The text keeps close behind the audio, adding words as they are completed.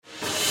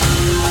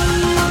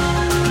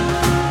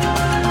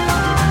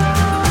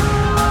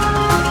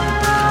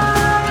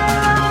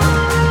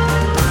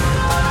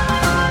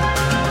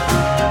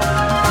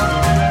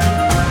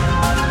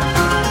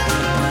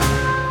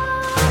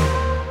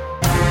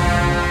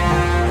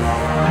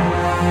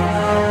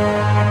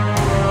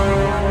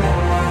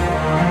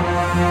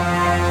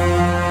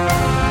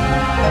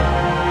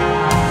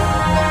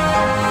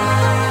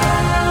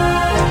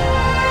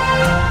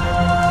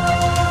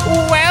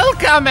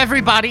Welcome,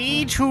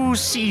 everybody, to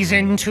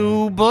Season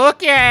 2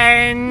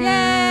 Bookends!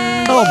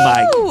 Yay!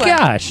 Oh my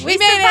gosh. We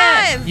made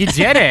it! You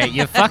did it.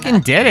 You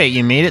fucking did it.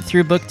 You made it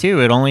through Book 2.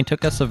 It only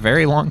took us a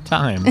very long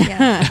time.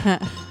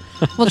 Yeah.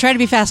 We'll try to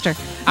be faster.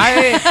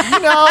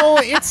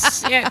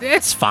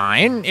 It's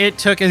fine. It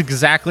took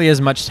exactly as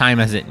much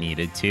time as it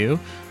needed to.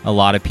 A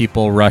lot of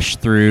people rushed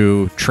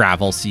through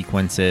travel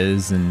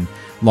sequences and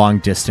long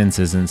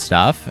distances and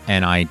stuff,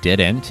 and I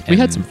didn't. We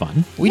had some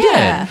fun. We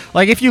Yeah. did.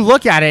 Like, if you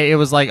look at it, it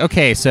was like,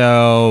 okay,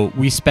 so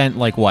we spent,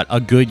 like, what, a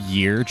good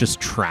year just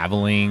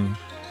traveling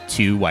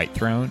to White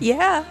Throne?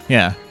 Yeah.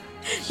 Yeah.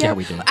 Yeah,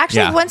 we did.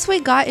 Actually, Yeah. once we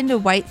got into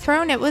White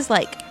Throne, it was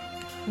like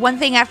one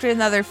thing after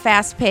another,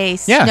 fast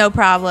paced, Yeah. no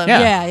problem.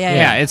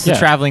 Yeah, it's the Yeah.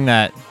 traveling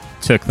that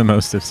took the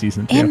most of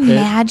Season 2.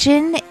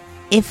 Imagine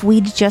if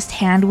we'd just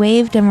hand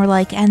waved and were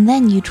like, and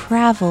then you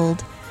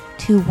traveled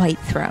to White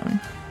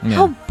Throne. Yeah.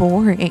 How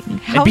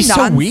boring. How It'd be so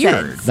nonsense.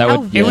 weird. That How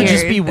would- It would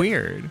just weird. be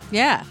weird.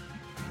 Yeah.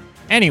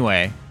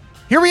 Anyway,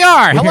 here we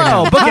are.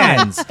 Hello,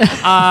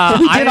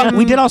 Bookends.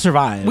 We did all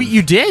survive.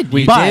 You did.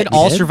 We You did. did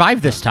all We did.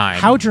 survive this time.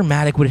 How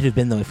dramatic would it have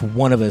been though if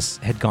one of us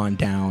had gone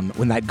down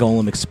when that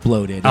golem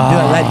exploded?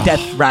 That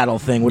death rattle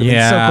thing would have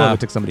been so Yeah. cool if it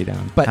took somebody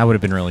down. But That would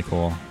have been really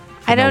cool.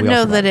 I No, don't we all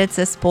know survived. that it's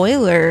a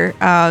spoiler.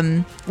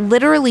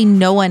 Literally,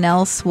 no one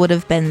else would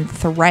have been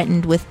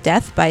threatened with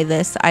death by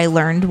this. I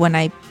learned when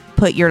I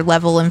put your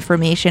level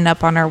information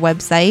up on our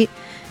website.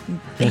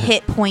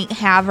 Hit point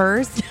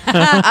havers.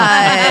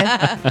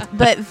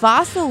 But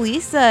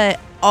Vasilisa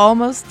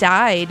almost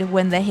died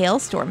when the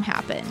hailstorm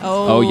happened.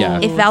 Oh, yeah.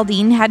 If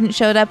Valdine hadn't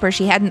showed up or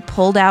she hadn't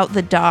pulled out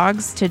the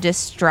dogs to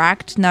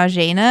distract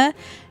Najena,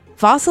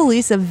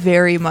 Vasilisa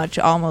very much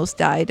almost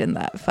died in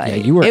that fight. Yeah,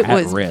 you were it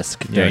at was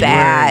risk. Yeah,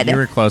 bad. You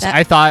were close. That-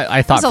 I thought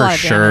was a lot for of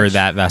sure damage.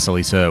 that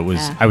Vasilisa was.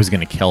 Yeah. I was going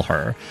to kill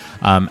her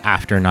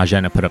after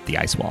Najena put up the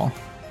ice wall.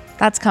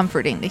 That's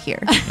comforting to hear.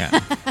 Yeah.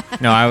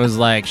 No, I was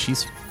like,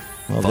 she's.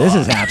 well, this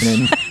is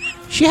happening.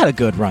 She had a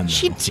good run. Though.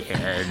 She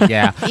did.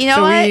 Yeah. You know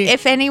So what? we-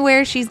 If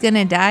anywhere she's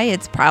gonna die,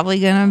 it's probably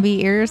gonna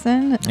be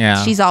Irison.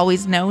 Yeah. She's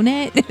always known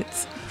it.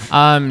 It's-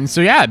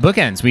 So yeah,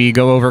 Bookends. We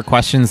go over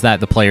questions that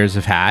the players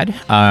have had,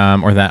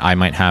 or that I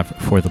might have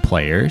for the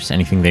players.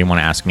 Anything they want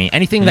to ask me,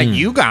 anything that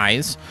you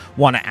guys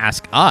want to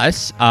ask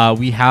us.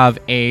 We have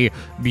a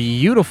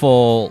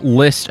beautiful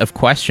list of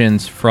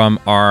questions from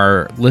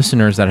our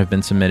listeners that have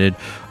been submitted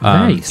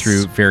Nice.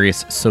 through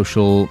various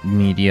social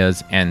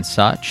medias and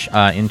such.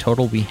 In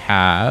total, we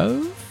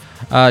have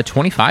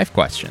 25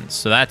 questions.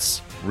 So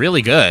that's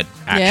really good,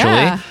 actually.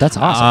 Yeah. That's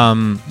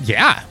awesome.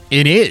 Yeah,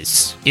 it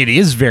is. It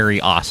is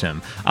very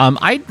awesome.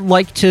 I'd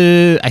like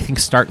to, I think,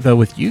 start though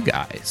with you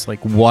guys.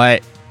 Like,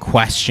 what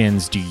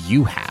questions do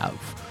you have?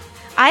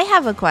 I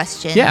have a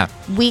question. Yeah.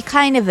 We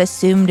kind of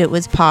assumed it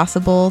was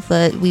possible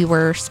that we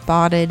were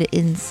spotted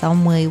in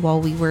some way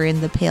while we were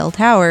in the Pale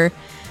Tower.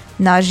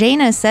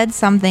 Najena said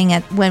something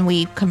when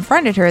we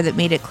confronted her that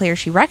made it clear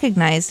she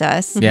recognized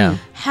us. Yeah.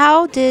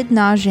 How did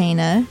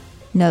Najena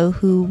know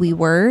who we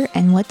were,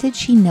 and what did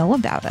she know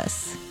about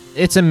us?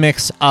 It's a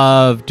mix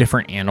of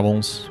different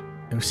animals.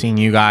 I've seen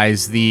you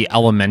guys, the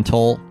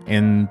elemental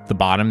in the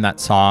bottom that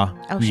saw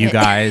Oh, you shit.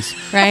 guys.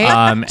 Right?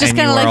 Just and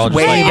kinda you were like all just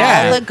waving.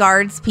 yeah. All the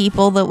guards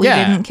people that we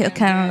Yeah. didn't kill.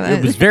 Kind of.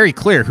 It was very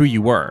clear who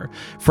you were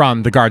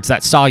from the guards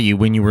that saw you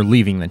when you were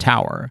leaving the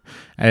tower.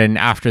 And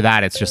after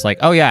that, it's just like,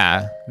 oh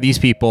yeah, these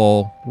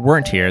people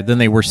weren't here. Then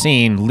they were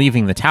seen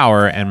leaving the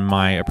tower, and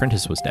my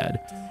apprentice was dead.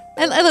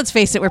 And let's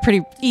face it, we're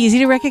pretty easy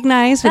to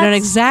recognize. We don't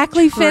That's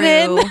exactly fit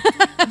in.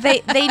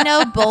 they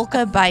know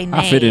Bolka by name.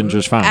 I fit in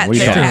just fine. at What are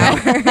you the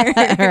talking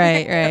tower.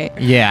 right.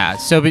 Yeah.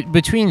 So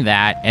between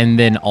that and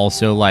then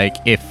also, like,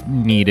 if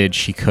needed,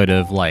 she could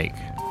have, like,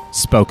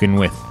 spoken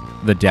with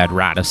the dead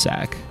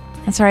Radisek.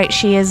 That's right.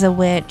 She is a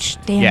witch.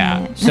 Damn Yeah.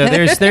 it. So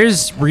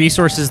there's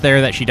resources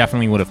there that she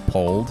definitely would have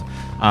pulled.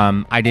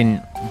 I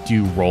didn't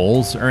do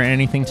rolls or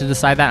anything to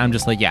decide that. I'm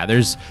just like, yeah,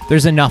 there's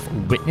enough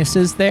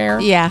witnesses there.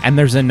 Yeah. And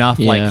there's enough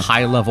like Yeah.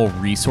 high level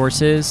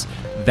resources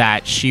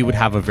that she would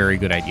have a very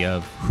good idea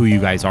of who you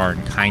guys are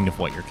and kind of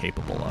what you're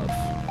capable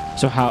of.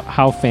 So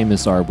how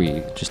famous are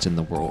we just in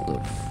the world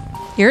of?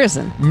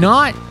 Irison.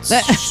 Not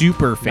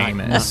super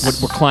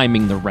famous. We're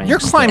climbing the ranks. You're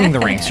climbing the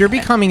ranks. You're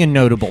becoming a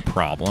notable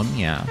problem.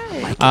 Yeah.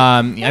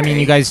 I mean,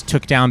 you guys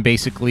took down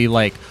basically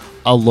like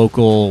a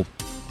local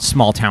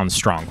small town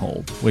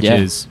stronghold, which Yeah.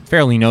 is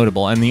fairly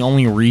notable. And the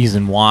only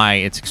reason why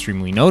it's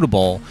extremely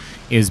notable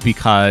is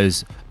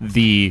because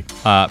the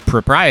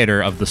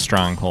proprietor of the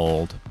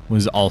stronghold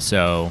was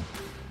also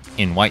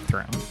in White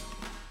Throne.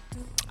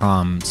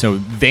 So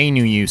they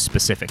knew you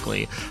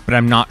specifically, but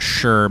I'm not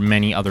sure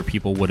many other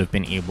people would have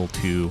been able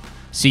to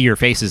see your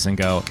faces and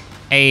go,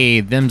 hey,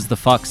 them's the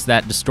fucks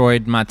that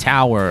destroyed my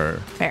tower.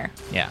 Fair.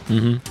 Yeah.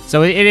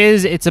 So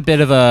it's a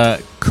bit of a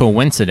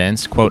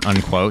coincidence, quote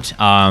unquote,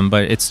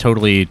 but it's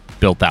totally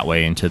built that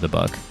way into the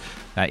book.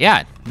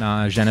 Zhenya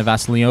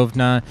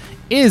Vasilievna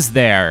is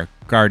there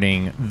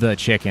guarding the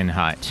chicken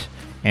hut.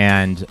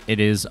 And it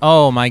is,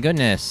 oh my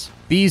goodness,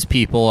 these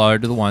people are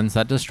the ones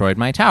that destroyed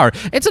my tower.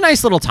 It's a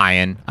nice little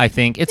tie-in, I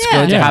think. It's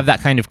Yeah. good to Yeah. have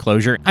that kind of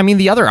closure. I mean,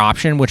 the other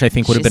option, which I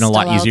think would have She's been a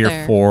lot still out easier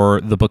there.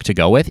 for the book to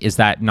go with, is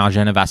that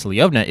Najena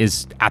Vasilyevna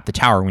is at the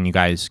tower when you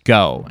guys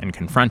go and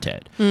confront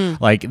it.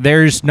 Like,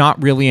 there's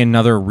not really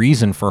another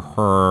reason for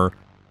her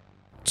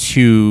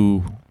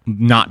to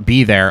not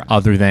be there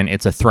other than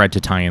it's a thread to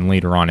tie in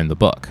later on in the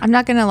book. I'm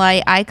not gonna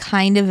lie, I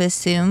kind of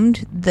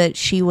assumed that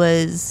she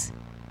was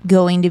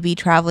going to be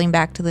traveling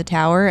back to the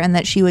tower and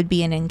that she would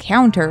be an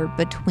encounter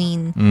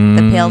between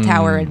the Pale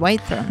Tower and White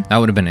Throne. That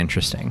would have been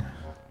interesting.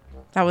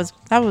 That was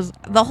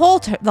the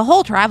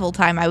whole travel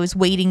time. I was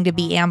waiting to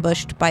be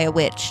ambushed by a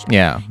witch.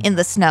 Yeah. In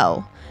the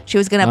snow. She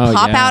was gonna Oh,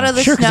 pop yeah. out of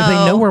the Sure, snow. because if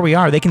they know where we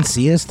are, they can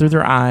see us through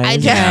their eyes. I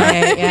just,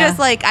 Yeah. Yeah. just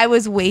like I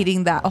was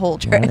waiting that whole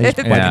Why trip.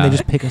 can't Yeah. they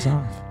just pick us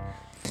off?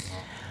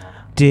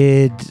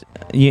 Did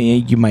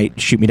you might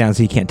shoot me down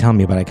so you can't tell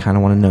me, but I kind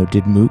of want to know: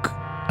 did Mook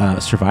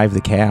survive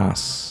the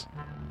chaos?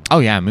 Oh,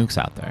 yeah, Mook's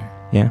out there.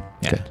 Yeah,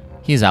 Yeah. good.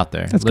 He's out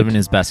there That's living good.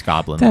 his best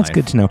goblin That's life.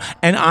 good to know.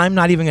 And I'm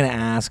not even going to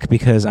ask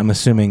because I'm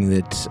assuming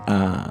that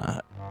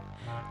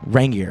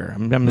Rangier.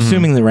 I'm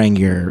assuming the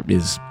Rangier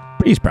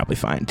he's probably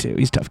fine too.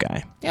 He's a tough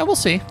guy. Yeah, we'll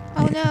see.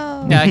 Oh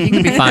no. Yeah, he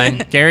could be fine.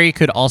 Gary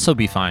could also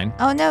be fine.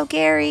 Oh no,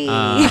 Gary.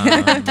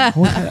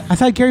 I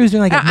thought Gary was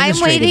doing like I'm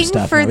administrative waiting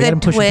stuff. for Now we got the him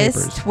pushing twist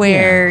papers.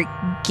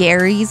 where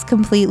Gary's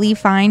completely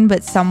fine,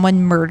 but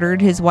someone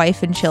murdered his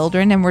wife and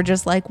children, and we're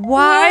just like,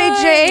 why,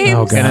 James?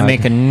 Oh, Gonna God.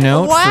 make a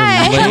note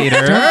Why? for later.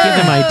 Don't give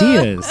them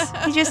ideas.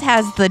 He just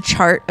has the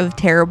chart of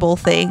terrible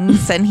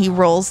things, and he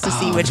rolls to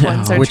see which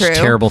ones are Which true.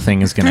 terrible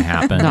thing is going to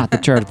happen? Not the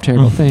chart of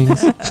terrible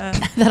things.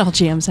 That all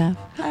GMs have.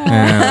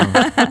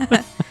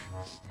 Yeah.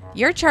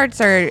 Your charts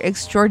are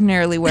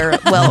extraordinarily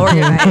well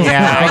organized.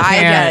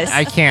 Yeah, so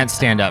I can't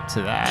stand up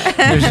to that.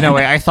 There's no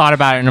way. I thought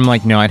about it and I'm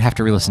like, no, I'd have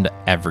to re-listen to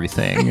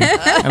everything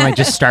and like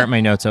just start my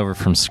notes over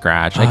from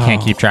scratch. I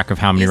can't keep track of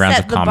how many You rounds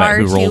set of the combat bar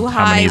who too rolled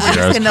how many high. We're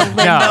zeros. just gonna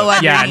limbo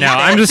yeah,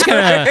 underneath no,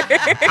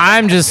 it.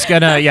 I'm just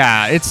gonna.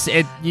 Yeah,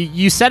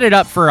 you set it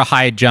up for a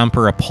high jump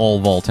or a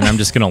pole vault, and I'm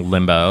just gonna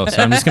limbo.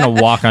 So I'm just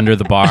gonna walk under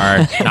the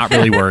bar, not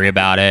really worry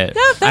about it.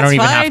 I don't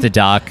even have fine. to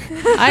duck.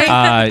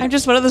 I'm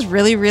just one of those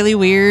really, really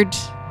weird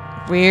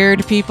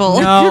people.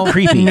 No, You're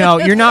creepy. No,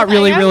 you're not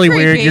really, I am really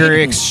weird. creepy. You're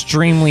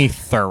extremely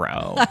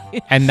thorough,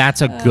 and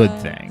that's a good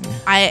thing.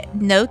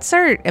 Notes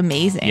are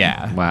amazing.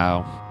 Yeah,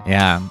 Wow.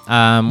 yeah.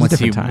 Let's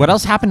see. different time. What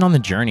else happened on the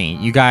journey?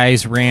 You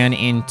guys ran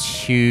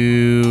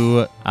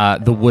into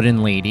the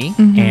wooden lady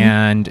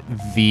and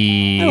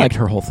the I liked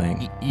her whole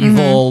thing.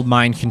 evil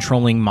mind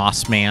controlling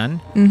moss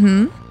man.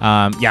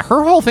 Yeah,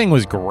 her whole thing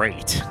was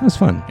great. It was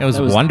fun. It was,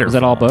 Was wonderful.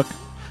 that all book?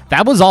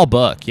 That was all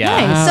book.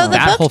 Yeah. Nice. So the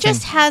That whole book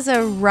just thing- has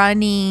a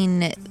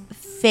running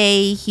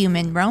fae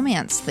human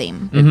romance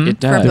theme. Mhm. It For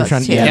does. books.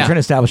 Trying, too. yeah, Yeah. trying to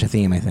establish a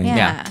theme, I think.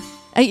 Yeah.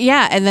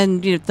 Yeah, and then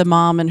the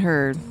mom and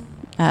her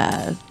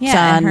Yeah,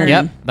 son. and her-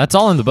 Yep, that's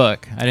all in the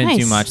book. I didn't do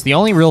Nice. much. The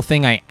only real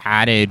thing I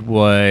added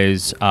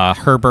was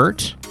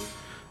Herbert,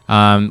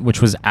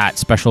 which was at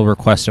special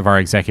request of our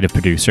executive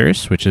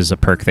producers, which is a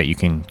perk that you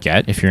can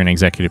get if you're an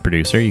executive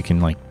producer. You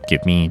can like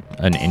give me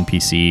an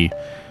NPC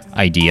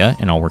idea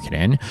and I'll work it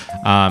in.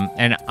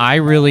 And I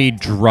really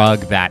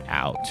drug that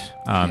out.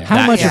 How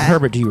that- much of Yeah.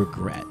 Herbert do you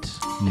regret?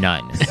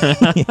 None.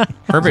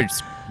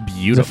 Herbert's I was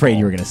beautiful. afraid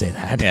you were going to say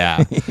that.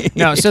 Yeah.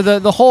 No, so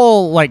the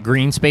whole like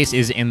green space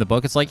is in the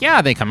book. It's like,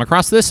 yeah, they come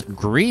across this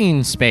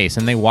green space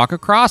and they walk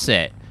across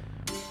it.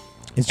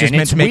 It's just and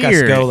meant it's to make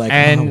weird. us go like,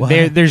 and oh,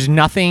 what? there's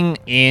nothing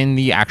in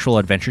the actual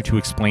adventure to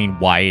explain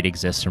why it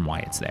exists and why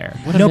it's there.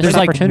 What a No, missed there's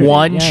like opportunity.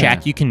 one Yeah.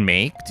 check you can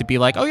make to be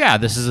like, oh yeah,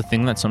 this is a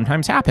thing that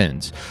sometimes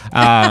happens.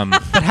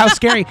 But how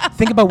scary.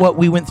 Think about what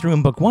we went through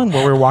in book one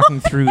where we were walking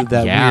through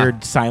that Yeah.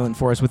 weird silent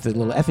forest with the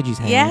little effigies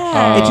hanging.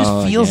 Yeah. It just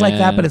Oh, feels like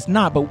that, yeah. but it's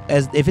not. But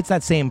if it's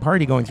that same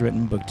party going through it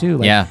in book two,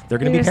 like, Yeah. they're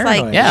going to be Just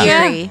paranoid. like Yeah.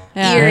 eerie,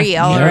 Yeah. eerie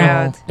all Yeah.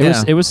 around.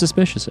 It was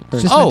suspicious at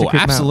first. Just meant to Oh, creep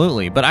 'em out.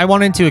 absolutely. But I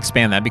wanted to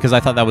expand that because I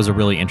thought that was a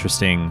really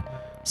interesting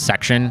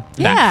section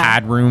that Yeah.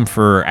 had room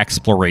for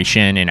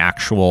exploration and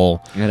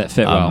actual Yeah, that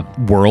fit well.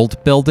 world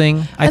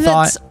building. I and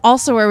thought. that's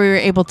also where we were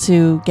able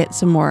to get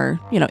some more,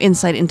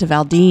 insight into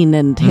Valdine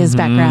and his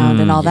background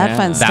and all that Yeah.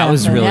 fun stuff. That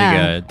was really Yeah.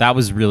 good. That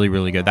was really,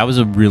 really good. That was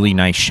a really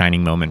nice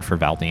shining moment for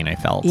Valdine, I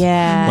felt.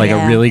 Yeah. Like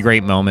yeah. a really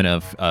great moment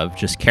of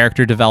just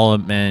character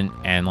development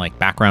and like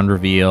background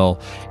reveal.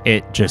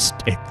 It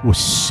was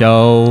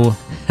so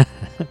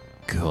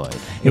good.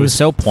 It was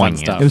so poignant.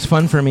 stuff. It was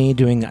fun for me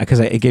doing because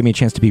it gave me a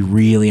chance to be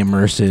really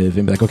immersive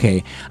and be like,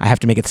 okay, I have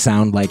to make it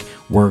sound like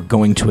we're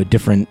going to a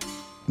different,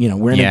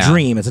 we're in Yeah. a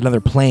dream. It's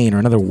another plane or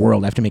another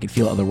world. I have to make it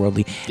feel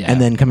otherworldly, Yeah.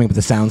 and then coming up with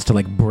the sounds to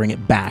like bring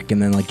it back,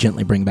 and then like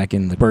gently bring back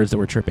in the birds that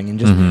were chirping, and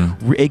just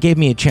it gave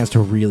me a chance to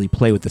really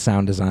play with the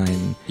sound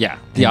design. Yeah,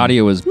 the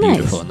audio was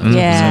beautiful Nice. in those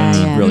Yeah,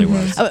 episodes. yeah. It really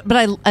was.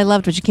 But I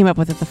loved what you came up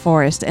with at the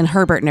forest and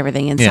Herbert and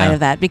everything inside Yeah. of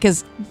that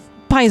because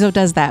Paizo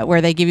does that where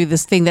they give you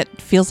this thing that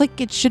feels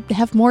like it should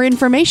have more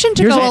information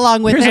to Here's go a-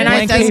 along with here's it, a and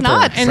it blank does paper.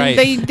 not. And Right.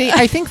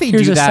 I think they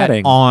Here's do a that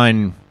setting.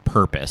 on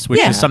purpose, which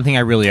Yeah. is something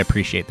I really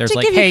appreciate. There's To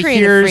like, give you hey,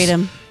 creative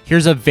freedom.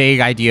 here's a vague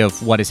idea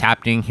of what is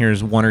happening.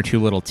 Here's one or two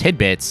little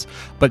tidbits,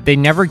 but they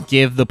never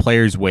give the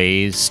players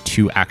ways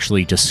to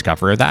actually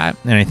discover that.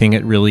 And I think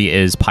it really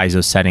is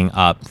Paizo setting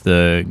up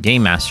the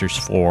game masters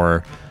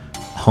for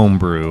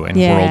homebrew and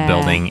world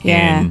building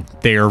in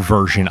their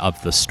version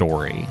of the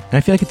story. And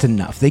I feel like it's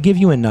enough. They give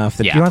you enough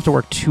that you don't have to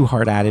work too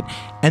hard at it.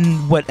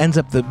 And what ends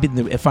up the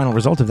final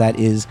result of that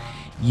is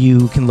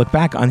you can look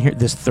back on here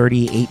this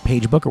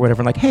 38-page book or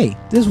whatever and like, hey,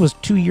 this was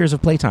 2 years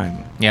of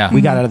playtime. Yeah.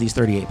 We got out of these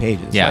 38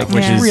 pages. Yeah, like,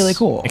 which is really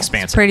cool.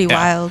 Expansive. It's pretty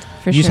wild,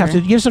 for You sure.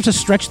 just have to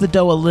stretch the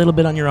dough a little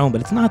bit on your own, but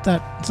it's not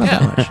that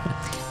much.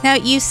 Now,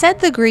 you said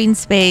the green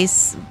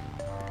space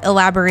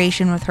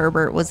elaboration with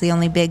Herbert was the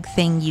only big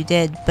thing you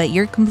did, but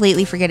you're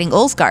completely forgetting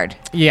Ulsgaard.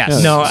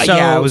 Yes. No,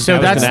 I was so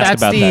gonna that's ask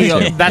about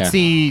that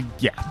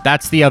too.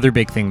 that's the other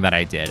big thing that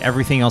I did.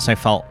 Everything else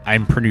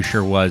I'm pretty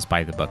sure was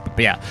by the book. But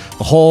yeah,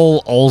 the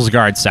whole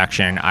Ulsgaard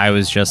section, I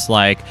was just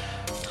like,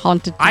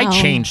 Haunted I town.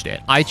 changed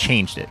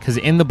it because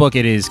in the book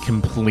it is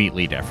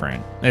completely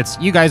different. It's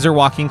you guys are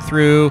walking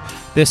through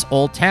this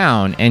old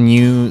town and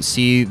you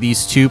see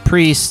these two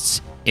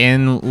priests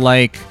in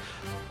like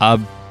a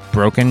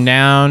broken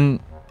down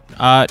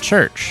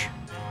church,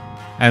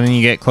 and then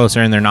you get closer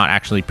and they're not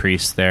actually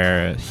priests,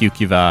 they're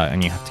Hukuva,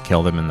 and you have to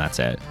kill them and that's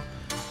it.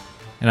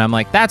 And I'm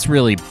like, that's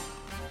really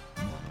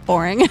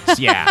Boring.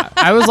 yeah.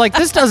 I was like,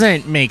 this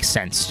doesn't make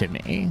sense to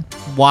me.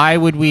 Why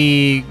would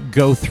we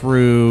go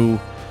through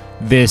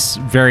this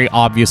very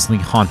obviously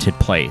haunted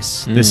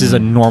place? This is a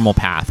normal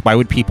path. Why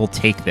would people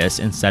take this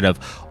instead of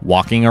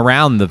walking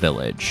around the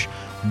village?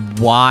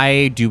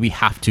 Why do we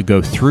have to go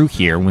through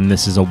here when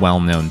this is a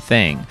well-known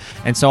thing?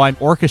 And so I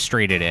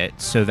orchestrated it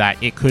so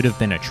that it could have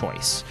been a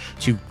choice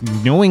to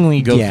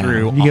knowingly go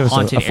through you give a us a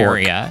haunted fork.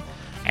 area.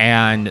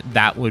 And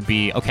that would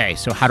be, okay,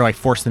 so how do I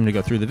force them to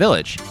go through the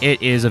village?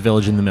 It is a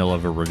village in the middle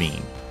of a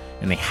ravine,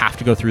 and they have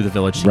to go through the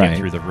village to get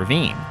through the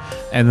ravine.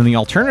 And then the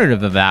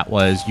alternative of that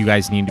was you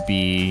guys need to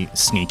be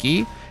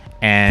sneaky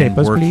and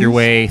Papers, work please. your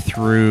way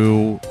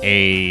through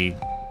a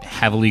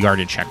heavily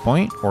guarded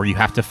checkpoint, or you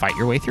have to fight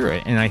your way through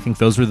it. And I think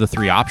those were the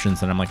three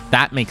options, and I'm like,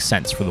 that makes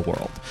sense for the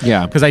world.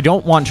 Yeah. Because I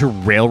don't want to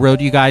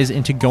railroad you guys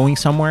into going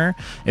somewhere.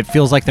 It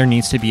feels like there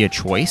needs to be a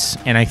choice,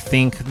 and I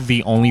think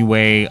the only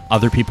way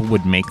other people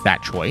would make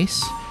that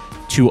choice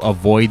to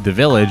avoid the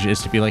village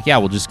is to be like, yeah,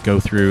 we'll just go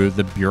through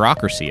the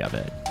bureaucracy of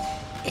it.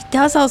 It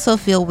does also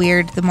feel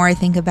weird the more I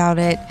think about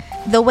it.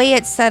 The way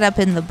it's set up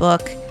in the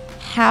book,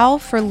 how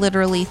for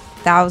literally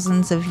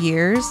thousands of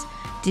years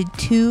did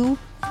two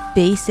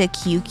basic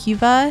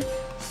Hukuva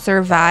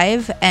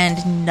survive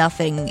and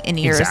nothing in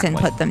Irison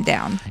Exactly. put them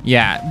down?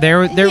 Yeah, there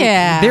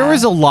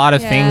was a lot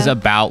of things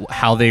about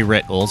how they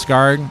writ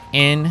Ulsgaard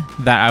in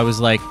that I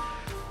was like,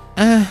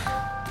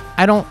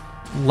 I don't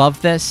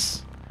love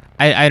this.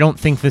 I don't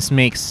think this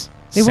makes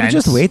They were sense.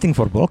 just waiting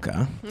for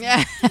Boca.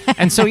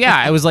 And so, yeah,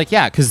 I was like,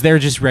 yeah, because they're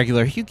just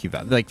regular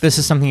Hukuva. Like, this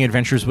is something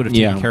adventurers would have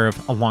taken Yeah. care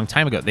of a long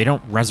time ago. They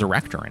don't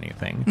resurrect or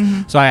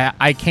anything. So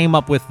I came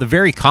up with the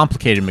very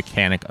complicated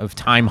mechanic of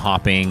time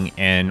hopping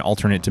and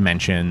alternate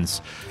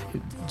dimensions.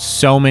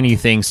 So many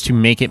things to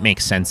make it make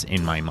sense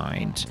in my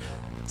mind.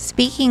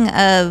 Speaking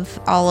of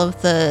all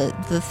of the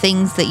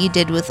things that you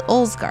did with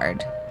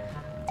Ulsgaard,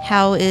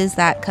 how is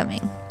that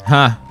coming?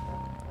 Huh.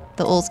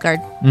 The Ulsgaard,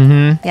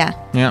 yeah,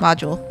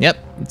 module. Yep,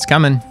 it's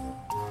coming.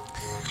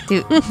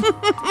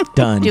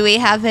 Done. Do we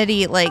have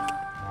any like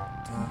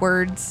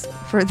words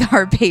for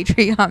our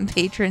Patreon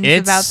patrons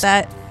about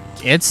that?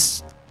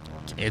 It's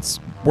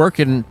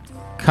working,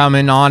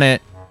 coming on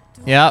it.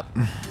 Yep.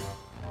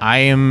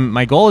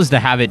 My goal is to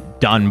have it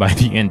done by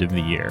the end of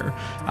the year.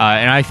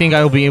 And I think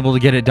I will be able to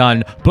get it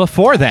done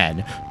before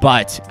then.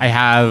 But I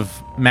have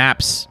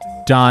maps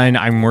done.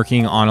 I'm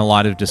working on a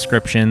lot of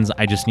descriptions.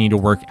 I just need to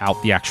work out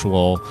the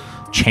actual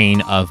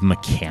chain of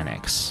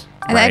mechanics.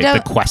 And right?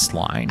 The quest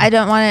line. I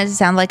don't want it to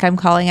sound like I'm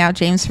calling out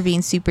James for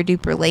being super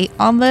duper late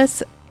on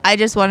this. I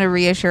just want to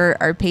reassure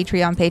our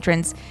Patreon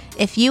patrons,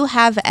 if you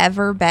have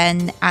ever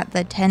been at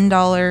the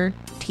 $10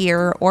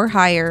 tier or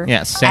higher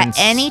at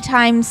any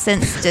time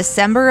since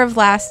December of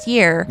last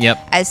year,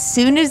 as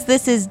soon as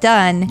this is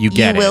done, you will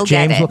get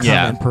James it. will come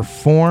and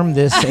perform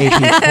this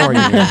AP for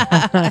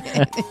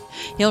you.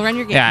 He'll run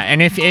your game. Yeah,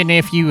 and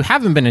if you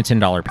haven't been a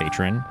 $10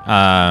 patron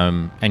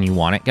and you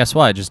want it, guess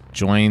what? Just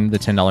join the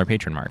 $10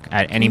 patron mark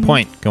at any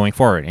point going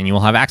forward, and you will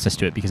have access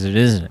to it because it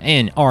is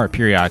in our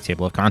periodic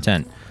table of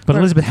content. But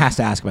Elizabeth has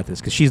to ask about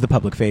this because she's the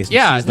public face. and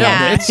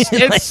Yeah, she's the-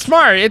 it's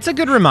smart. It's a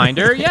good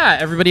reminder. Yeah,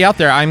 everybody out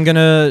there, I'm going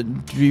to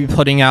be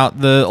putting out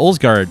the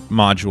Ulsgaard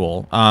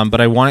module, but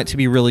I want it to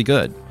be really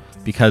good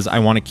because I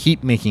want to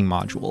keep making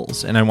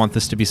modules, and I want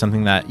this to be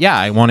something that,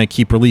 I want to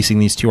keep releasing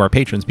these to our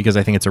patrons because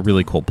I think it's a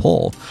really cool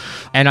pull.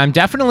 And I'm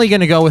definitely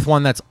going to go with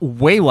one that's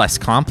way less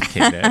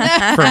complicated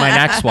for my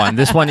next one.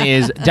 This one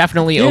is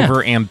definitely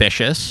over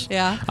ambitious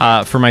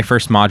for my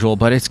first module,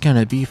 but it's going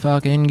to be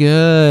fucking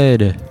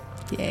good.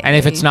 Yay. And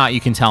if it's not, you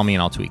can tell me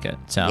and I'll tweak it.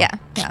 So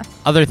yeah.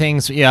 Other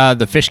things,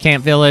 the Fish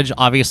Camp Village,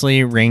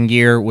 obviously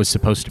Raingear was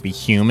supposed to be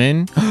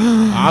human.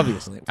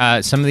 Obviously.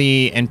 Some of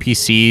the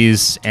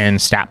NPCs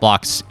and stat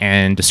blocks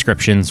and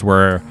descriptions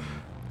were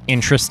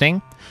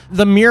interesting.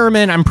 The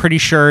Mirrormen, I'm pretty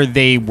sure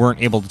they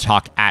weren't able to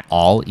talk at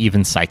all,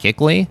 even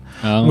psychically,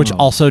 which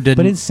also didn't.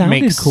 But it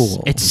sounded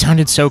cool. It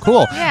sounded so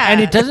cool, Yeah. and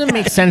it doesn't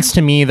make sense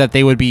to me that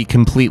they would be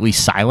completely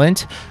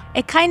silent.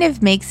 It kind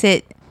of makes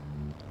it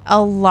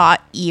a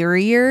lot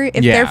eerier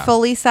if Yeah. they're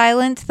fully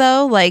silent,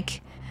 though.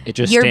 Like, It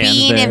just you're stands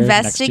being there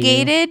next to you.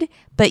 investigated,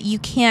 but you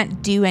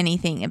can't do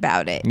anything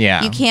about it.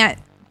 Yeah. You can't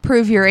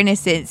prove your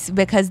innocence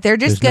because they're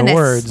just There's no going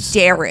to words.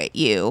 stare at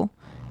you.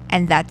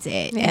 And that's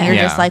it. And you're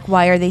Yeah. just like,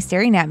 why are they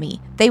staring at me?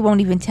 They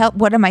won't even tell.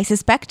 What am I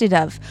suspected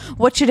of?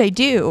 What should I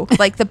do?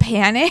 Like, the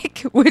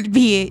panic would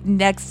be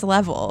next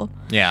level.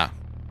 Yeah,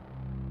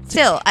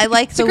 Still, I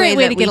like It's the a great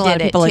way that to get a we lot of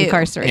did it, people too.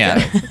 incarcerated.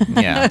 yeah,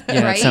 yeah.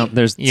 Yeah, Right? sounds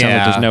like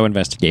Yeah. there's no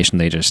investigation.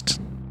 They just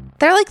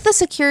They're like the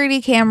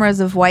security cameras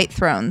of White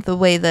Throne, the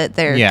way that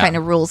their Yeah. kind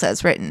of rules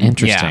as written.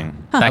 interesting.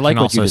 Yeah. That I like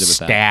can what you also did with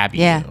that. stab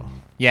you. Yeah.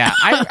 Yeah,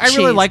 I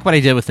really Jeez. like what I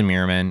did with the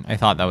Mirrormen. I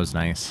thought that was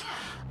nice.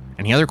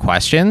 Any other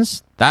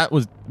questions?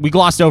 We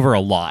glossed over a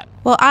lot.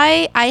 Well,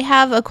 I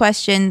have a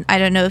question. I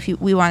don't know if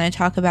we want to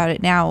talk about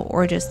it now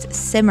or just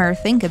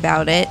think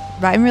about it.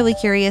 But I'm really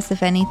curious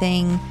if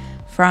anything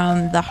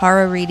from the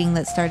horror reading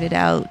that started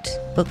out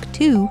book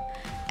 2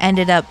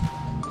 ended up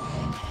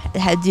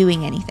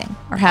doing anything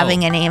or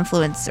having any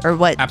influence or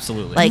what.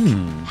 Absolutely.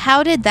 Like,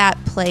 how did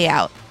that play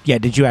out? Yeah,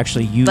 did you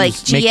actually use Like,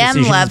 make GM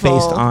decisions level,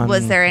 based on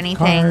was there anything?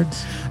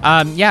 cards?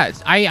 Yeah,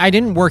 I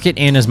didn't work it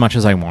in as much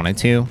as I wanted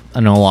to.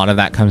 And a lot of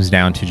that comes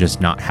down to just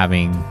not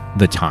having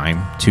the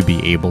time to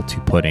be able to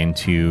put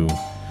into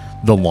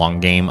the long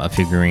game of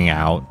figuring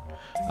out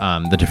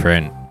the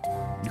different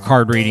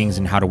card readings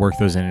and how to work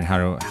those in and how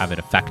to have it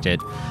affect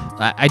it.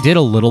 I did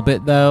a little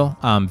bit, though.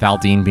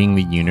 Valdine being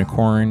the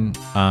unicorn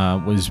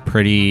was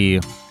pretty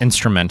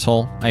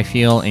instrumental, I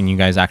feel, in you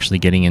guys actually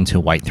getting into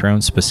White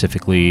Throne,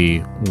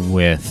 specifically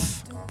with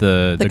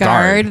the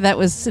guard that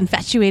was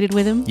infatuated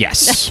with him.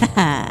 Yes.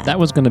 That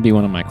was going to be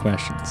one of my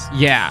questions.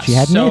 Yeah. She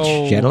had an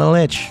itch. She had a little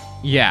itch.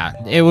 Yeah,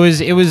 it was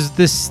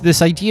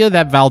this idea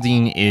that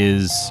Valdine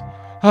is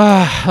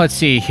let's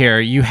see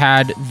here. You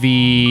had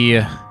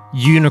the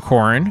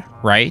unicorn,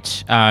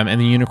 right? And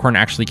the unicorn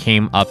actually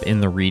came up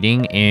in the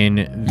reading in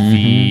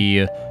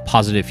the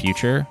positive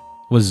future.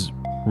 Was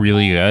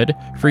really good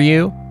for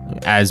you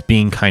as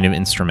being kind of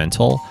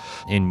instrumental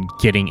in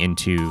getting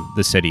into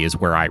the city is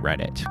where I read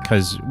it.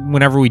 Because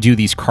whenever we do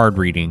these card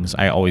readings,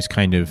 I always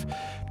kind of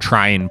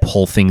try and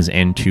pull things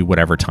into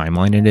whatever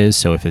timeline it is.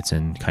 So if it's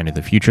in kind of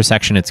the future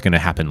section, it's going to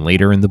happen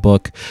later in the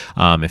book.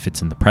 If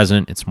it's in the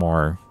present, it's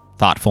more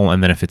thoughtful.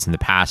 And then if it's in the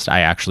past,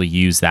 I actually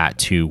use that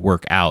to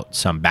work out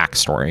some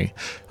backstory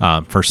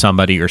for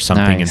somebody or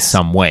something in Nice.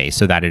 some way,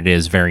 so that it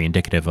is very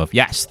indicative of,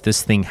 yes,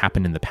 this thing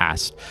happened in the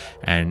past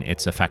and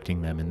it's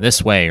affecting them in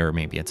this way, or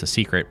maybe it's a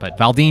secret. But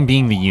Valdine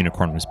being the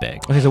unicorn was big.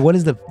 Okay, so what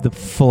is the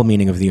full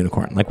meaning of the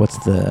unicorn? Like, what's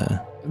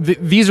the...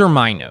 These are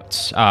my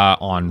notes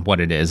on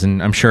what it is,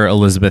 and I'm sure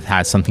Elizabeth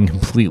has something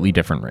completely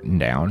different written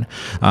down.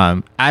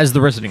 As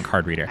the resident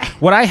card reader,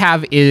 what I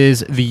have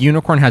is the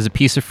unicorn has a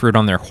piece of fruit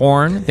on their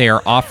horn. They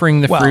are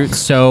offering the fruit,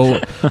 so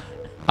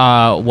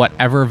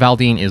whatever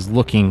Valdine is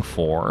looking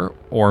for,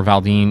 or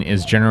Valdine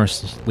is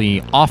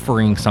generously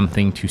offering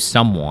something to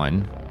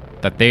someone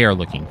that they are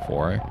looking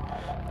for,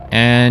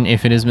 and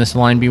if it is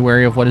misaligned, be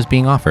wary of what is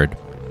being offered.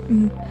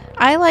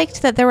 I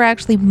liked that there were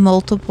actually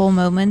multiple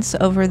moments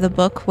over the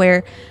book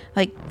where,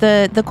 like,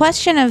 the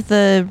question of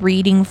the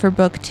reading for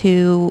book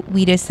 2,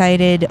 we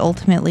decided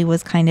ultimately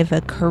was kind of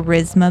a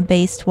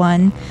charisma-based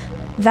one.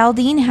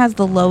 Valdine has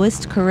the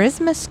lowest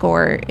charisma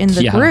score in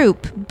the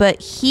group,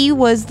 but he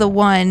was the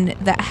one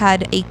that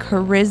had a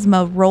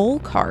charisma roll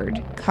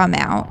card come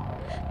out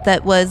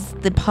that was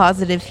the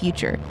positive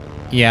future.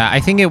 Yeah,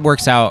 I think it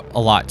works out a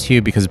lot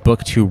too, because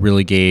book 2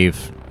 really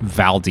gave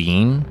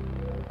Valdine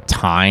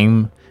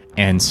time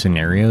and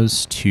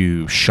scenarios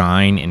to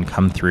shine and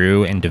come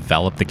through and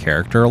develop the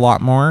character a lot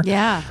more.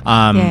 Yeah.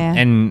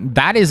 And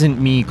that isn't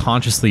me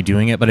consciously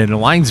doing it, but it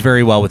aligns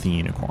very well with the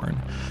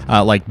unicorn.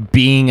 Like,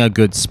 being a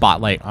good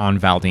spotlight on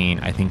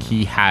Valdine, I think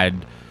he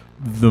had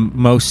the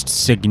most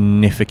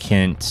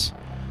significant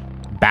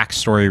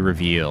backstory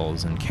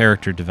reveals and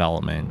character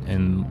development,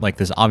 and like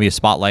this obvious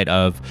spotlight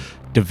of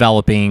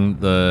developing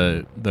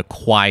the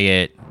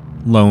quiet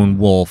lone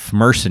wolf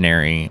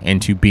mercenary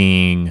into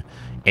being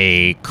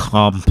a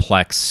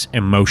complex,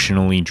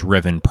 emotionally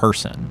driven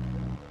person.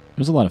 It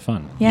was a lot of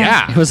fun.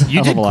 Yeah. It was a you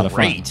hell did of a lot of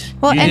fun. great.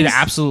 Well, you and did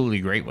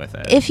absolutely great with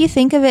it. If you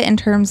think of it in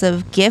terms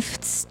of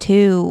gifts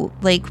too,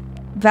 like,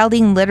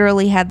 Valdine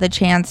literally had the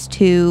chance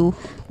to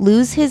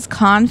lose his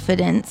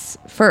confidence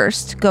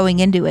first going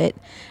into it,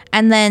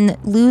 and then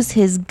lose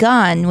his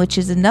gun, which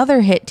is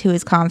another hit to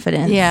his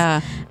confidence.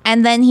 Yeah.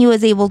 And then he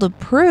was able to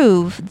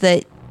prove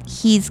that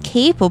he's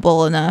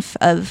capable enough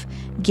of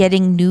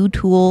getting new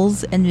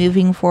tools and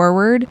moving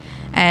forward.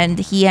 And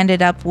he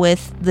ended up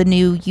with the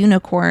new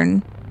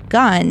unicorn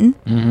gun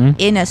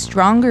in a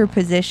stronger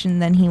position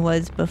than he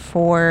was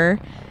before.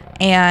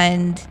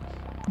 And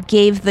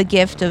gave the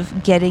gift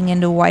of getting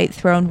into White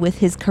Throne with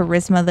his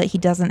charisma that he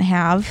doesn't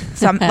have.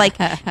 So I'm like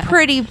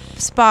pretty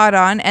spot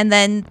on. And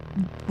then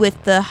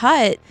with the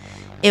hut,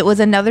 it was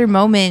another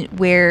moment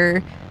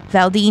where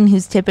Valdine,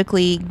 who's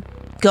typically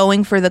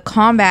going for the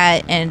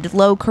combat and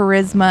low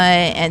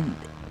charisma and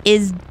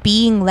is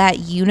being that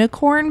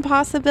unicorn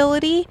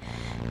possibility,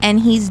 and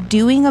he's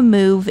doing a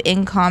move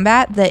in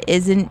combat that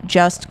isn't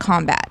just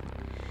combat.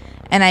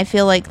 And I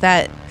feel like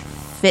that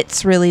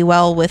fits really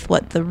well with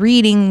what the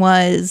reading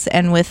was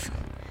and with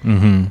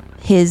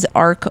his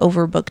arc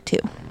over book 2.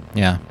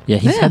 Yeah. Yeah,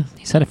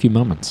 he's had a few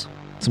moments.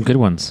 Some good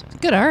ones.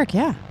 Good arc,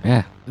 yeah.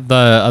 Yeah. The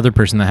other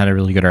person that had a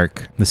really good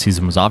arc this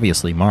season was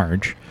obviously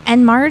Marge.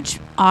 And Marge,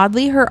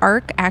 oddly, her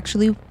arc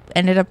actually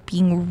ended up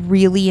being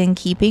really in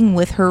keeping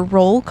with her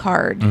role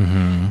card,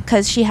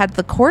 because she had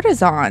the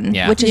courtesan,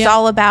 which is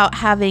all about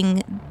having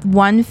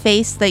one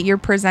face that you're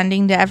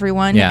presenting to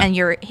everyone and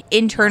your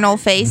internal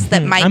face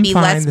that might be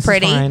less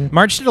pretty.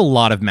 Marge did a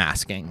lot of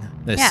masking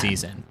this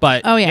season,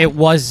 but it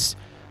was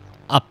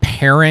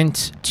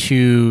apparent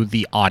to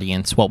the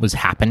audience what was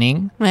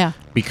happening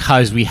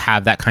because we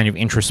have that kind of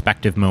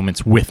introspective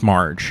moments with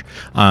Marge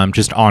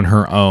just on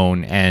her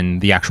own,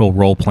 and the actual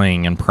role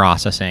playing and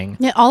processing.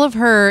 Yeah, all of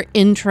her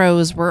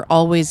intros were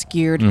always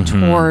geared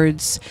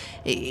towards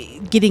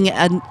getting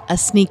a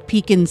sneak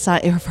peek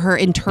inside of her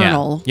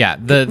internal. Yeah,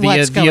 the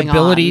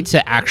ability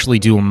to actually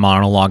do a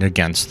monologue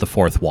against the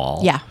fourth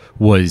wall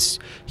was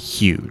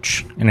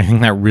huge, and I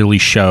think that really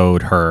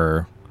showed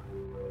her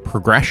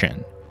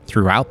progression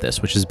throughout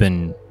this, which has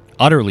been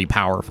utterly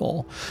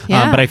powerful.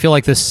 But I feel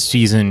like this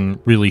season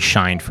really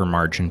shined for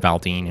Marge and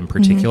Valdine in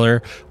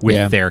particular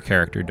with their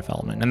character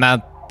development. And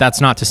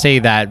that's not to say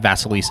that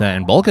Vasilisa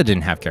and Bolka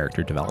didn't have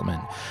character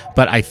development,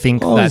 but I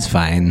think that's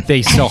fine.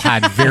 They still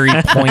had very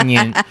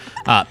poignant,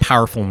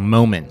 powerful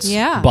moments.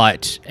 Yeah.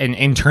 But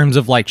in terms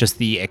of like just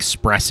the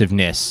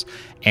expressiveness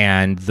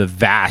and the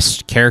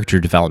vast character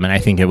development, I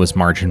think it was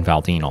Marge and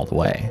Valdine all the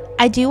way.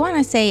 I do want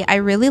to say I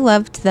really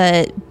loved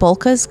that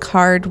Bolka's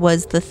card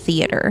was the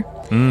theater,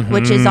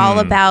 which is all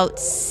about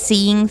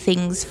seeing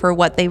things for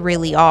what they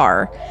really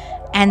are.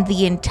 And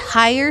the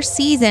entire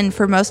season,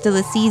 for most of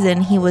the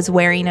season, he was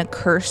wearing a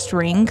cursed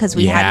ring because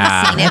we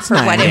hadn't seen it for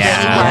what it really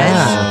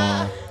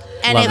was.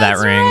 And love that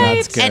ring.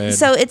 That's good. And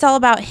so it's all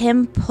about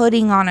him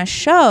putting on a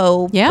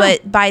show,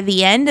 but by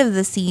the end of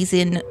the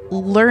season,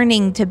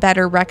 learning to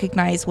better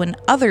recognize when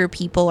other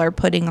people are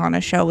putting on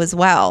a show as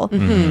well.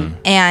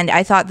 And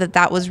I thought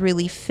that was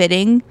really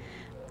fitting.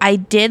 I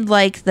did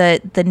like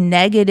the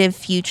negative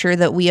future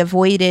that we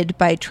avoided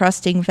by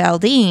trusting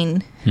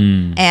Valdine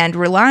and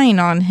relying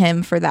on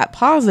him for that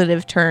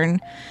positive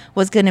turn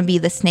was going to be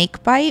the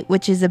snake bite,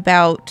 which is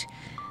about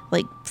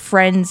like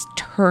friends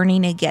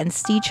turning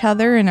against each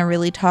other in a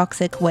really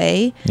toxic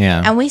way.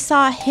 Yeah. And we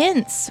saw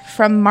hints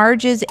from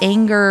Marge's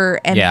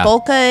anger and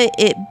Bolka,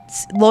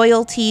 its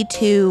loyalty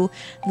to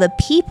the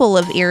people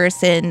of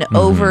Irison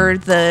over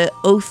the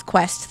oath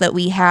quest that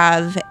we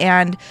have,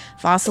 and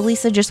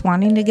Vasilisa just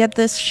wanting to get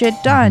this shit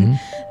done.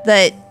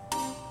 That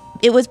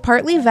it was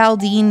partly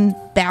Valdine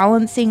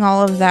balancing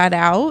all of that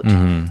out.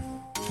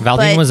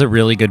 Valdine was a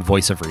really good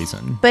voice of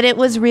reason. But it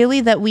was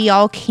really that we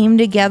all came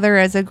together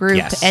as a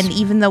group, and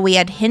even though we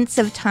had hints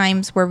of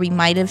times where we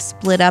might have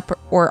split up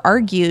or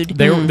argued,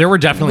 there were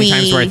definitely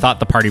times where I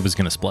thought the party was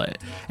going to split.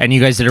 And you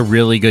guys did a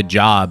really good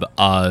job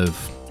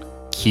of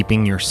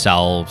keeping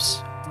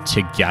yourselves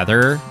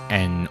together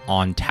and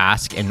on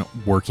task and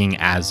working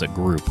as a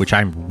group, which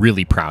I'm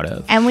really proud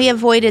of. And we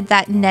avoided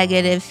that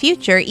negative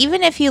future.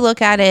 Even if you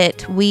look at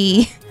it,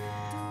 we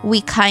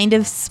kind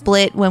of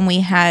split when we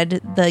had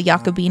the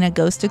Jakobina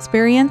ghost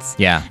experience.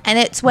 Yeah. And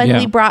it's when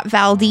we brought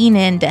Valdine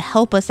in to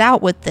help us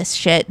out with this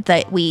shit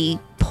that we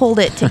pulled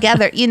it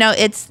together.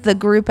 It's the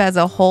group as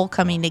a whole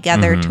coming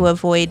together to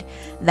avoid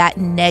that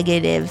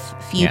negative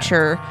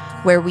future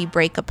where we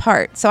break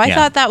apart. So I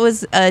thought that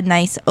was a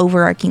nice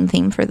overarching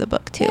theme for the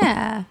book too.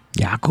 Yeah.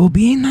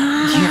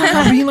 Jakobina.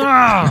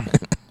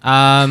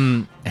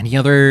 Any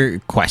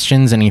other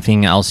questions?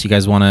 Anything else you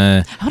guys want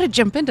to? I want to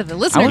jump into the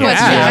listener Yeah.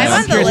 questions. Yeah.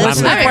 I'm on the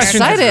listener I'm questions.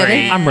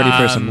 excited. I'm ready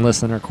for some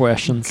listener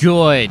questions.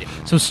 Good.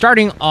 So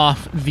starting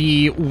off,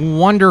 the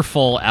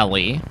wonderful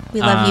Ellie.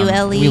 We love you,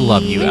 Ellie. We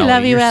love you, We Ellie.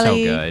 love you, You're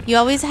Ellie. so good. You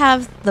always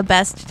have the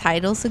best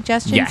title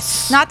suggestions.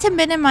 Yes. Not to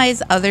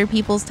minimize other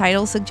people's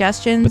title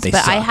suggestions, But they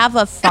but I suck. have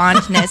a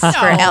fondness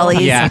for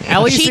Ellie's. Yeah,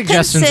 Ellie's She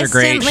suggestions are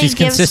great. consistently She's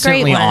gives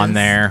consistently great on ones.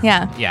 there.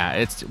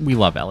 Yeah. We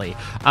love Ellie.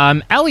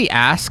 Ellie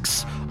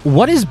asks,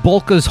 what is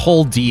Bolka's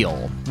whole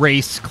deal?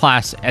 Race,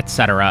 class,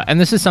 etc. And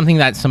this is something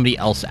that somebody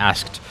else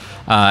asked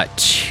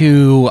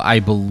too, I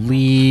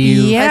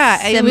believe.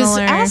 Yeah, it was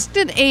Similar. asked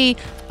in a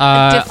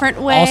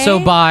different way. Also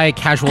by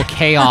Casual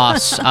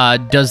Chaos,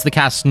 does the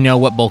cast know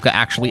what Bolka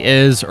actually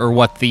is or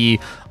what the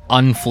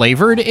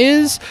unflavored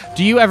is?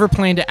 Do you ever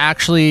plan to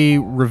actually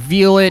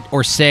reveal it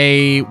or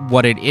say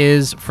what it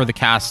is for the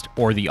cast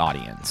or the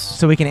audience?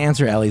 So we can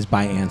answer Ellie's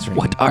by answering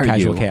What are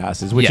Casual you?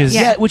 Chaoses, which Yes. is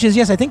Yeah. which is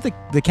yes. I think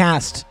the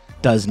cast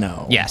does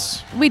know.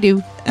 Yes. We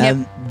do.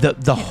 And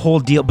the whole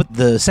deal, but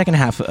the second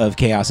half of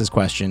Chaos's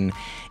question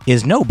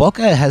is no,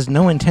 Boca has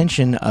no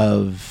intention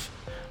of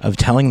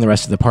telling the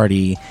rest of the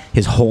party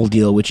his whole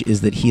deal, which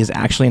is that he is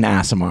actually an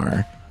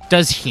Aasimar.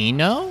 Does he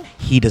know?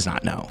 He does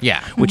not know.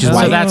 Yeah. Which is So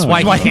why that's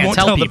why he can't won't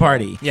tell tell the people.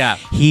 party. Yeah.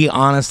 He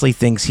honestly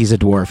thinks he's a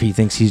dwarf. He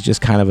thinks he's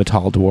just kind of a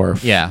tall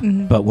dwarf. Yeah.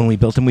 But when we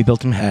built him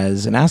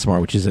as an Aasimar,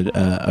 which is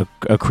a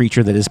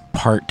creature that is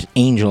part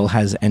angel,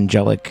 has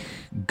angelic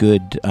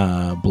good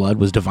blood,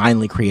 was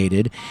divinely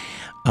created.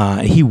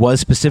 He was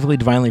specifically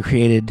divinely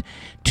created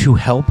to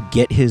help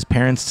get his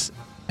parents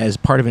as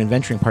part of an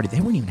adventuring party.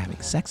 They weren't even having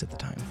sex at the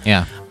time.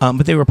 Yeah.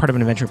 But they were part of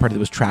an adventuring party that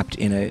was trapped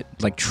in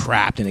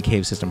a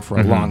cave system for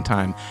a long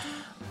time.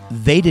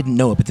 They didn't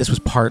know it, but this was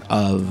part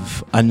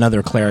of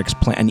another cleric's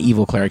plan, an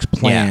evil cleric's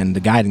plan to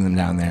guiding them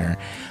down there.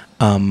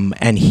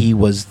 And he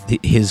was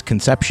his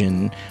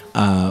conception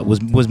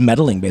was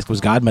meddling, basically,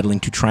 was God meddling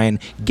to try and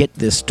get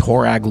this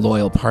Torag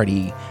loyal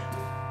party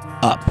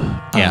up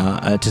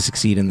to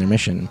succeed in their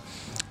mission.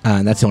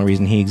 And that's the only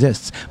reason he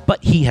exists.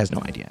 But he has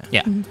no idea.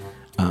 Yeah.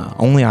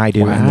 Only I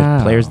do, and the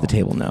Wow. players at the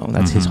table know.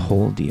 That's his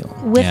whole deal.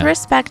 With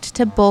respect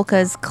to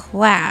Bolka's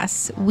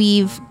class,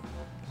 we've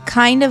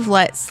kind of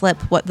let slip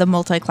what the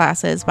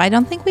multi-class is, but I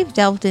don't think we've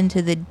delved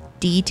into the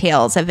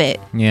details of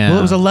it. Yeah. Well,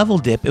 it was a level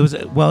dip. It was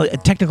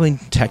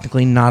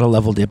technically not a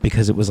level dip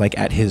because it was like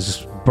at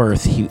his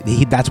birth.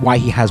 He that's why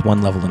he has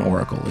one level in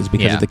Oracle, is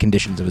because of the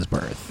conditions of his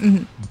birth.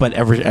 But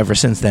ever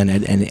since then,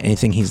 and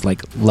anything he's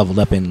like leveled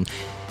up in,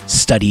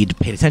 studied,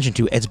 paid attention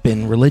to, it's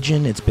been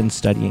religion. It's been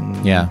studying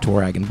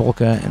Torag and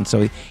Bolka, and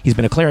so he's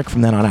been a cleric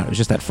from then on out. It was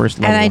just that first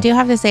level. And I do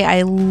have to say,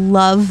 I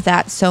love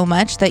that so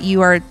much that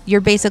you're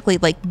basically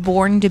like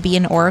born to be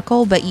an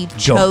oracle, but you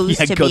chose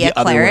to go be a the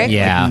other way. cleric.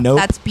 Yeah. Like, nope.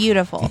 That's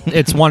beautiful.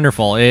 It's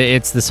wonderful.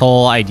 It's this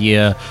whole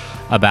idea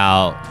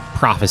about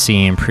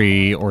prophecy and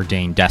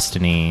preordained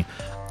destiny.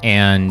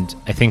 And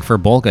I think for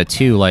Bolga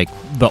too, like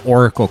the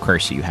oracle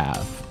curse you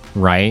have,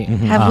 right?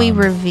 Have we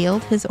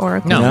revealed his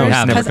oracle? No, No, we it's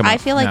haven't. never Because come I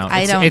up. feel like No,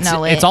 I don't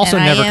know it. It's also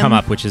and never I come am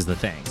up, which is the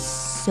thing.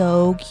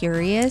 So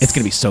curious. It's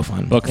gonna be so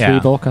fun. Book 3 Yeah.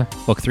 Bolka.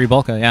 Book 3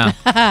 Bolka, yeah.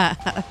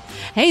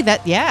 Hey,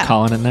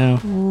 Calling it now.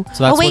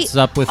 So that's what's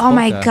up with Oh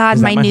my Bolka. god,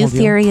 Is that my my new whole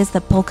deal? theory is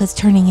that Bolka's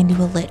turning into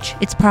a lich.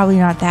 It's probably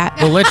not that.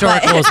 The Lich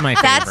Oracle is my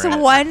favorite. That's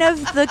one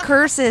of the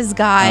curses,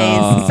 guys.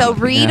 Oh, so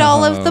read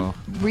all of no.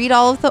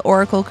 the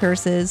oracle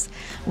curses.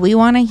 We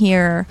want to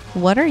hear,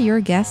 what are your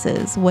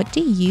guesses? What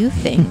do you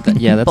think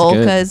Yeah, that's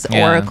Bolka's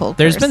Yeah. oracle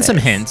There's curse been some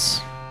is?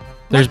 hints.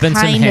 There's What been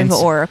some kind hints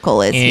of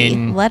oracle is he?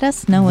 in Let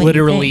us know what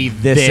literally you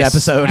think. This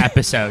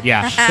episode.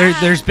 Yeah.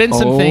 There's been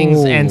some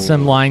things and Oh.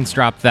 some lines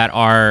dropped that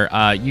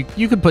are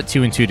you could put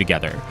 2 and 2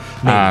 together.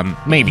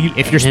 Maybe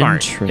if you're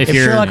smart. Interesting. If If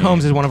you're Sherlock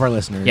Holmes is one of our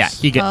listeners, yeah,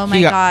 he Oh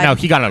my got God. no,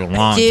 he got it a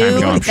long Do time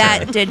ago. I'm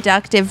that sure.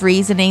 deductive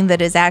reasoning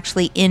that is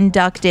actually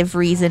inductive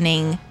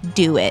reasoning.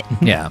 Do it.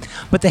 Yeah,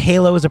 but the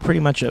halo is a pretty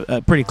much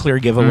a pretty clear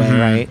giveaway,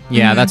 right?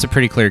 yeah, that's a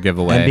pretty clear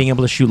giveaway. And being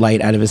able to shoot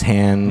light out of his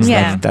hands,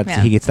 Yeah, that's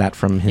yeah. he gets that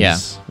from his. Yeah.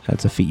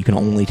 That's a feat you can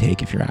only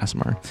take if you're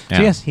Aasimar. Yeah.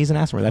 So yes, he's an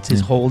Aasimar. That's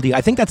his whole deal.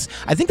 I think that's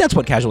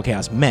what Casual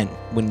Chaos meant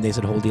when they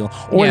said whole deal,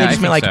 or Yeah, they I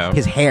just meant like think so.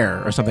 his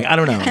hair or something. I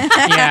don't know.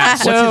 yeah,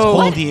 What's his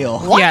whole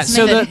deal? Yeah,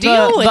 so the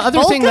deal with the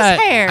other thing Bolka's that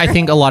hair? I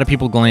think a lot of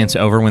people glance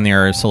over when they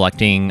are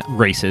selecting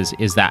races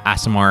is that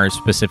Aasimar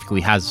specifically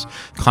has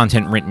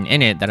content written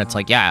in it that it's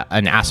like, yeah,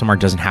 an Aasimar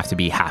doesn't have to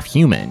be half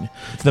human.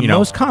 It's the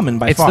most common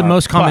by It's far. the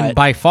most common but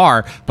by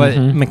far, but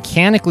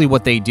mechanically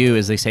what they do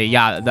is they say,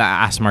 yeah, the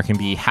Aasimar can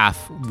be half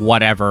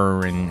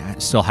whatever and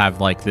still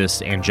have like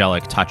this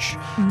angelic touch,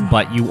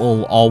 but you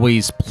will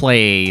always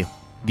play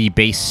the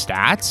base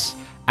stats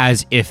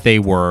as if they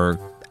were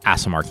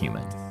Aasimar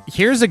human.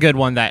 Here's a good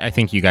one that I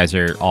think you guys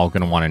are all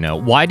going to want to know.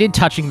 Why did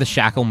touching the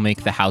shackle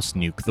make the house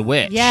nuke the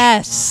witch?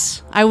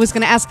 Yes. I was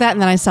going to ask that,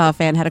 and then I saw a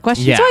fan had a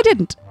question, Yeah. so I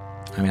didn't.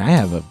 I mean, I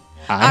have a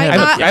I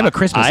I have a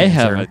Christmas I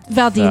answer. have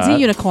Valdine's a that.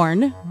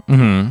 unicorn,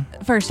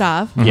 Mm-hmm. first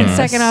off. Yes.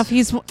 Second off,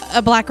 he's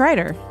a black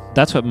rider.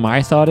 That's what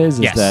my thought is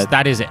Yes,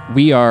 that is it.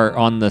 we are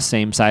on the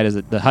same side as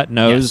it. The hut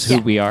knows Yes. who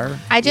Yeah. we are,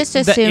 I just The-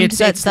 assumed it's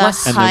that the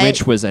less- and the hut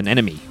witch was an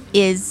enemy.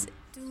 is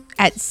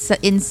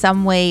in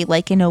some way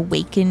like an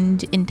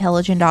awakened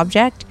intelligent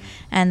object,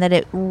 and that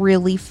it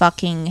really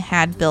fucking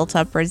had built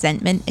up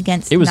resentment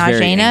against It was very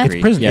Najena. angry.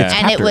 It's prison. Yeah. It's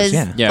And it captors, was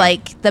yeah. Yeah.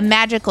 like the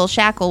magical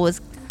shackle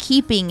was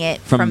keeping it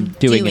from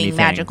doing doing anything.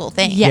 magical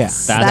things.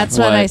 Yes, Yeah. that's That's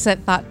what I what-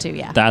 said. Thought too.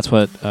 Yeah. That's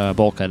what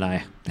Bolka and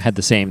I had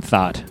the same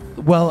thought.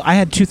 Well, I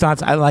had two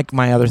thoughts. I like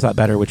my other thought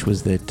better, which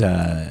was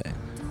that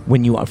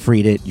when you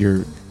freed it,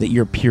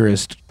 your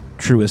purest,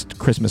 truest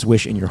Christmas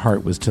wish in your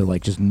heart was to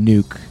like just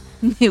nuke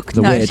Nuke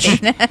the witch,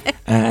 Najena.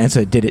 and so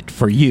it did it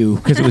for you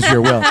because it was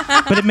your will.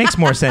 But it makes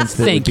more sense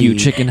that Thank it you, would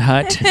be, Chicken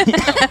Hut.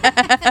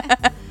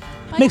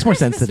 Makes more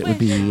sense that it would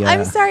be.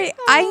 I'm sorry.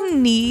 I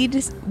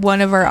need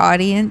one of our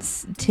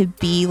audience to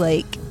be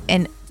like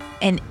an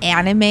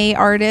anime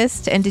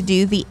artist and to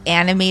do the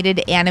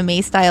animated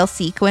anime style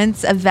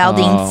sequence of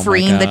Valdine Oh my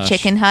freeing the gosh.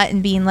 chicken hut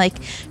and being like,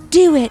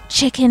 "Do it,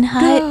 chicken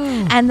hut,"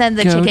 and then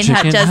the Go, chicken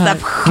hut Chicken does Hut.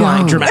 the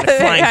Flying, dramatic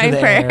flying through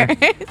the air.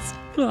 prayers.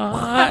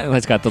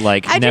 It's got the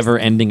I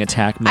never-ending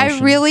attack motion. I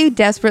really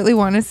desperately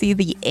want to see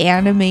the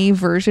anime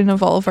version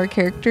of all of our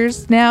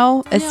characters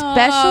now,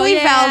 especially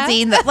yeah.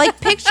 Valdine.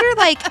 Picture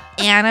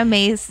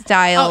anime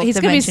style he's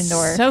gonna be Dimension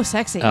Door. so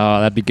sexy. Oh,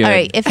 that'd be good. All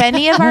right, if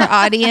any of our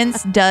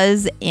audience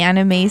does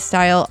anime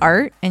style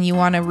art and you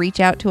want to reach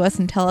out to us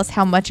and tell us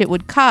how much it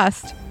would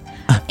cost,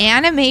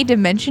 anime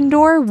Dimension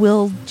Door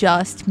will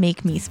just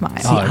make me smile.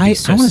 See, it'd be I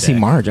so want to see sick.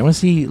 Marge. I want to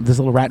see this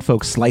little rat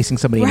folk slicing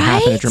somebody in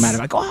half in a Right?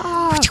 dramatic,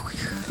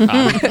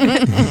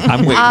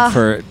 I'm waiting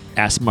for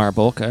Asmar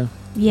Bolka.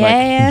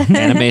 Yeah.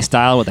 Anime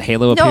style with a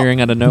halo No,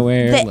 appearing out of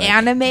nowhere. The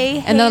anime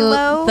And the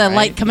halo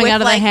light coming with,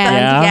 out of the the-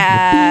 hand.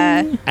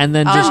 Yeah. And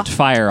then just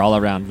fire all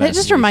around. That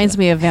just reminds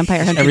me of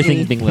Vampire Hunter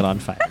Everything's D. being lit on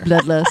fire.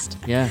 Bloodlust.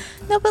 Yeah.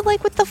 No, but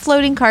with the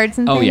floating cards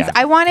and Oh, things. yeah.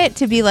 I want it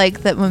to be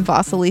like that when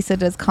Vasilisa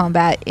does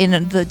combat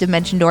in the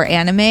Dimension Door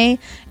anime,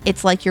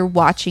 it's like you're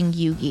watching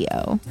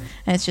Yu-Gi-Oh!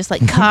 And it's just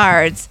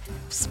cards,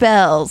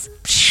 spells,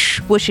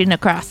 whooshing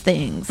across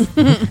things.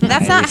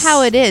 That's not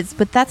how it is,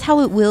 but that's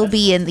how it will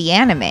be in the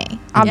anime,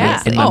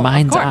 obviously. In my Oh, of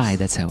mind's course. eye,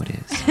 that's how it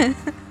is.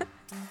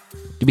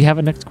 Do we have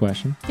a next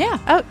question? Yeah.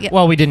 Oh, yeah.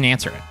 Well, we didn't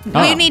answer it.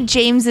 We need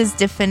James's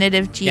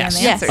definitive GM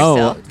Yes. answer Oh,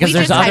 still. Because We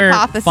there's just other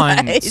fun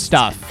hypothesized.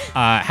 stuff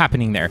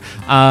happening there.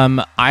 I'm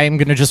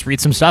going to just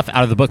read some stuff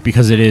out of the book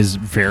because it is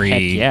very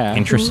Heck yeah.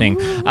 interesting.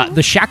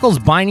 The shackles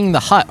binding the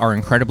hut are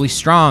incredibly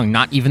strong.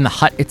 Not even the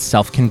hut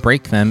itself can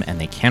break them, and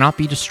they cannot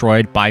be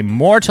destroyed by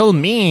mortal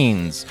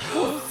means.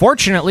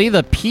 Fortunately,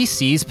 the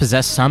PCs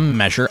possess some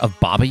measure of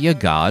Baba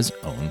Yaga's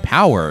own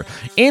power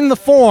in the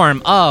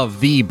form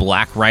of the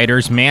Black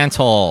Rider's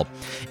mantle.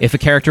 If a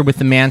character with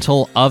the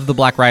mantle of the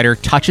Black Rider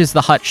touches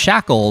the hut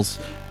shackles,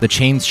 the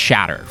chains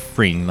shatter,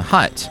 freeing the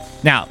hut.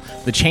 Now,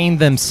 the chain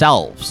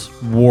themselves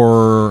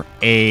were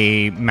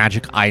a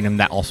magic item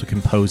that also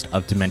composed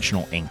of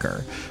dimensional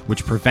anchor,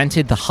 which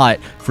prevented the hut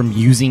from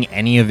using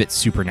any of its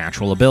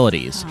supernatural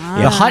abilities.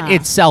 The hut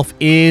itself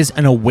is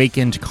an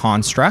awakened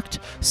construct,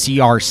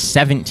 CR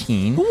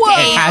 17. Whoa!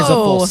 It has a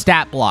full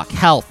stat block,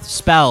 health,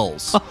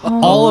 spells,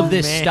 all of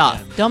this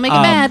stuff. Don't make it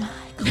mad.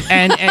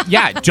 And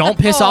yeah, don't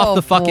piss off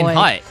the fucking boy.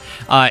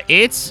 hut.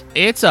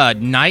 It's a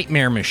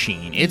nightmare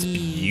machine. It's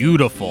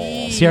beautiful.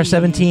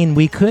 CR17,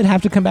 we could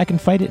have to come back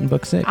and fight it in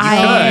book 6. I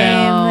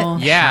am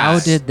Yeah. How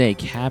did they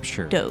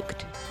capture?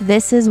 stoked.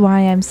 This is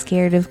why I'm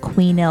scared of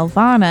Queen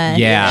Elvana.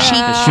 Yeah. She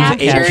Yeah. She was able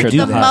to captured do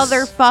the this.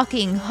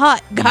 motherfucking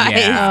hut, guys.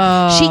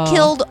 Yeah. She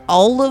killed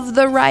all of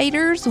the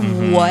riders.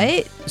 Mm-hmm.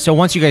 What? So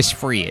once you guys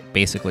free it,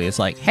 basically, it's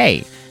like,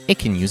 hey, it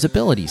can use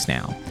abilities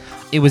now.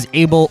 It was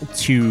able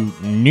to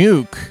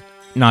nuke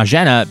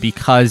Najena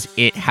because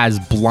it has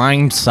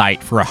blind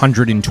sight for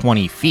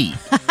 120 feet.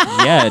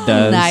 Yeah, it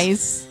does.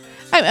 Nice.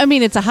 I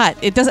mean, it's a hut.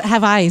 It doesn't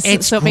have eyes,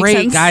 It's so it great,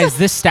 makes sense. guys.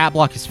 This stat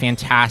block is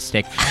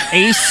fantastic.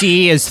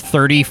 AC is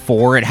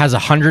 34. It has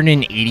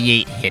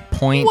 188 hit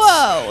points.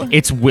 Whoa.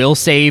 Its will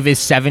save is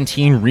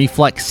 17.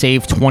 Reflex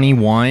save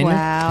 21.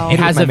 Wow. It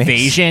has My mace.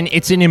 evasion.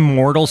 It's an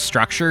immortal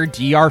structure.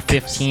 DR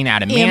 15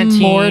 adamantine.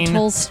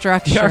 Immortal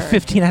structure.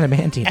 CR15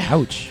 adamantine.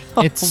 Ouch.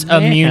 It's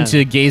man. immune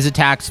to gaze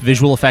attacks,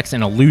 visual effects,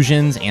 and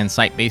illusions, and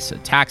sight-based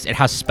attacks. It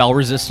has spell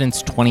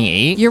resistance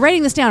 28. You're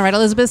writing this down, right,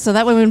 Elizabeth? So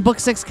that way when book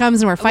 6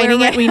 comes and we're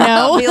fighting it, we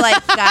I'll know. be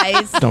like,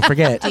 guys, Don't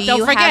forget. do Don't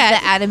you forget.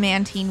 have the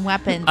adamantine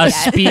weapons A yet?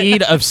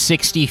 speed of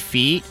 60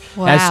 feet.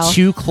 Wow. Has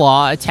 2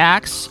 claw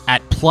attacks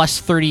at plus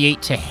 38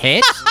 to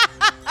hit.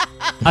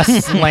 A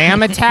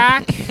slam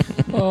attack.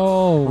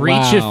 Oh, Reach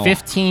wow. of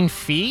 15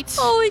 feet.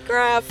 Holy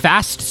crap.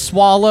 Fast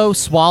swallow,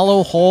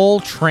 swallow whole,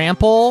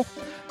 trample.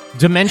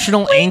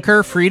 Dimensional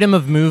anchor, freedom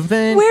of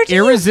movement, Where do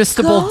you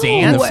irresistible go?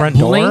 dance, In the front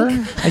door?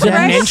 blink, I guess.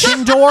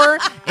 dimension door,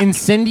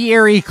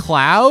 incendiary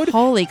cloud.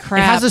 Holy It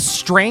crap. has a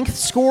strength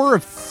score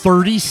of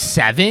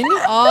 37.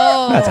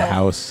 oh. That's a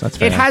house. That's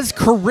fair. It has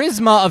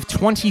charisma of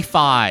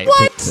 25.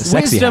 It's a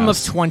sexy Wisdom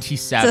house. of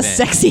 27. It's a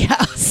sexy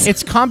house.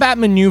 Its combat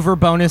maneuver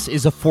bonus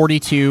is a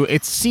 42.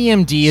 Its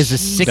CMD is a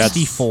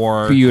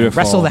 64. Beautiful.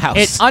 Wrestle the house.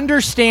 It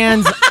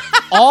understands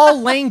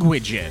all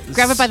languages.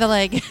 Grab it by the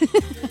leg.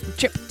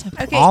 Trip.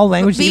 Okay. All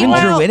languages, even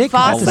Meanwhile, Druidic?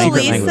 That's a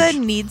secret Vasilisa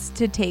language. needs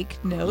to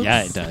take notes.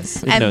 Yeah, it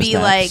does. It And knows be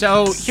that. like,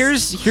 So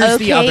here's okay,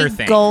 the other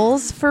thing.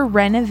 goals for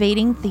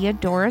renovating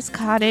Theodora's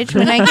cottage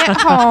when I get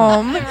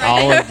home.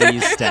 all of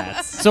these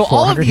stats. So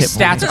all of 400 these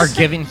hit stats points. are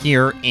given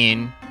here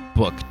in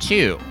book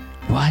 2.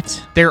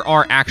 What? There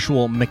are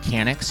actual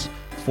mechanics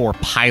for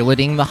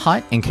piloting the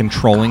hut and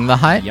controlling the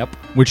hut, Yep.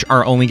 which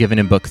are only given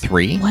in book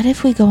 3. What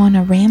if we go on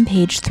a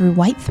rampage through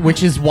Whitethorn?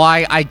 Which is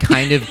why I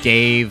kind of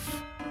gave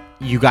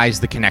you guys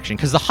the connection,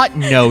 because the hut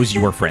knows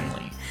you are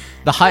friendly.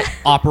 The hut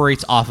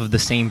operates off of the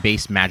same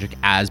base magic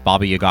as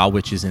Baba Yaga,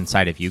 which is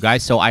inside of you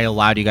guys. So I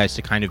allowed you guys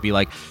to kind of be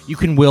like, you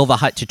can will the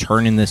hut to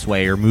turn in this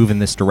way or move in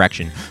this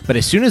direction. But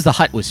as soon as the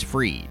hut was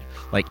freed,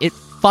 like, it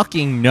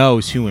fucking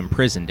knows who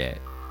imprisoned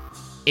it.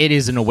 It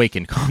is an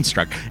awakened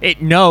construct.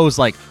 It knows,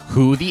 like,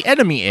 who the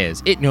enemy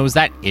is. It knows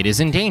that it is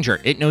in danger.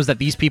 It knows that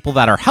these people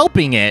that are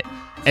helping it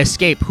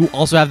escape, who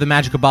also have the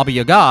magic of Baba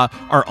Yaga,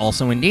 are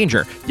also in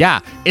danger. Yeah,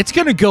 it's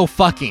gonna go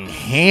fucking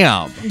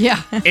ham.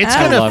 Yeah. It's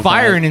I gonna love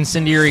fire that. an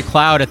incendiary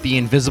cloud at the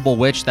invisible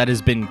witch that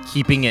has been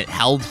keeping it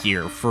held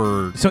here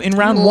for. So in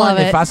round Love one,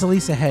 if it.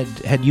 Vasilisa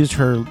had used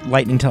her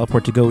lightning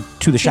teleport to go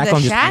to the shackle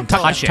and just shackle.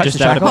 touch Just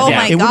the shackle, out of it. Oh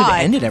my it would have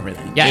God. ended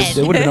everything. Yeah, it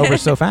would have been over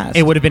so fast.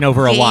 It would have been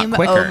over a lot Game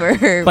quicker.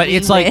 over. But We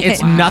it's like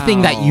it's win.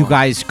 nothing that you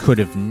guys could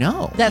have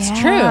known. That's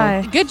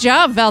Yeah. true. Good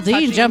job,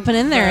 Valdine, jumping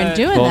in there and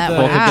doing both- that. both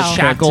of the Wow.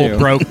 Shackle too.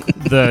 broke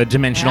the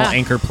dimensional Yeah.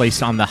 anchor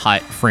placed on the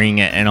hut, freeing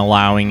it and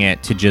allowing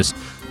it to just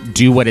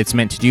do what it's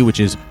meant to do, which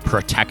is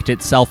protect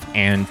itself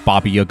and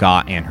Baba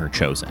Yaga and her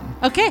chosen.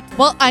 Okay.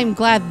 Well, I'm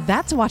glad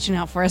that's watching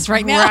out for us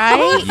right now.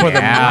 Right? For the For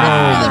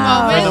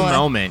the moment.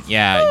 moment,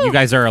 yeah, you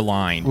guys are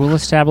aligned. We'll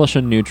establish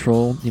a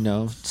neutral,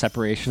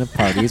 separation of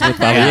parties with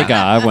Baba Yeah.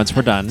 Yaga once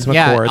we're done. some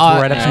Yeah, accords. uh,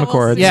 We'll write up some we'll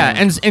accords. see.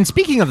 Yeah, and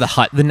speaking of the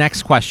hut, the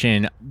next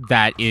question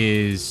that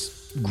is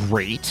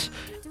great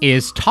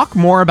is talk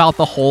more about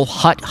the whole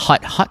hut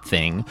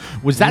thing.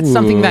 Was that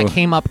something that Ooh.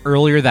 came up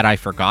earlier that I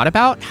forgot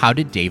about? How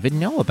did David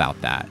know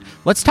about that?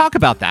 Let's talk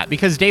about that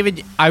because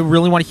David, I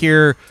really want to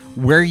hear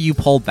where you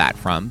pulled that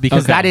from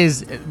because Okay. that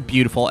is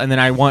beautiful. And then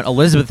I want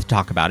Elizabeth to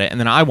talk about it, and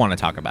then I want to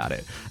talk about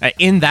it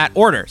in that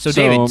order. So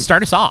David,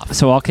 start us off.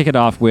 So I'll kick it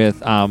off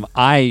with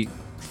I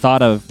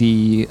thought of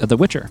the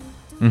Witcher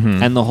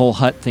and the whole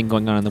hut thing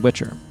going on in The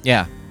Witcher.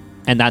 Yeah.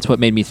 And that's what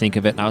made me think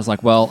of it. And I was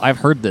like, well, I've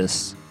heard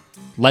this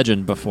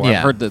legend before. Yeah.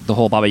 I've heard the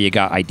whole Baba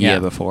Yaga idea Yeah.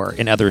 before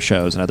in other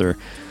shows and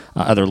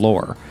other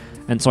lore.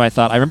 And so I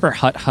thought, I remember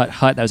hut.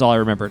 That was all I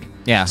remembered.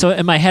 Yeah. So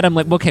in my head, I'm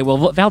like, okay, well,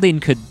 Valdine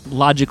could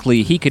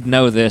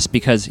know this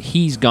because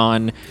he's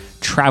gone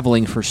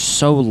traveling for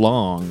so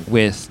long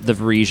with the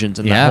Varisians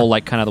and Yeah. the whole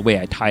kind of the way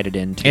I tied it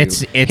into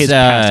It's his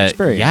past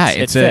experience. yeah, It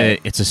it's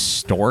fit. it's a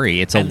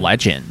story. It's a And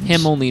legend.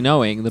 Him only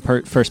knowing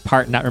the first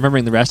part, not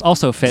remembering the rest,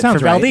 also fit Sounds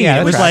for right. Valdine. Yeah,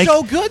 it was that's like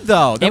so good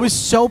though. That it- was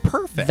so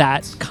perfect.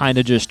 that kind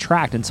of just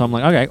tracked, and so I'm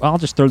like, okay, well, I'll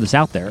just throw this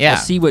out there. Yeah. I'll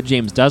see what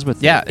James does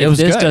with Yeah, it. it If was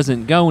this good.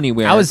 doesn't go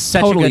anywhere, That was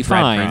such totally a good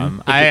fine. breadcrumb.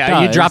 If it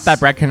You does, dropped that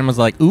breadcrumb and was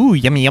like, ooh,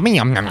 yummy, yummy,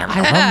 yum, yum, yum. I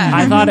thought it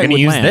I'm gonna would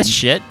use land. this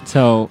shit.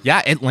 So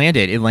Yeah, it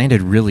landed. It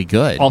landed really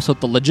good. also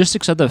the logistics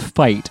of the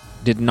fight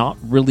did not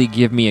really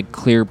give me a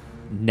clear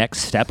next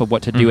step of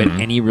what to do at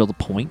any real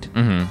point.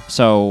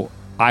 So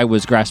I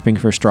was grasping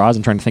for straws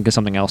and trying to think of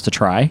something else to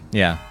try,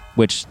 Yeah,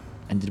 which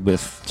ended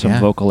with some Yeah.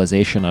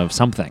 vocalization of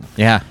something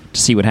yeah,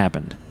 to see what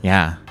happened.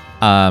 yeah.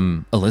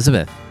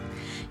 Elizabeth.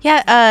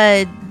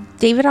 Yeah,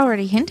 David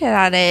already hinted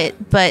at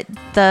it, but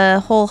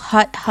the whole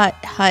hut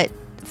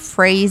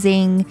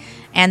phrasing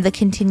and the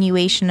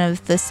continuation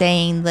of the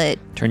saying that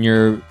Turn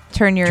your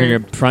turn your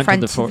front to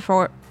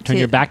the turn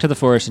your back to the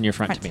forest and your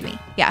front, front to me.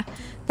 Yeah.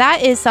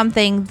 That is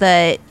something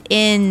that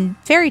in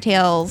fairy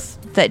tales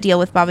that deal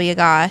with Baba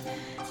Yaga,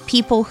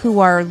 people who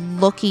are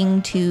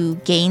looking to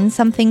gain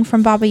something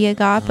from Baba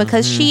Yaga,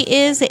 because she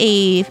is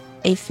a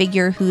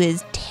figure who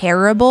is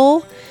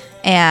terrible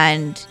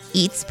and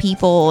eats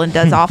people and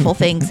does awful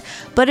things,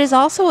 but is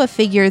also a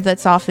figure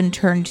that's often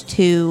turned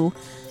to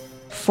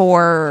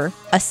for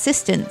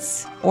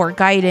assistance or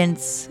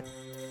guidance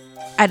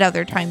at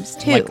other times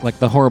too. Like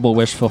the horrible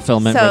wish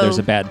fulfillment where So, there's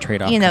a bad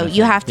trade-off. You know, kind of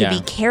you thing. have to Yeah. be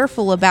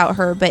careful about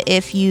her, but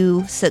if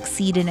you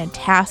succeed in a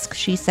task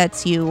she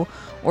sets you,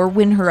 or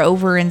win her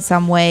over in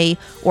some way,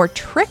 or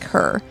trick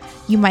her,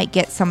 you might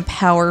get some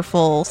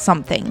powerful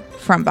something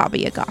from Baba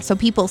Yaga. So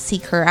people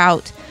seek her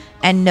out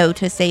and know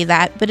to say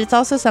that, but it's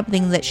also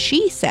something that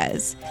she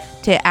says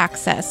to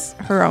access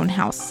her own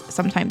house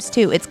sometimes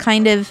too. It's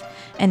kind of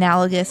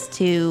analogous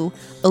to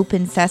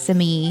Open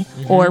Sesame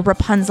or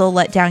Rapunzel,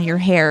 let down your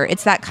hair.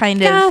 It's that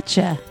kind of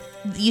Gotcha.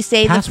 you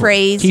say Password. the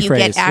phrase, Key you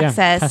phrase, get yeah,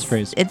 access.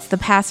 passphrase. It's the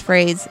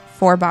passphrase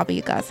for Baba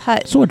Yaga's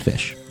hut.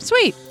 Swordfish.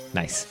 Sweet.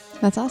 Nice.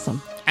 That's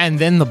awesome. And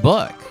then the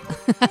book.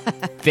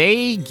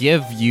 They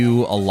give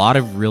you a lot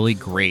of really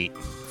great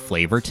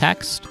flavor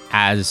text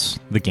as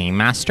the game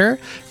master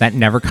that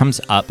never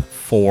comes up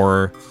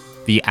for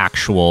the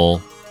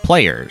actual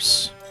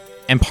players.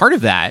 And part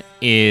of that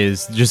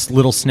is just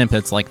little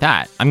snippets like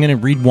that. I'm going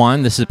to read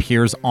one. This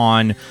appears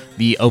on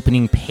the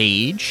opening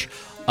page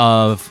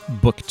of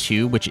book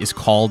 2, which is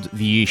called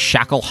The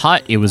Shackled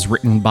Hut. It was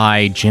written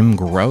by Jim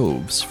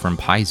Groves from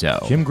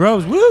Paizo. Jim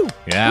Groves. Woo!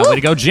 Yeah, way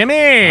to go,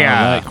 Jimmy!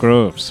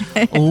 Groves.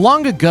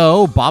 Long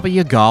ago, Baba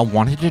Yaga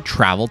wanted to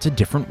travel to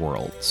different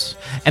worlds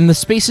and the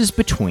spaces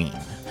between.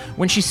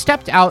 When she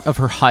stepped out of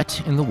her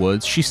hut in the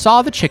woods, she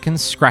saw the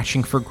chickens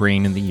scratching for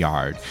grain in the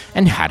yard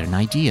and had an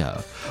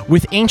idea.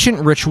 With ancient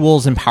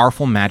rituals and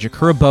powerful magic,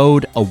 her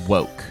abode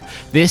awoke.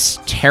 This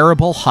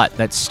terrible hut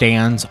that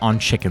stands on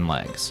chicken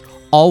legs,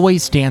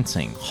 always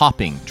dancing,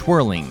 hopping,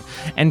 twirling,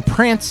 and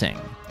prancing,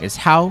 is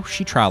how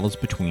she travels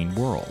between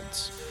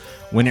worlds.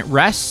 When it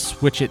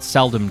rests, which it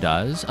seldom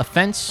does, a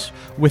fence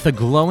with a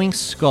glowing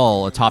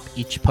skull atop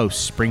each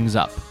post springs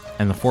up,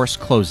 and the force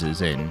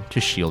closes in to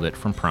shield it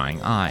from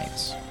prying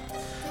eyes.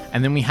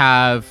 And then we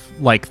have,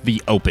 like,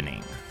 the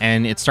opening.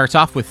 And it starts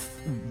off with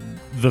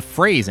the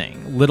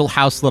phrasing, little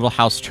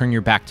house, turn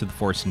your back to the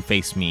force and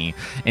face me.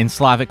 In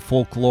Slavic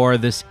folklore,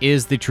 this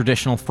is the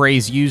traditional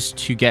phrase used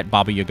to get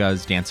Baba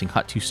Yaga's dancing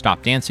hut to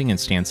stop dancing and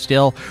stand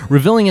still,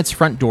 revealing its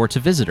front door to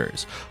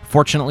visitors.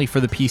 Fortunately for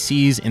the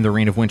PCs in the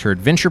Reign of Winter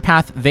adventure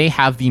path, they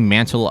have the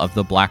mantle of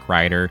the Black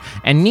Rider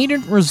and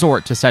needn't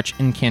resort to such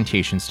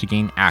incantations to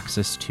gain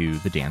access to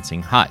the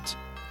dancing hut.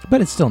 But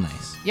it's still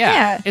nice.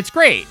 Yeah, it's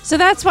great. So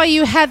that's why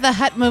you had the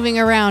hut moving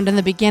around in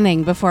the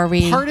beginning before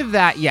we... Part of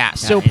that, yeah.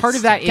 So part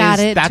of that is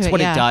that's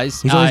what it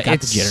does. He's always got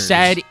it's the jitters.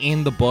 said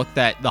in the book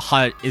that the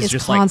hut is It's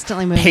just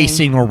constantly like moving.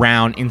 pacing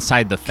around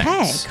inside the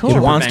fence. Okay, cool. It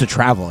wants to prevent-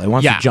 travel. It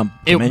wants Yeah, to jump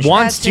it dimensions.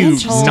 wants That's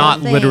its to whole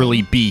not thing.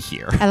 literally be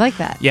here. I like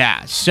that.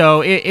 Yeah,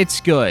 so it's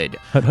good.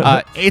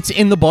 It's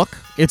in the book.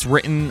 It's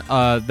written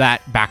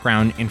that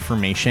background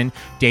information.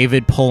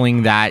 David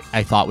pulling that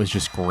I thought was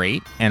just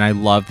great, and I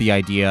love the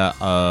idea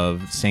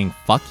of saying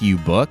 "fuck you,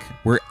 book."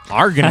 We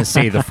are gonna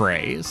say the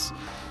phrase,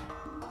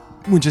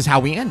 which is how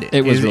we end it.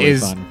 It was really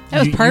fun. It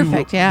was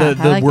perfect, yeah.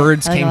 The I like it.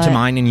 words I like came it a to lot.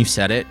 mind, and you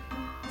said it,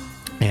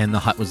 and the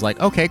hut was like,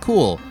 "Okay,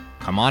 cool."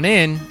 Come on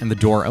in, and the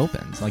door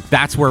opens. Like,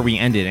 that's where we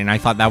ended, and I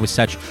thought that was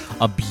such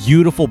a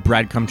beautiful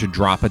breadcrumb to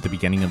drop at the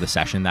beginning of the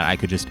session that I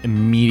could just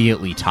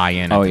immediately tie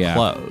in at the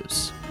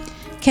close.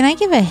 Can I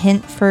give a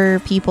hint for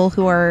people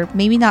who are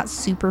maybe not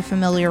super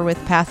familiar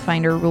with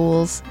Pathfinder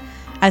rules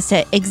as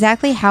to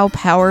exactly how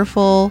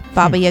powerful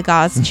Baba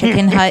Yaga's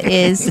chicken hut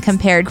is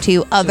compared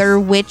to other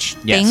witch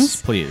Yes,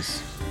 things?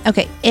 please.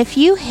 Okay, if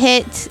you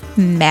hit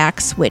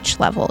max witch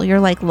level, you're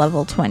like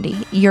level 20,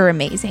 you're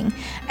amazing.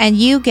 And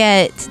you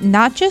get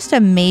not just a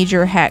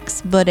major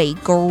hex, but a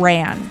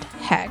grand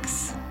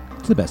hex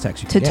It's the best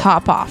hex you to can get.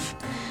 top off.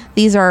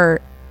 These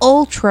are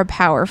ultra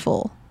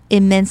powerful,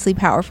 immensely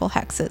powerful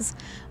hexes.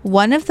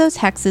 One of those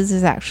hexes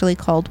is actually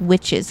called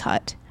Witch's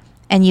Hut.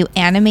 And you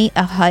animate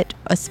a hut,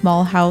 a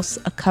small house,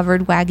 a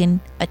covered wagon,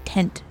 a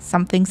tent,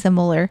 something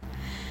similar.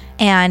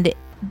 And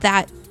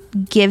that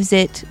gives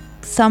it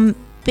some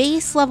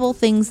base level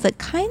things that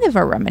kind of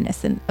are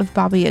reminiscent of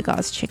Baba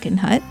Yaga's chicken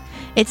hut.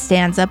 It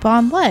stands up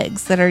on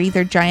legs that are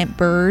either giant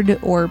bird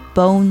or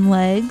bone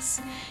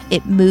legs.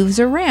 It moves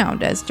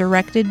around as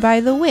directed by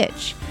the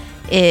witch.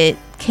 It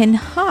can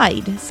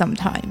hide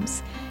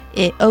sometimes.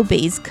 It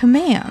obeys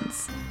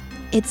commands.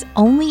 It's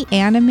only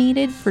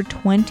animated for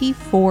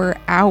 24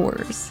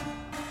 hours.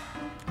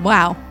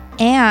 Wow.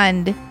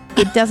 And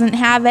it doesn't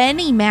have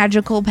any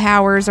magical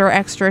powers or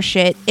extra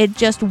shit. It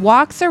just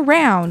walks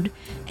around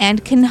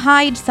and can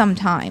hide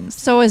sometimes.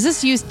 So is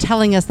this you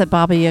telling us that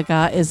Baba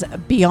Yaga is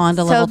beyond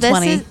a level So this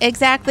 20? is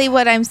exactly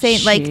what I'm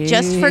saying. Like,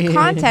 just for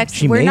context,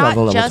 She we're may not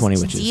level just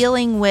 20 witches.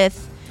 dealing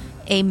with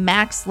a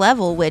max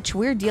level witch.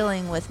 We're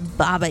dealing with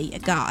Baba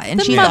Yaga, and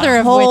the she's mother a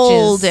of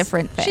whole witches.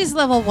 different thing. She's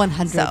level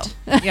 100. So.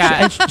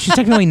 Yeah, She's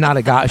technically not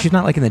a god. She's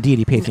not like in the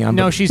deity pantheon.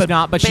 no, but- she's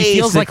not, but she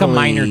feels like a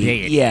minor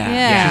deity. Yeah.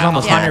 Yeah. She's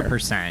almost Yeah.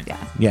 100%.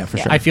 Yeah, for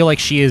sure. I feel like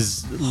she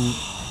is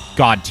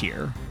god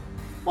tier.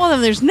 Well,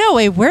 then there's no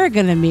way we're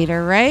going to meet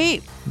her,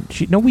 right?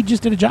 No, we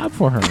just did a job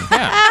for her.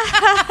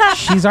 Yeah.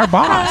 She's our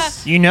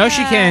boss. You know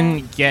she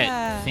can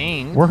get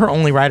things. We're her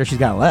only rider she's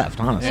got left,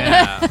 honestly.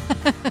 Yeah.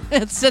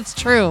 It's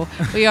true.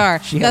 We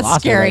are. She had That's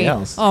lost scary. everybody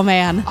else. Oh,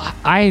 man.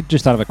 I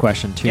just thought of a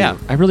question too. Yeah.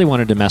 I really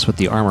wanted to mess with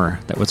the armor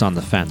that was on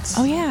the fence.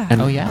 Oh, yeah.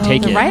 And Oh, yeah.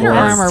 take the it. rider or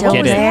armor get was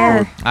it.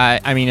 there.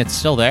 I mean, it's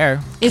still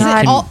there. Is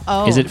God. it all?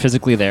 Oh. Is it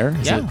physically there?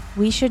 Is Yeah. it-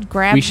 We should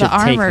grab We should the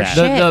take armor. that.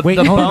 Shit. Wait,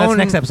 hold on, that's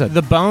next episode.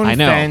 The bone I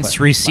know, fence but-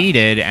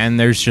 receded, and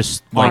there's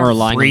just like Armor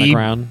lying on the 3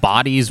 ground?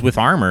 bodies with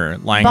armor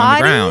lying on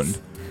the Bodies ground.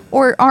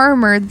 or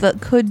armor that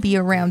could be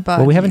around bodies.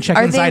 Well, we haven't checked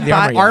Are inside they the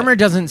armor yet. Armor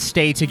doesn't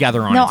stay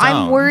together on No, its I'm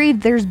own.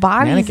 worried there's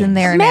bodies in Mannequins.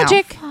 there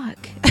Magic. now.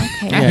 Fuck.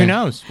 Okay. Yeah, who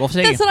knows? We'll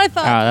see. That's what I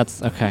thought.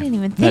 That's okay. I didn't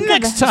even That- think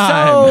Next of that.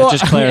 time. that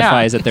just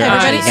clarifies that they're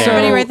everybody, actually so- there.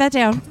 everybody write that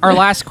down. Our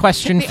last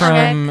question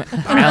from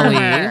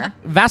Ellie.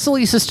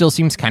 Vasilisa still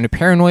seems kind of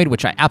paranoid,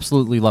 which I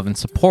absolutely love and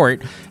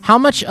support. How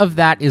much of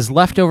that is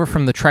left over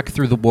from the trek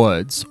through the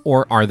woods,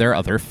 or are there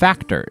other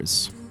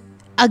factors?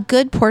 A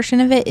good portion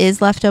of it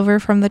is left over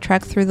from the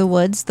trek through the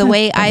woods. The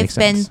way I've makes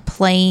been sense.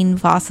 playing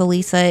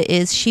Vasilisa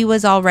is she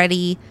was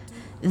already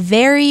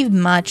very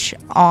much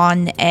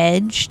on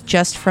edge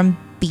just from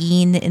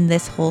being in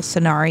this whole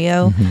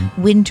scenario.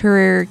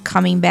 Winter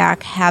coming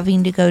back,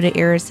 having to go to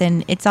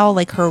Arison, it's all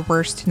like her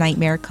worst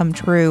nightmare come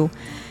true.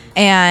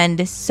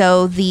 And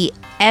so the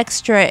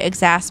extra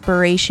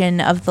exasperation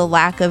of the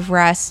lack of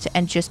rest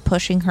and just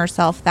pushing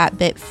herself that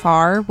bit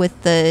far with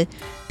the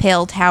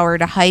Pale Tower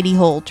to Hidey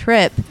Hole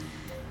trip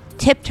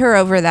tipped her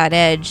over that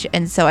edge.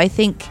 And so I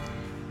think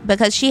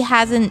because she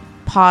hasn't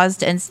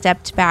paused and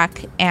stepped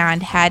back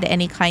and had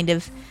any kind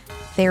of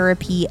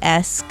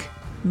therapy-esque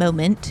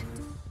moment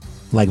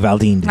Like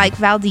Valdine did. like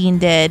Valdine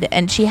did,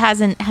 and she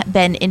hasn't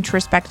been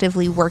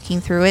introspectively working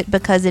through it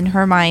because in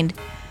her mind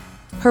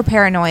her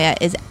paranoia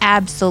is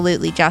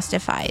absolutely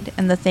justified,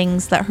 and the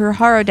things that her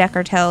horror deck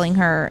are telling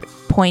her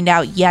point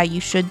out, yeah, you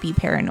should be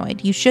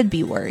paranoid, you should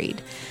be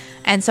worried.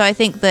 And so I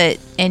think that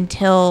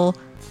until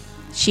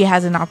she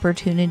has an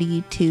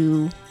opportunity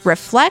to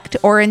reflect,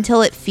 or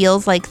until it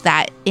feels like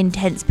that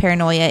intense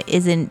paranoia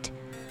isn't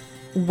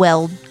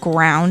well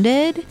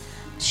grounded,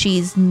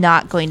 she's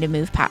not going to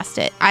move past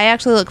it. I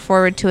actually look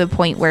forward to a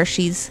point where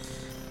she's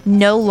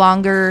no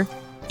longer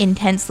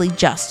intensely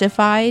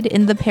justified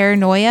in the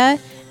paranoia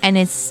and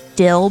is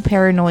still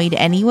paranoid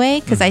anyway,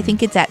 because I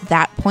think it's at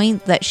that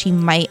point that she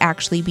might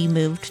actually be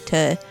moved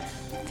to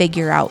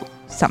figure out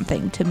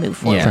something to move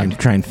forward. Yeah. Trying to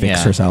try and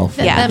fix herself.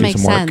 Yeah. That do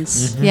makes some work.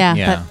 sense. Mhm. Yeah,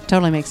 Yeah. that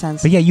totally makes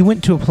sense. But yeah, you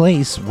went to a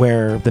place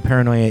where the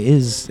paranoia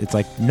is, it's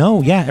like,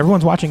 no, yeah,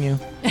 everyone's watching you.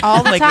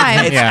 All the Like,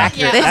 time. it's Yeah.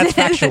 accurate. That's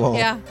factual.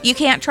 Yeah. You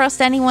can't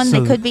trust anyone.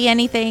 So- They could be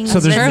anything. So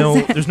there's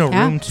no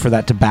Yeah. room for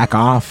that to back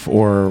off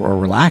or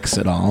relax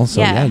at all.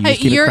 So Yeah. yeah, you just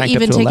keep it You're cranked up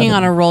even to taking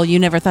 11. on a role you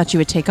never thought you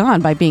would take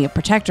on by being a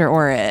protector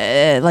or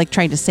like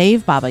trying to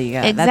save Baba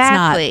Yaga.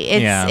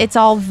 Exactly. Yeah. It's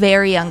all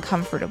very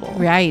uncomfortable. That's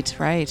not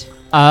right.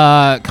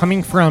 Right.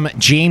 Coming from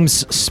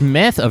James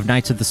Smith of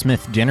Knights of the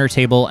Smith Dinner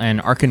Table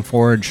and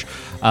Arkenforge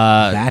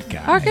that guy.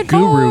 Arken-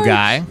 Guru Forge.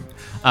 guy.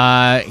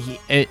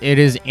 It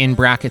is in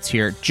brackets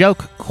here.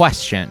 Joke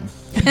question.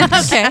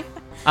 Okay.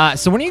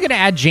 So when are you going to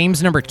add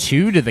James number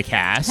 2 to the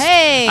cast?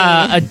 Hey.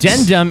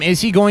 Addendum, is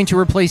he going to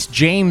replace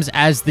James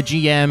as the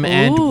GM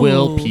and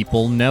will Ooh.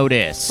 people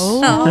notice?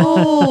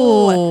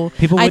 Oh.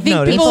 People I would think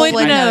notice. people would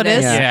People would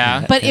notice. notice.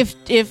 Yeah. But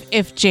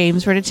if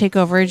James were to take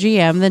over a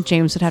GM, then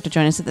James would have to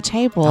join us at the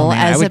table Oh, man,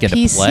 I as would a get to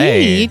PC.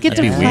 play. You'd get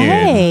That'd to be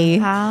weird. play.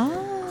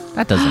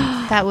 That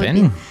doesn't That would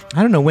happen. be.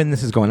 I don't know when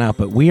this is going out,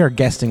 but we are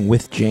guesting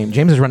with James.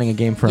 James is running a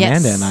game for Yes.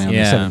 Amanda and I on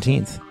Yeah. the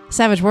 17th.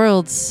 Savage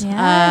Worlds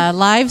Yeah.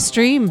 live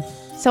stream.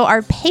 So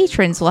our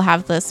patrons will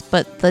have this,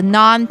 but the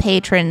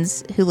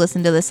non-patrons who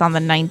listen to this on the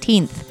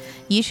 19th,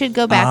 you should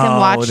go back and Oh,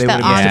 watch they the would've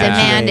missed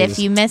on-demand it. if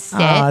you missed Oh,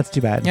 it. that's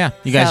too bad. Yeah,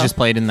 you guys So- just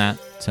played in that,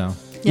 so.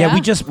 Yeah, we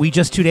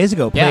just 2 days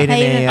ago played Played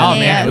in in a. a- Oh,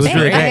 man, it was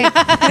really great.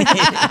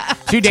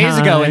 2 days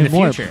ago in the Time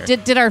warp. future.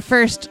 Did our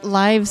first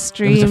live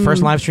stream. the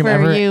first live stream for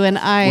ever. you and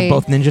I. We're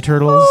both Ninja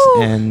Turtles,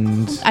 Woo!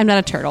 and I'm not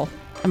a turtle.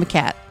 I'm a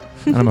cat.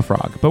 I'm a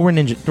frog, but we're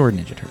Ninja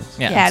Turtles.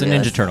 Yeah, it's a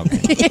Fabulous. Ninja Turtle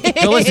game.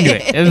 Go listen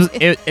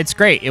to it. It's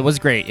great. It was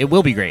great. It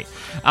will be great.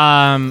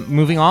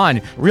 Moving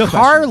on. Real question.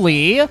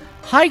 Carly.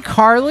 Hi,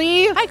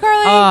 Carly. Hi,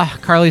 Carly.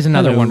 Carly's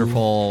another Hello.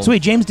 wonderful. So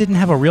wait, James didn't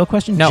have a real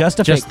question. No, just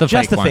a just fake, the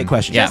just fake the fake one.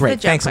 question. Yeah.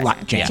 Great, The thanks a joke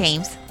lot, James.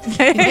 James.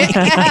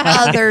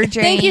 Other James.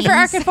 Thank you for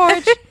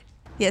Arkenforge.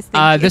 Yes,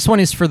 thank you. This one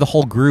is for the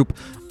whole group.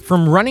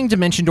 From running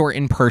Dimension Door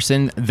in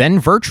person, then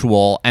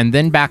virtual, and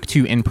then back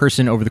to in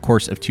person over the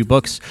course of 2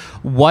 books,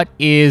 what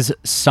is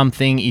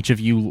something each of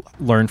you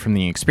learned from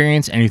the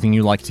experience? Anything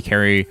you like to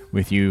carry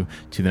with you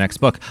to the next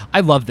book? I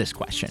love this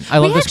question. I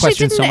love this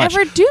question so much. We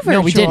actually didn't ever do virtual,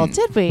 No, we didn't.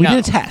 did we? We No.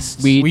 did a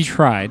test, We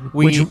tried.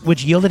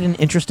 which yielded an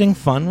interesting,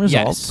 fun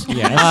result. Yes.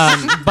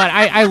 Yes. But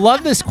I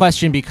love this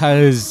question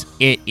because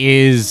it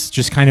is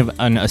just kind of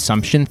an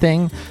assumption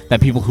thing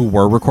that people who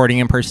were recording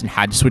in person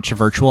had to switch to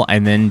virtual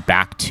and then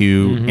back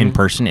to in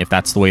person if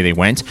that's the way they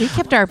went. We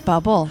kept our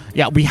bubble.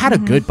 Yeah, we had a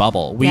good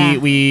bubble.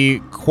 We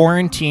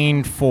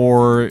quarantined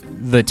for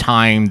the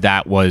time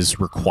that was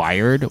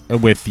required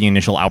with the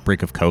initial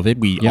outbreak of COVID.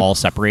 We all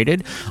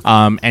separated,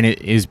 and it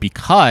is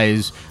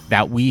because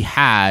that we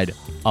had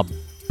a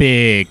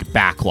big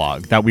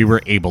backlog that we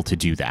were able to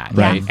do that.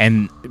 Right.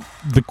 And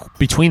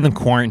between the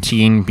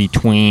quarantine,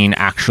 between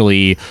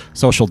actually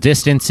social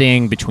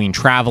distancing, between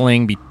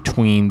traveling,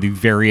 between the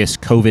various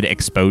COVID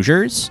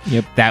exposures,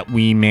 that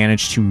we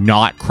managed to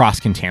not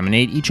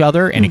cross-contaminate each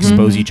other and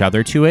expose each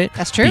other to it.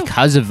 That's true.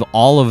 Because of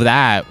all of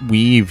that,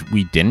 we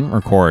didn't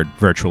record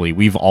virtually.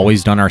 We've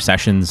always done our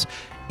sessions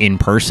in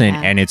person,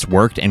 and it's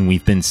worked, and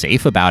we've been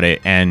safe about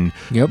it. And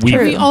Yep.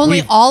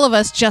 All of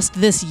us just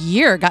this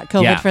year got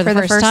COVID for the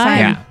first time.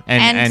 Yeah,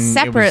 and it was-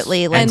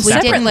 separately, like and we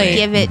separately.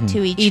 didn't give it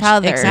to each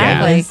other.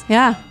 Exactly.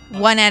 Yeah.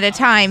 One at a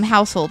time,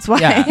 households wise.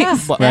 Yeah,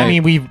 but, I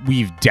Right. mean,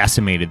 we've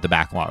decimated the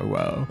backlog.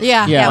 Whoa.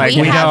 Yeah. Yeah. We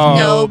Like, we have don't-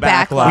 no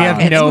backlog. We have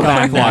no anymore.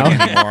 backlog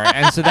anymore.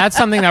 And so that's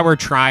something that we're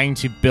trying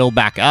to build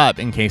back up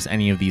in case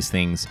any of these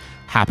things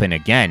happen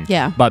again.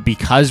 Yeah. But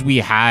because we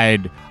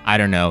had, I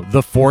don't know,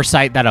 the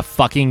foresight that a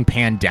fucking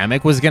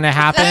pandemic was going to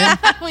happen.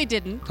 We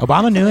didn't.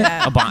 Obama knew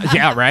it.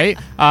 Yeah, right?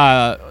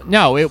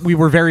 We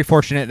were very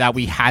fortunate that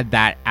we had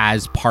that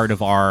as part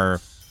of our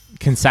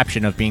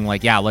conception of being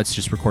like, yeah, let's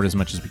just record as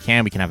much as we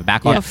can. We can have a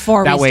backlog.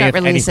 Before that we way, start if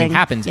releasing. anything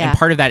happens. Yeah. And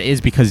part of that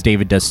is because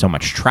David does so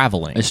much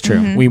traveling. It's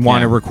true. We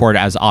want to record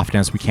as often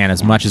as we can,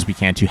 as much as we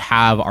can, to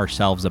have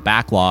ourselves a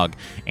backlog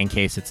in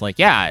case it's like,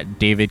 yeah,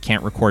 David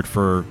can't record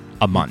for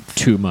a month.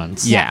 2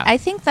 months. Yeah. I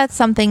think that's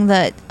something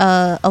that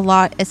a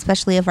lot,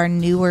 especially of our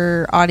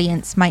newer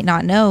audience, might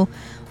not know.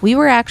 We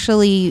were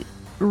actually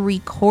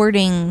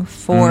recording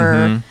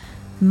for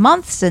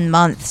months and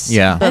months.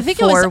 Yeah. before I think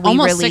it was we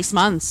almost released 6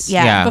 months.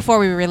 Yeah. Before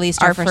we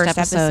released our, our first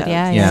episode.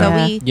 Yeah. Yeah. So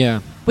yeah. we Yeah.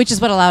 Which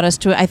is what allowed us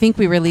to. I think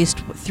we released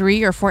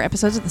 3 or 4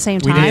 episodes at the same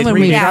We time did when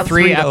three, we. Yeah.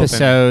 three Three to open.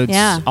 episodes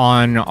Yeah.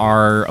 on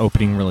our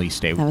opening release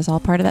day. That was all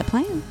part of that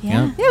plan.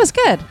 yeah. Yeah, it was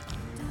good.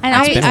 And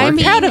It's been I'm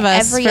working. proud of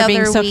us every for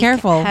being other so week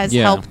careful has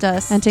Yeah. helped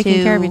us and taking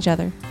to care of each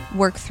other.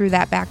 work through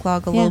that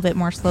backlog a Yeah. little bit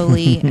more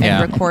slowly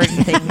Yeah. and record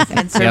things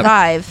and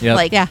survive. Yep.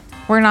 Like Yeah.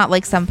 We're not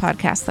like some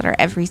podcasts that are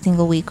every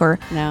single week, or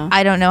No.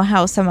 I don't know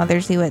how some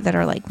others do it that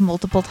are like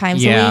multiple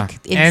times a week.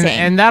 Insane.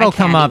 And that'll I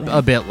come can't up even.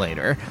 a bit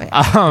later.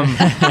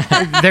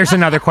 There's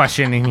another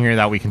question in here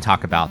that we can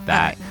talk about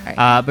that. All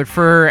right. But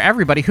for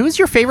everybody, who's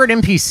your favorite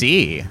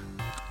NPC?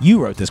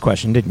 You wrote this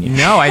question, didn't you?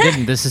 No, I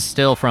didn't. This is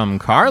still from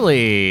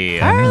Carly.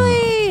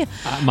 Carly.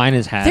 Mine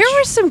is Hatch. There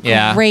were some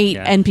Yeah. great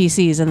Yeah.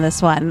 NPCs in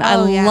this one.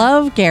 Oh, I yeah.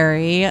 love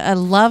Gary. I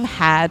love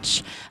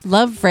Hatch.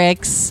 Love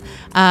Rix.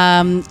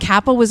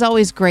 Kappa was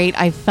always great.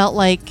 I felt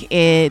like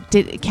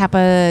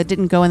Kappa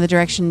didn't go in the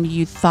direction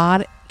you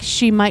thought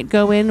she might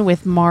go in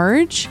with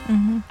Marge.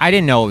 I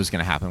didn't know what was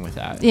going to happen with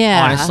that.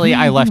 Yeah. Honestly,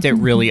 I left it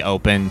really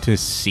open to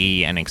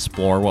see and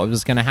explore what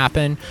was going to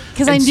happen.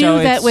 Because I And knew so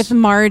that it's- with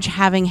Marge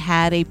having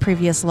had a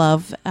previous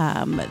love,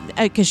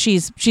 because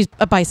she's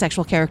a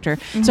bisexual character,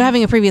 so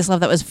having a previous love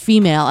that was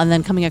female, and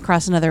then coming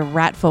across another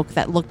rat folk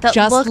that looked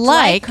just looked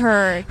like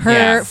her.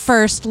 Yeah.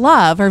 first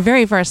love, her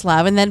very first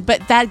love, and then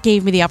but that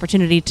gave me the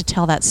opportunity to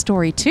tell that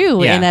story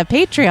too Yeah. in a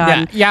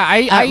Patreon.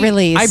 I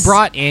release. I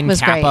brought in was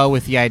Kappa great.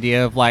 with the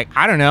idea of like,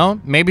 I don't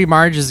know, maybe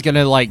Marge is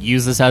gonna like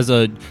use this as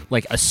a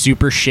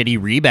super shitty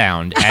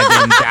rebound, and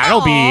then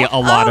that'll be a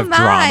lot Oh of my.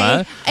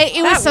 drama.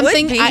 It was That would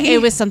something. be.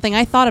 It was something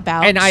I thought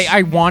about, And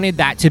I wanted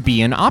that to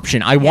be an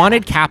option. I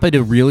wanted Kappa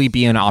to really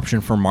be an option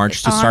for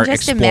Marge to start I'm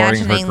just exploring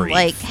her imagining grief.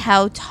 like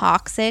how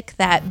toxic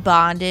that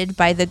bonded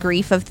by the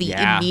grief of the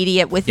Yeah.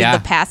 immediate within Yeah.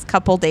 the past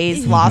couple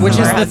days loss. Which of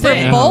is her the husband.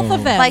 thing. for both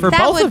of them. Like For that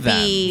both would of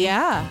them. be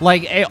yeah.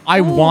 Like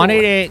I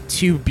wanted it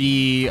to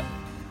be.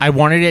 I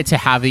wanted it to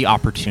have the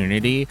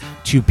opportunity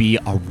to be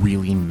a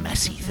really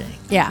messy thing.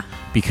 Yeah.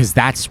 Because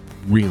that's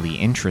really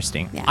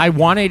interesting. Yeah. I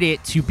wanted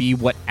it to be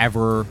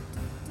whatever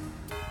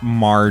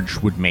Marge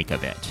would make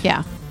of it.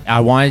 Yeah. I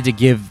wanted to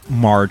give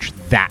Marge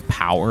that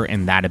power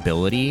and that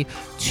ability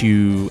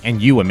to,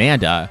 and you,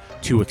 Amanda,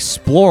 to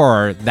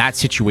explore that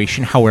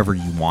situation however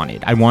you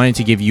wanted. I wanted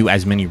to give you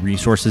as many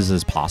resources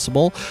as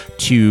possible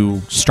to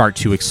start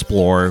to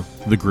explore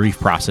the grief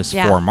process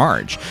Yeah. for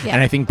Marge. Yeah.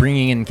 And I think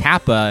bringing in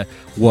Kappa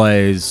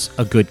was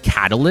a good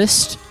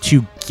catalyst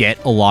to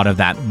get a lot of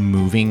that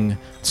moving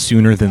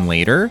sooner than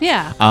later.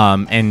 Yeah.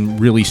 And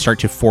really start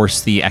to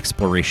force the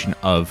exploration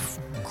of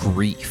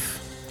grief.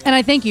 And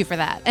I thank you for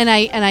that. And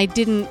I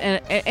didn't.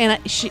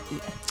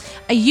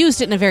 I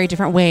used it in a very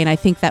different way, and I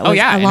think that was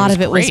yeah, a and it lot was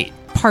of it great.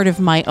 was part of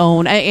my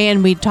own.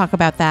 And we talk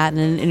about that in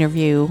an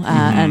interview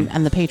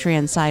on the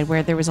Patreon side,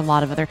 where there was a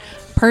lot of other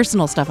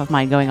personal stuff of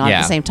mine going on at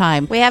Yeah. the same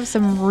time. We have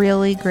some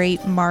really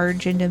great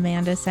Marge and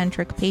Amanda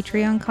centric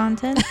Patreon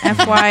content.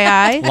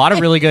 FYI. A lot of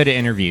really good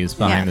interviews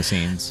behind Yeah. the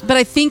scenes. But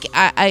I think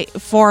I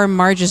for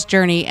Marge's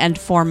journey and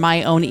for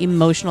my own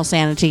emotional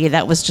sanity,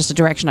 that was just a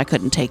direction I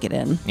couldn't take it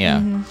in.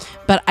 Yeah.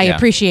 But I Yeah.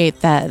 appreciate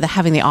the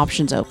having the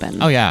options open.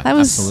 Oh, yeah, that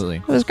was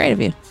absolutely. It was great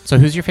of you. So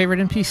who's your favorite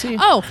NPC?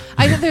 Oh,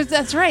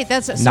 that's right.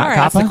 That's sorry.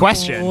 Kappa? That's the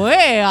question.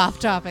 Way off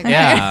topic.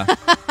 Yeah.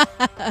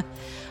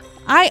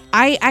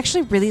 I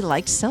actually really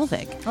liked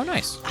Selvig. Oh,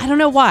 nice. I don't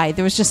know why.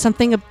 There was just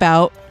something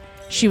about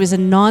she was a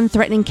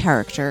non-threatening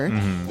character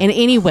Mm-hmm. in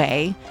any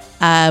way,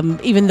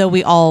 even though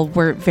we all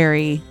were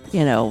very,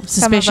 suspicious.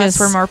 Some of us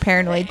were more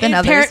paranoid than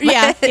others.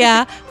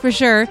 Yeah, for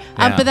sure.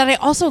 Yeah. But then I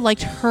also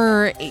liked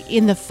her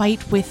in the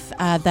fight with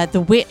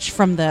the witch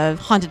from the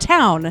haunted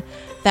town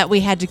that we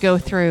had to go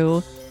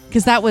through.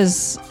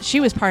 Because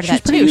she was part of She's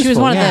that pretty too. She was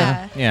useful, one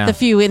yeah. of Yeah. the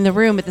few in the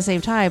room at the same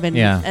time, and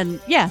I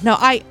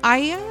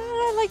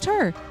liked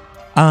her.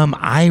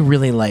 I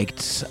really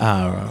liked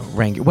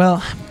Ranger.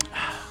 Well,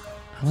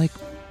 I like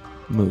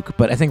Mook,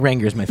 but I think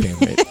Ranger is my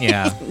favorite.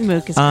 Yeah.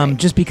 Mook is great.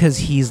 Just because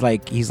he's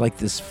like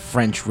this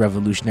French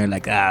revolutionary,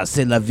 like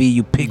c'est la vie,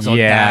 you pigs all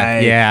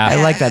Yeah, die. yeah.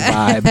 I like that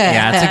vibe.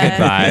 Yeah, it's a good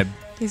vibe.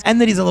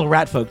 And then he's a little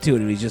rat folk too,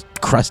 and he's just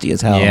crusty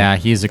as hell. Yeah,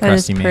 he's a That is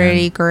crusty man.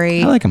 pretty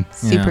great. I like him.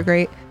 Super Yeah.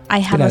 great. I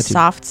have Good a attitude.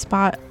 soft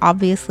spot,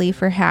 obviously,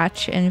 for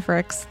Hatch and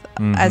Frix,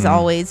 as Mhm.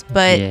 always.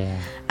 But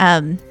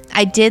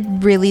I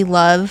did really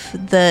love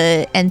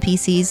the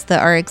NPCs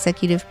that our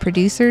executive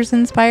producers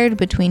inspired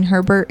between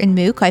Herbert and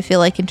Mook. I feel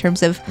like in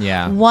terms of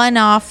Yeah.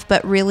 one-off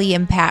but really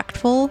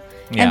impactful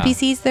Yeah.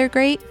 NPCs, they're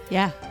great.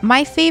 yeah.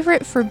 My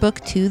favorite for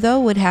book 2, though,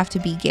 would have to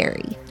be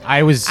Gary.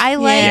 I liked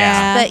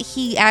Yeah. that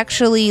he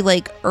actually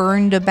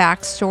earned a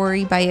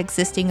backstory by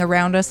existing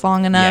around us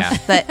long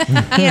enough that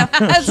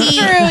he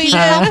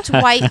helped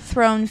White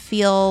Throne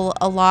feel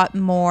a lot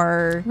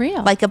more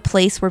Real. like a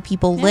place where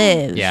people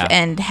live Yeah.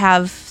 and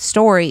have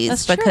stories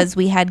That's true. because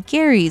we had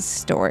Gary's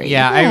story.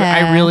 Yeah,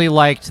 Yeah. I really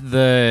liked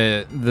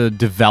the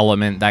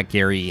development that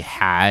Gary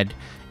had,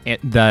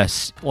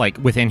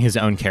 within his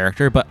own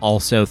character, but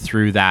also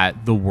through the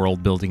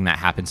world building that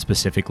happened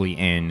specifically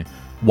in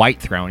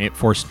White Throne. It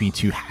forced me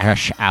to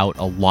hash out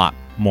a lot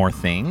more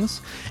things,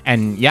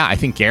 and yeah, I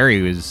think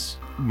Gary was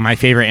my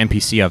favorite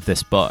NPC of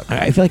this book.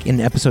 I feel like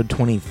in episode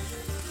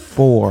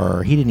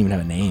 24, he didn't even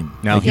have a name.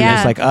 No. Like, he was Yeah.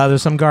 just like,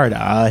 there's some guard.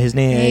 His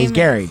name is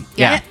Gary.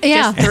 Yeah.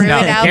 Yeah. Just threw No,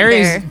 it out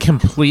Gary's there.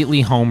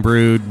 completely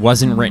homebrewed,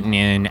 wasn't written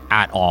in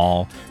at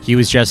all. He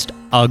was just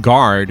a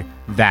guard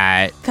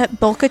that Got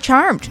Bulka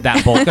charmed.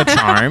 Volca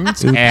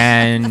charmed,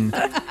 and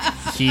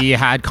he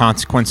had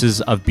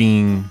consequences of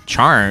being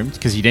charmed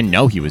because he didn't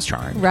know he was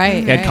charmed.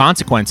 Right. He had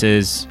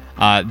consequences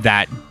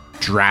that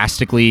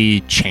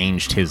drastically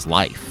changed his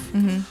life.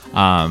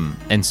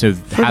 And so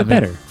For the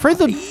better. For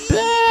the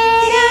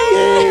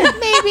Yeah,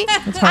 maybe.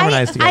 Let's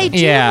harmonize together. I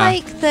do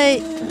like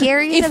that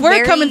Gary's If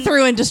we're coming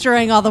through and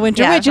destroying all the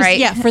winter Yeah, witches,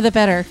 right. for the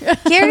better.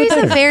 Gary's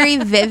a very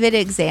vivid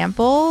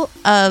example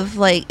of,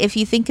 like, if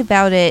you think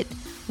about it,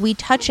 we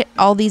touch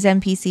all these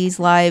NPCs'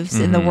 lives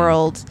in the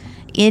world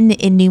in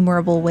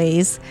innumerable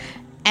ways,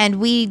 and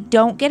we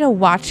don't get to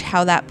watch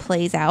how that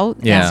plays out.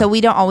 Yeah. And so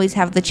we don't always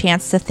have the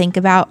chance to think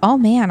about, oh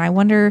man, I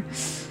wonder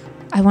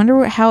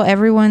how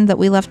everyone that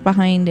we left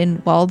behind in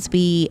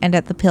Waldsby and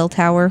at the Pill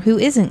Tower who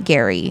isn't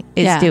Gary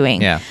is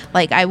doing. Yeah.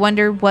 Like, I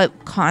wonder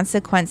what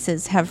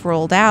consequences have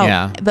rolled out.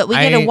 Yeah. But we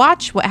get to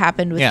watch what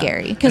happened with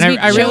Gary. Because we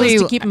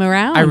chose to keep him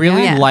around. I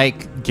really Yeah.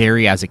 like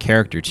Gary as a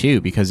character too,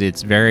 because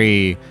it's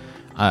very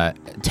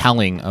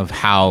telling of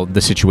how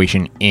the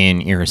situation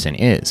in Irison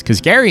is. Because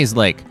Gary is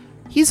like,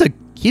 he's a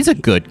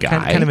good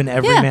guy. Kind of an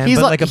everyman, He's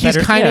but like a he's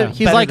better, kind of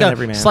he's better like than a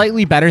everyman.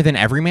 slightly better than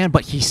everyman,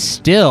 but he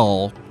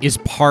still is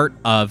part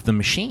of the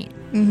machine.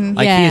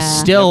 Like he is Yeah.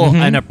 still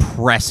an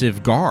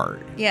oppressive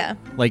guard. Yeah.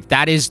 Like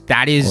that is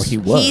Or he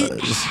was.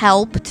 He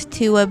helped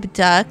to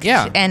abduct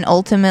Yeah. and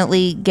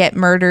ultimately get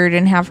murdered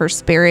and have her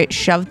spirit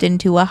shoved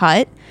into a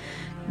hut.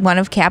 One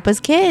of Kappa's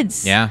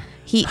kids. Yeah.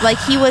 He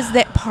was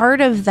that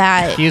part of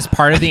that. He is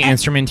part of the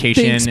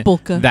instrumentation Thanks,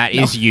 Bulka. that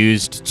is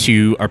used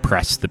to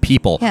oppress the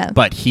people. Yeah.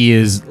 But he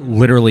is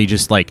literally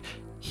just like,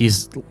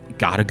 he's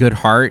got a good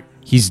heart.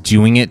 He's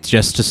doing it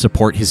just to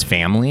support his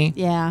family.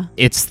 Yeah.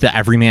 It's the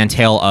everyman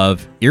tale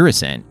of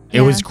Irison. It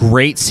Yeah. was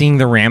great seeing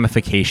the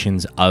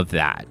ramifications of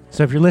that.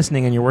 So if you're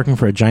listening and you're working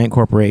for a giant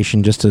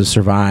corporation just to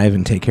survive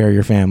and take care of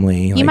your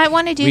family, You like, might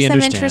want to do we some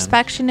understand.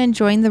 introspection and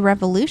join the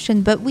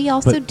revolution, but we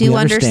also But do we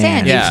understand.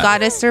 understand. Yeah. You've got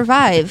to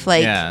survive.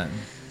 Like,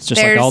 It's just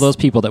like There's- all those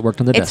people that worked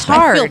on the it's desk.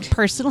 hard. I feel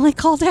personally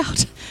called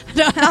out.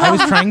 I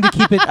was trying to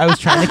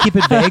keep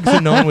it vague so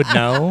no one would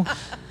know.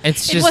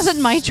 It's It just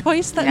wasn't my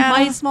choice that No.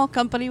 my small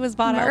company was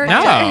bought out.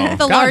 No, by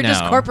the God,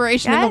 largest no.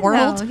 corporation in the God,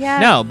 world. no, yeah.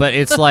 No, but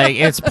it's like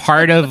it's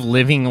part of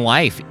living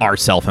life. Our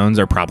cell phones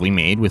are probably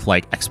made with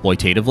like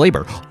exploitative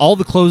labor. All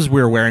the clothes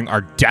we're wearing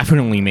are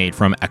definitely made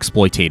from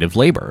exploitative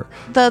labor.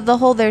 The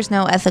whole there's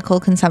no ethical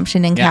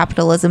consumption in Yeah.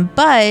 capitalism,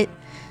 but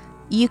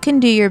you can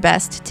do your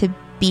best to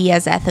be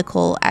as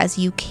ethical as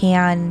you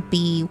can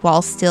be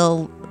while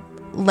still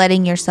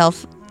letting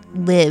yourself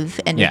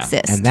live and Yeah.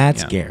 exist. And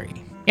that's Yeah. Gary.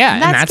 Yeah,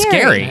 and That's that's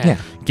Gary. Gary.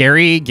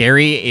 Yeah.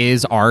 Gary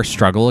is our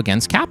struggle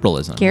against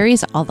capitalism.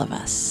 Gary's all of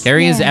us.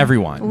 Gary is Yeah.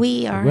 everyone.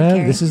 We are Well,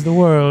 Gary. this is the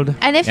world.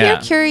 And if Yeah. you're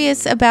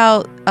curious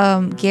about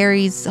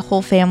Gary's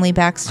whole family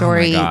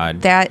backstory,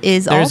 God. that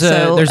is There's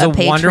also a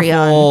Patreon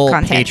wonderful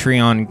content.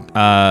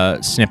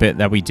 Patreon snippet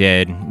that we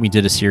did. We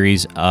did a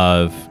series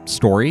of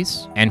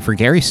stories, and for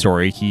Gary's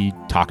story, he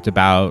talked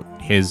about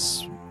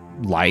his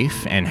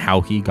life and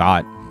how he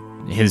got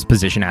his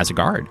position as a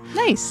guard.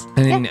 Nice.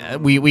 And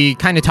we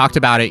kind of talked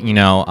about it.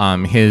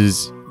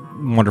 His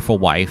wonderful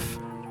wife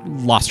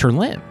lost her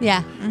limb.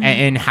 Yeah.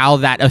 And how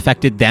that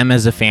affected them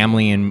as a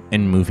family and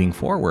moving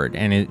forward.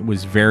 And it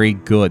was very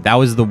good. That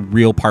was the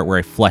real part where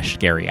I fleshed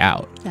Gary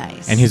out.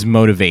 Nice. And his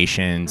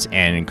motivations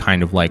and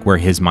kind of like where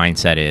his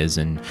mindset is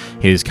and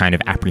his kind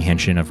of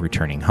apprehension of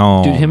returning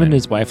home. Dude, him and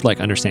his wife like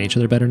understand each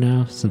other better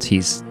now since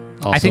he's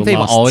also I think they've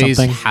lost always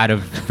something. had a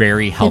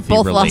very healthy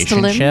both lost a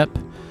limb. relationship.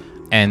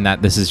 And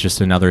that this is just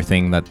another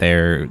thing that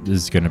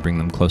is going to bring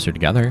them closer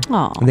together.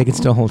 Aw. And they can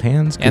still hold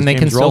hands. 'cause And they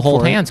can James still rolled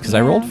hold for it. hands because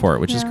I rolled for it,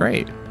 which is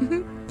great. All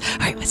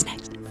right, what's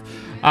next?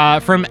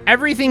 From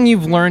everything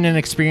you've learned and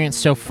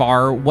experienced so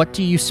far, what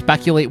do you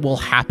speculate will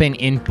happen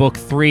in book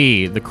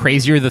 3? The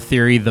crazier the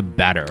theory, the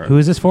better. Who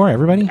is this for?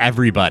 Everybody?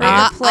 Everybody. For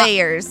your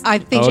players. I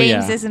think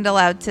James yeah. isn't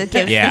allowed to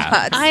give Yeah.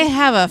 thoughts. I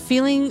have a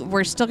feeling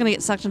we're still going to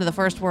get sucked into the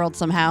first world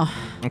somehow.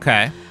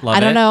 Okay. Love I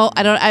don't it. know.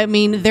 I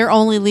mean, they're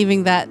only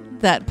leaving that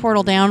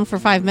portal down for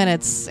 5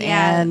 minutes,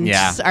 Yeah. and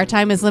Yeah. our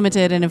time is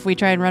limited. And if we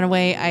try and run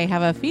away, I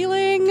have a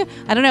feeling.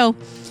 I don't know.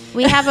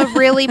 We have a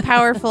really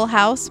powerful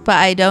house, but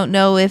I don't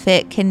know if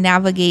it can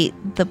navigate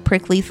the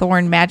prickly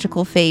thorn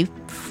magical fae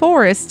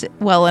forest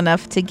well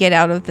enough to get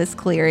out of this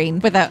clearing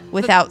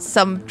without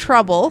some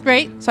trouble.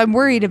 Right. So I'm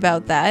worried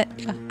about that.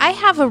 I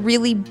have a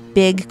really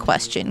big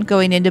question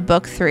going into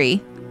book 3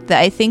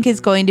 that I think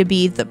is going to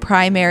be the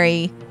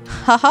primary,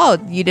 haha,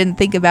 you didn't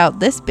think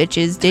about this,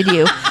 bitches, did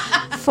you?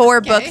 For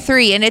book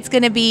 3. And it's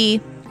going to be,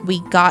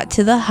 we got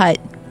to the hut,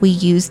 we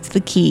used the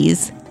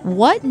keys.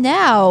 What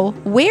now?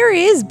 Where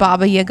is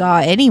Baba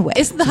Yaga anyway?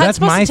 Is the So hut that's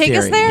supposed my to take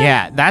us theory. there?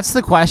 Yeah, that's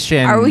the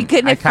question. Are we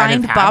gonna I kind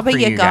of find have Baba for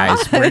you Yaga?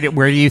 guys.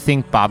 Where do you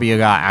think Baba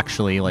Yaga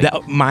actually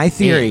like? My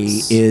theory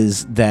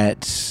is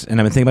that,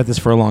 and I've been thinking about this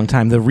for a long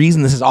time, the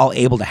reason this is all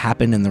able to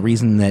happen and the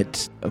reason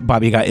that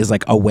Bobby Yaga is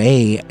like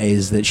away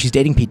is that she's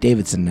dating Pete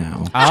Davidson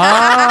now.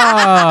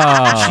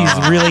 Oh,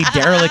 She's really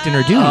derelict in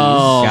her duties.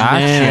 Oh, gotcha.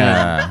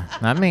 man.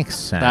 That makes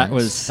sense. That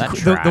was- That The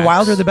tracks.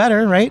 wilder the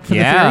better, right? For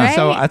Yeah. the theory.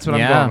 So Right. that's what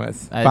Yeah. I'm going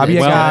with. I- Bobby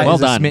well- Yaga well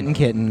is a done. smitten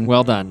kitten.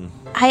 Well done.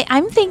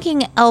 I'm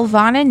thinking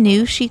Elvana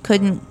knew she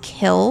couldn't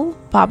kill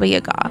Baba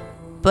Yaga,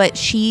 but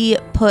she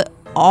put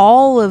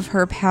all of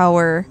her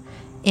power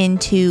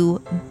into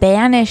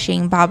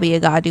banishing Baba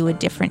Yaga to a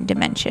different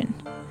dimension.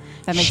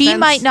 That makes She sense.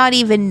 might not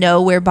even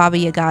know where Baba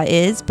Yaga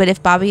is, but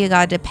if Baba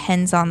Yaga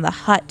depends on the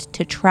hut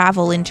to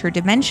travel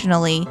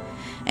interdimensionally,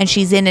 and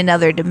she's in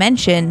another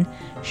dimension,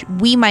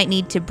 we might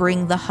need to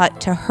bring the hut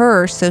to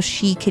her so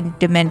she can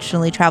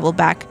dimensionally travel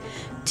back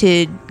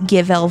to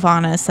give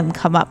Elvana some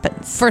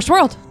comeuppance. First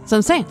world. That's what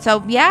I'm saying.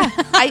 So yeah,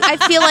 I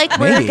feel like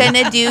we're Maybe.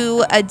 gonna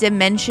do a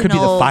dimensional Could be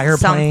the fire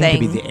plane, something could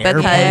be the air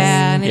because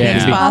Yeah, plane.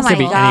 anything's Yeah. oh my Could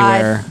be god,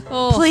 anywhere.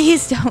 Oh.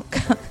 please don't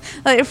go.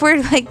 Like, if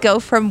we're like go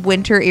from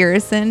Winter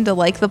Irison to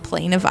like the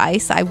plane of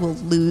ice, I will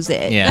lose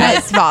it. Yeah.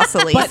 As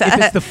Vasily But if said.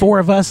 it's the four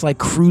of us like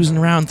cruising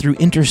around through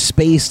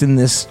interspace in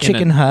this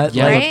chicken hut,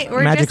 yeah. like Right?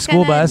 We're magic just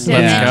school gonna bus,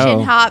 Let's dimension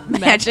go. hop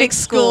magic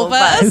school Who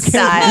bus. who cares,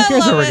 style. who cares where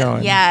love we're it.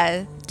 going?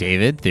 Yeah.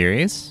 David,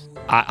 theories?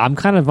 I'm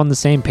kind of on the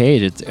same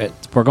page. It's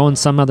we're going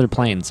some other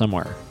plane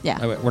somewhere.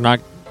 Yeah. We're not.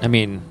 I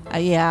mean,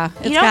 Yeah.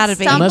 It's You don't gotta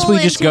be. stumble Unless we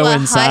just into go a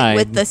inside. hut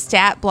with the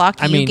stat block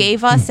I you mean-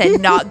 gave us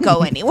and not go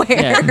anywhere.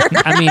 yeah.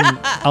 I mean,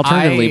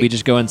 alternatively, I- we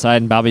just go inside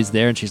and Bobby's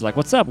there and she's like,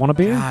 "What's up? Want a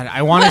beer?" God,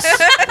 I want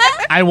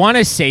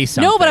to say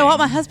something. No, but I want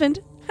my husband.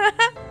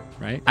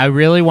 Right? I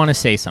really want to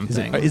say Is,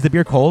 something. is the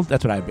beer cold?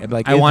 That's what I'd be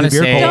like. I is wanna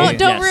the beer say- cold?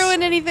 Don't Yes.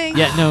 ruin anything.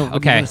 Yeah. No.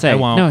 Okay, I'm gonna say I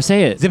won't. No,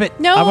 say it. Zip it.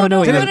 No, I wanna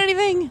know don't what ruin you-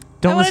 anything.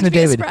 Don't I want listen it to be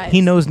a David. surprise.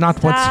 He knows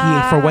not what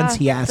for once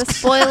he The asks.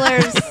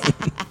 spoilers.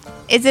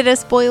 Is it a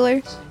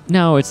spoiler?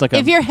 No, it's like a.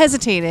 If you're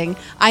hesitating,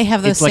 I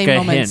have those it's like same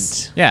a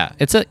moments. hint. Yeah,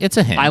 it's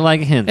a hint. I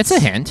like hints. It's a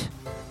hint.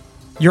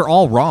 You're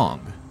all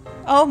wrong.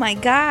 Oh my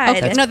god.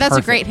 Okay, no, that's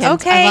a perfect. great hint.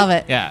 Okay. I love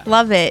it. Yeah.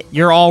 Love it.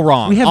 You're all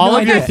wrong. We have all no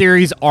of your idea.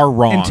 theories are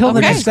wrong. Until the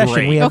Okay. next session,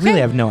 Great. we Okay. really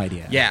have no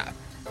idea. Yeah.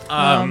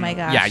 Oh my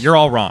gosh. Yeah, you're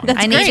all wrong. That's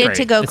I great. needed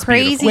to go It's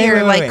beautiful. crazier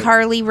Wait, like wait.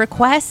 Carly It's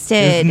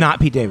requested. not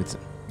Pete Davidson.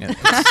 No,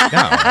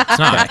 it's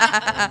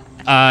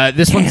not.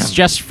 This one's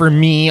just for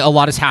me. A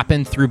lot has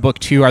happened through book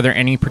 2. Are there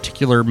any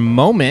particular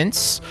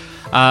moments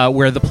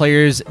where the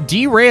players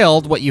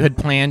derailed what you had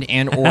planned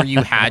and or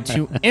you had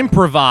to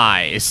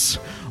improvise?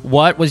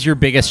 What was your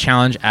biggest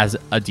challenge as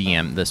a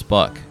DM this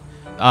book?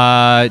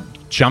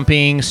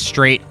 Jumping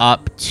straight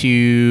up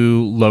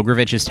to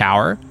Logrovich's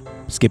tower.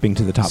 Skipping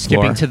to the top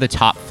Skipping floor. to the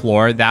top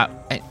floor,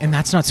 and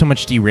that's not so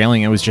much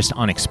derailing, it was just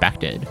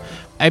unexpected.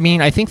 I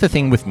mean, I think the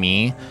thing with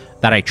me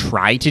that I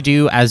try to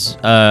do as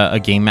a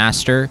game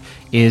master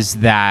is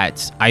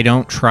that I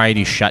don't try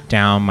to shut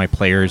down my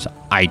players'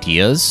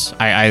 ideas.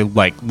 I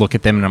like look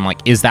at them and I'm like,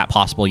 is that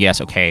possible? Yes.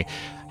 Okay.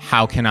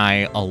 How can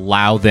I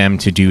allow them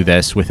to do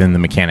this within the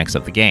mechanics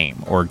of the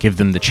game, or give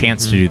them the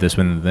chance to do this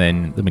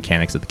within the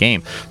mechanics of the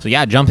game? So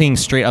yeah, jumping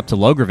straight up to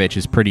Logrovich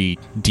is pretty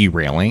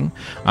derailing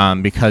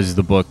because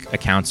the book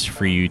accounts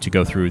for you to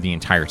go through the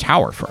entire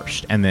tower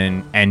first and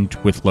then end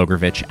with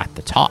Logrovich at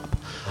the top.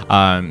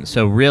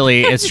 So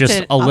really, it's just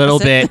Did a little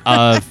opposite. bit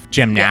of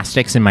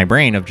gymnastics in my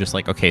brain of just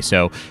like, okay,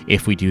 so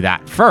if we do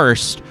that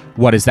first,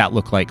 what does that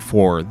look like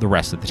for the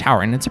rest of the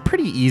tower? And it's a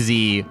pretty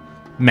easy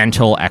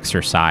mental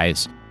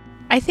exercise.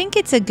 I think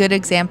it's a good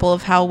example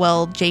of how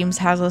well James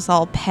has us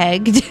all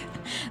pegged.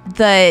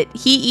 That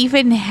he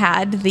even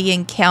had the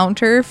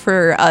encounter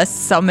for us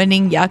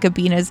summoning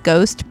Jakobina's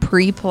ghost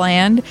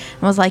pre-planned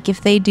and was like,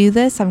 if they do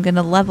this, I'm going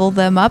to level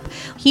them up.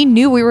 He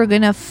knew we were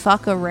going to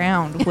fuck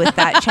around with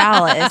that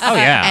chalice. Oh,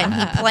 yeah. And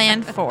he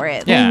planned for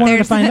it. Yeah. We wanted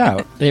to There's- find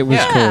out. It was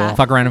cool.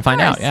 Fuck around and find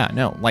out. course. Yeah,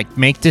 no, like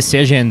make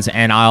decisions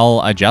and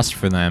I'll adjust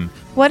for them.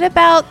 What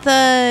about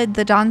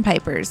the Dawn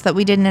Pipers that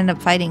we didn't end up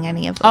fighting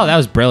any of them? Oh, that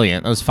was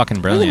brilliant. That was fucking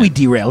I think brilliant. we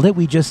derailed it.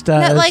 We just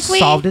like we-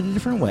 solved it a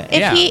different way.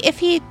 If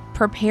he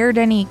prepared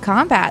any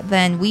combat,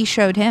 then we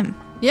showed him.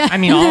 Yeah. I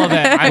mean, all of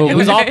it. It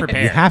was all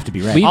prepared. You have to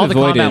be right. We- All the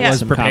avoided combat was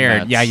some prepared.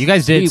 combats. Yeah, you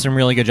guys did We- some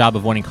really good job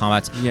of winning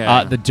combats.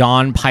 Yeah. The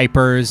Dawn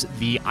Pipers,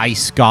 the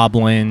Ice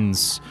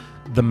Goblins,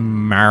 the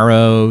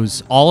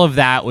Marrows, all of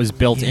that was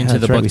built Yeah, into the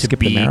that's right. book We to skipped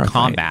the be Marrow fight.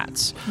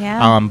 combats.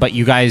 Yeah. But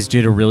you guys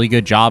did a really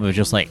good job of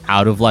just like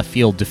out of left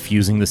field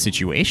diffusing the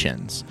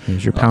situations.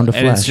 Here's your pound of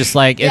And flesh. it's just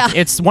like Yeah.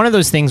 it's one of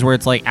those things where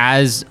it's like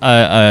as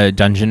a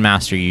dungeon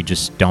master, you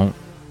just don't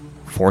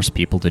force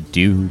people to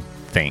do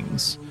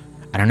things.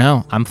 I don't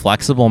know. I'm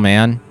flexible,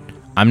 man.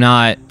 I'm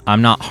not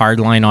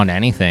hardline on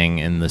anything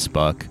in this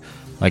book.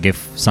 Like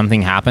if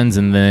something happens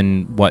and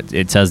then what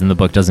it says in the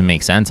book doesn't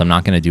make sense, I'm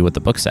not going to do what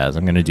the book says.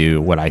 I'm going to do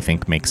what I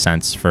think makes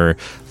sense for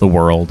the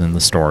world and the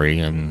story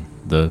and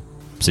the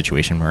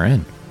situation we're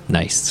in.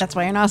 Nice. That's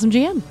why you're an awesome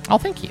GM. Oh,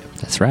 thank you.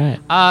 That's right.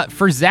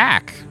 For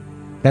Zach,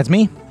 That's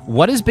me.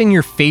 what has been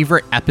your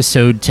favorite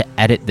episode to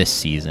edit this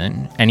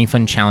season? Any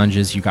fun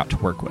challenges you got to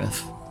work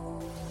with?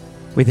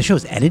 Wait, the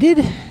show's edited?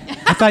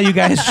 I thought you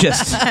guys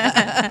just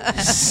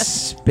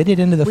spit it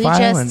into the We file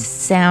just and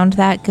sound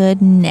that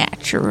good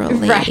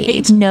naturally.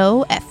 Right.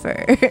 No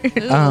effort.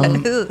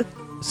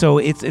 so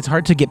it's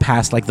hard to get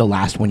past like the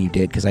last one you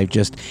did because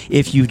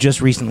if you've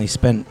just recently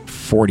spent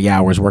 40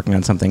 hours working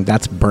on something,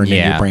 that's burned in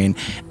Yeah. your brain,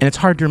 and it's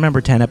hard to remember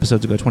 10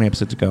 episodes ago, 20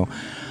 episodes ago.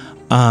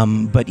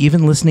 But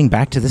even listening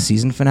back to the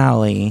season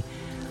finale,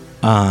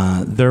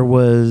 There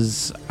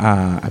was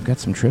I've got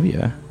some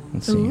trivia.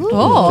 Let's see.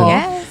 Oh.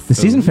 Yes. The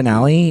season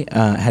finale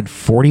had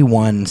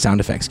 41 sound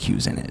effects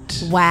cues in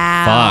it.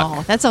 Wow.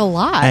 Fuck. That's a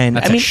lot. And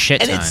That's a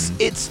shit ton.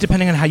 It's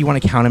depending on how you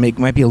want to count them. It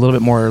might be a little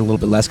bit more or a little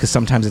bit less because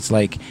sometimes it's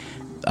like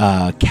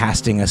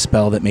casting a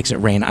spell that makes it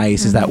rain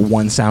ice. Is that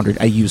one sound? Or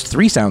I used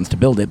 3 sounds to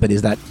build it, but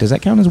does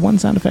that count as one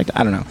sound effect?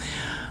 I don't know.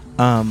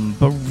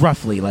 But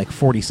roughly like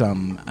 40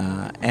 some.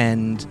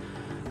 And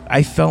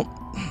I felt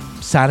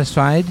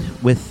satisfied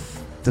with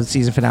the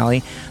season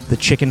finale. The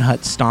chicken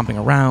hut stomping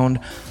around.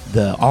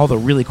 All the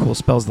really cool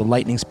spells, the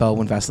lightning spell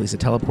when Vasilisa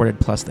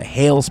teleported, plus the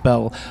hail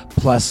spell,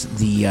 plus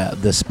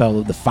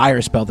the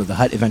fire spell that the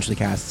hut eventually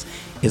casts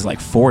is like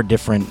 4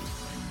 different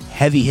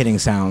heavy hitting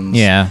sounds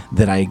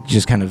that I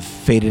just kind of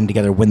faded in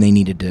together when they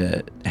needed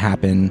to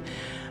happen.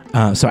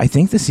 So I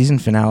think the season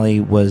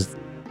finale was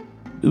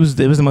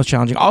the most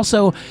challenging.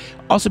 Also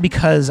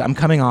because I'm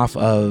coming off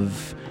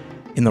of,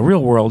 in the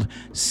real world,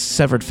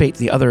 Severed Fate,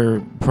 the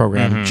other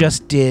program,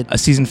 just did a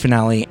season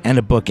finale and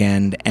a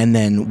bookend, and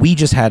then we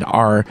just had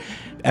our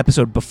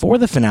episode before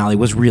the finale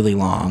was really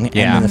long, and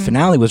then the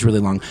finale was really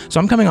long. So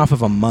I'm coming off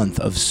of a month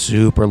of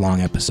super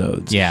long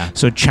episodes. Yeah.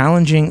 So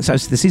challenging. So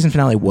the season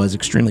finale was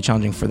extremely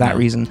challenging for that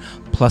reason.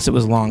 Plus it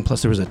was long.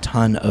 Plus there was a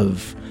ton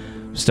of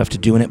stuff to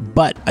do in it,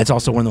 but it's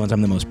also one of the ones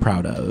I'm the most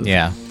proud of.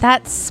 Yeah.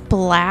 That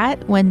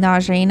splat when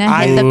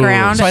Najrena hit the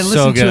ground. So I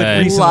listened to it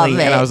recently, Love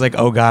it. and I was like,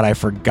 "Oh God, I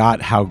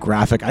forgot how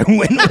graphic I went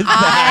with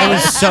that." It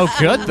was so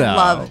good, though.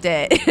 Loved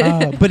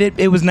it. But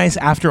it was nice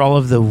after all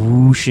of the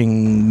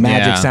whooshing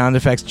magic Yeah. sound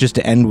effects, just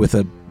to end with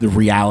the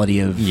reality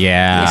of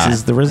Yeah. this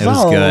is the It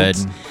result.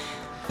 was good.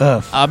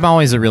 Ugh. I'm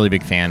always a really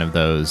big fan of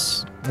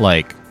those,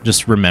 like,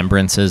 just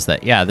remembrances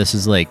that, this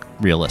is, like,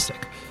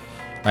 realistic.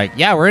 Like,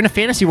 we're in a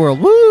fantasy world,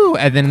 woo!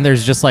 And then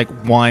there's just, like,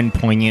 one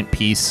poignant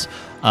piece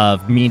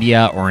of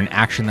media or an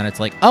action that it's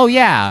like, oh,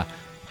 yeah,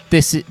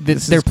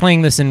 they're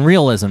playing this in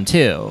realism,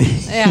 too.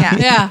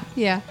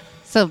 Yeah.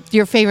 So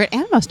your favorite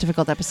and most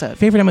difficult episode?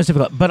 Favorite and most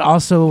difficult, but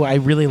also I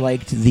really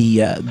liked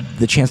the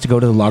chance to go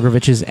to the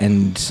Logroviches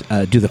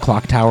and do the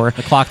clock tower.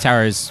 The clock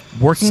tower is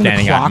Working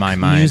standing the out clock in my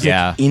mind,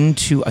 music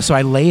into. So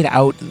I laid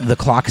out the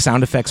clock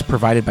sound effects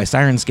provided by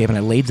Sirenscape, and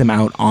I laid them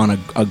out on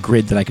a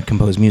grid that I could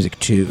compose music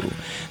to.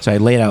 So I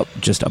laid out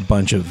just a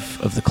bunch of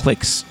the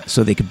clicks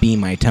so they could be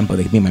my tempo,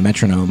 they could be my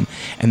metronome,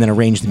 and then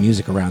arranged the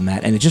music around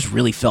that. And it just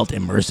really felt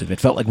immersive. It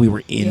felt like we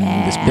were in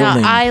this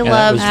building. I and that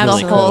loved was the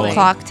really whole cool.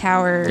 clock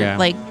tower. Yeah.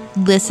 Like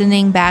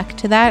listening back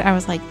to that, I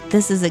was like,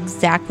 this is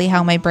exactly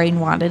how my brain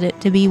wanted it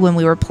to be when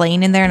we were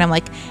playing in there. And I'm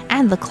like,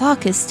 and the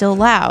clock is still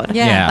loud.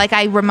 Yeah. Like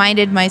I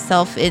reminded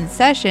myself in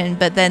session,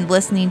 but then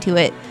listening to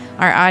it,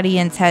 our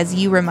audience has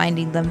you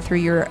reminding them through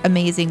your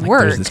amazing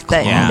work there's this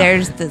that clock.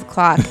 there's the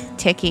clock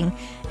ticking.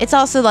 It's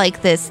also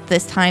like this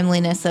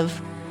timeliness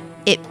of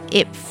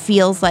it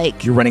feels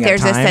like You're running out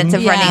of there's a time? sense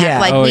of running Yeah.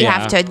 like Oh, we yeah.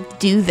 have to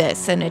do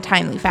this in a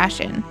timely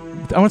fashion.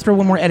 I want to throw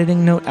one more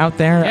editing note out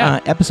there. Yeah.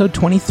 Episode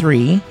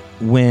 23,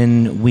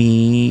 when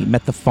we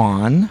met the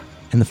Fawn,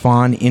 and the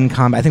Fawn in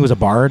combat, I think it was a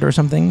bard or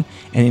something,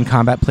 and in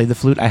combat played the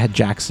flute. I had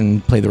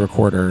Jackson play the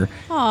recorder.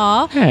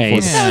 Aw. Hey,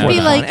 for the- That would for be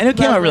the like Fawn. And it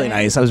came out really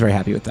lovely. nice. I was very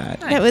happy with that.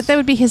 That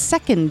would be his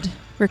second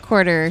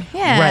recorder.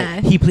 Yeah.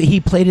 Right. He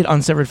played it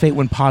on Severed Fate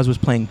when Paz was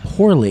playing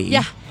poorly.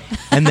 Yeah.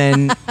 and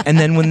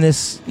then when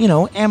this,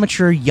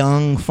 amateur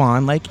young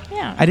Fawn,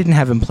 Yeah. I didn't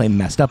have him play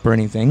messed up or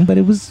anything, but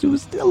it was a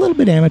little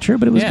bit amateur,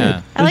 but it was Yeah. good.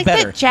 It I was like better.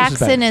 that This was better.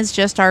 Jackson is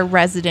just our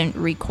resident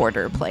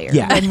recorder player.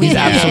 Yeah, when we he's need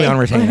absolutely it. on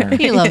retainer.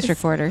 He loves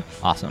recorder.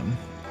 Awesome.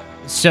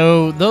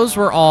 So those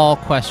were all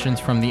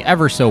questions from the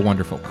ever so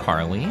wonderful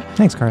Carly.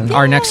 Thanks, Carly.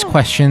 Our next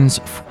questions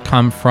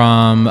come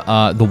from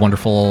the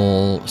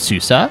wonderful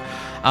Susa.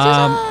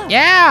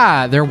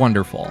 Yeah, they're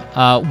wonderful.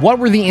 What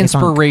were the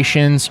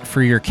inspirations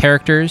for your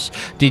characters?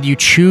 Did you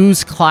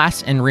choose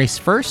class and race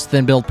first,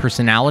 then build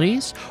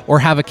personalities? Or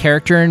have a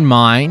character in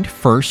mind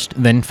first,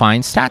 then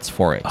find stats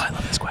for it? I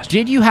love this question.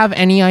 Did you have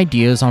any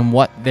ideas on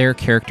what their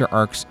character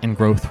arcs and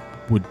growth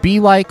would be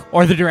like,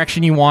 or the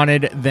direction you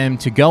wanted them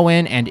to go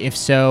in? And if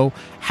so,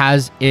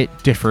 has it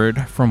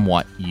differed from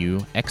what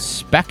you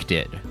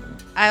expected?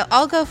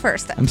 I'll go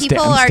first. I'm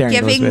People I'm are staring,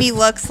 giving me Elizabeth.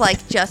 looks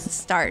like just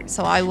start,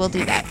 so I will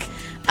do that.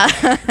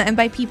 And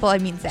by people, I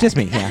mean Zach. Just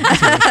me, yeah.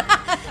 Just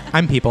me.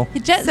 I'm people.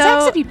 Zach's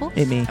the people.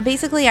 It me.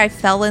 Basically, I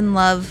fell in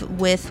love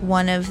with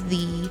one of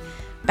the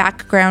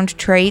background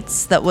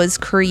traits that was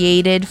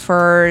created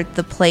for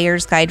the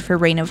player's guide for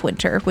Reign of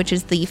Winter, which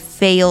is the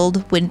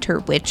failed Winter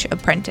Witch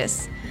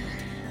apprentice.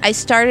 I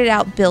started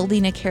out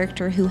building a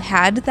character who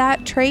had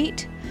that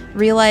trait,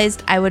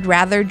 realized I would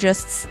rather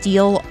just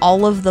steal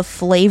all of the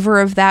flavor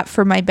of that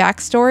for my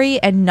backstory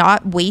and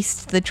not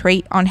waste the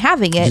trait on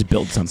having it. Just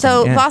build something,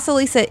 So yeah.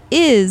 Vasilisa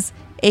is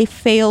a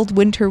failed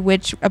Winter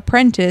Witch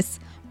apprentice,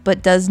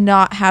 but does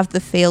not have the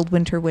failed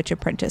Winter Witch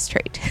apprentice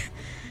trait.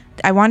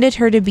 I wanted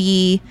her to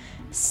be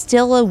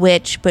still a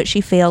witch, but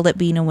she failed at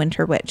being a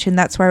Winter Witch. And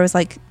that's where I was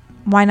like,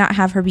 why not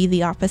have her be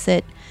the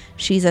opposite?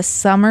 She's a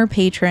summer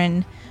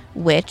patron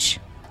witch.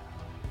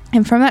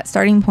 And from that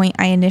starting point,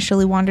 I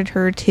initially wanted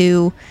her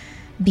to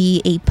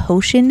be a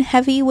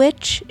potion-heavy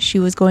witch. She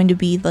was going to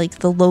be like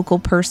the local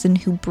person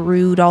who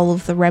brewed all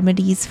of the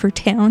remedies for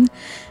town.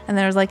 And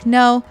then I was like,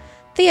 no,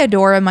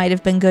 Theodora might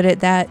have been good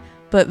at that,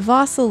 but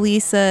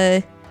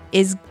Vasilisa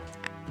is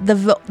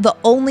the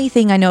only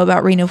thing I know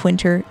about Reign of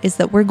Winter is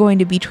that we're going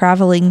to be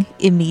traveling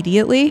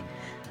immediately.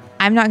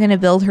 I'm not going to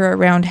build her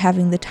around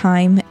having the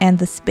time and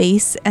the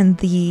space and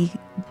the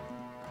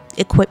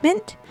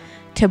equipment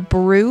to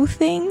brew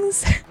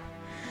things.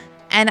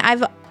 And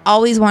I've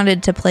always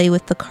wanted to play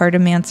with the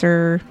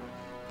Cartomancer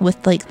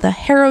with like the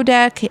Harrow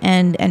deck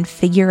and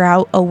figure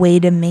out a way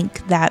to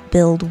make that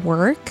build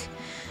work.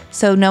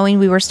 So knowing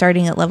we were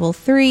starting at level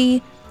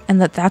 3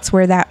 and that's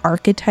where that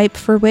archetype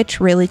for witch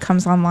really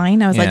comes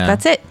online, I was like,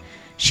 that's it.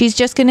 She's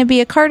just going to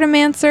be a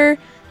Cartomancer.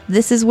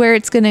 This is where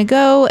it's going to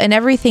go. And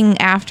everything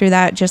after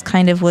that just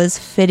kind of was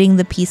fitting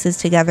the pieces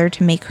together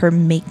to make her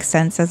make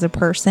sense as a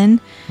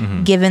person,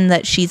 given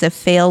that she's a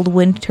failed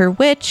winter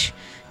witch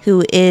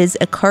who is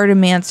a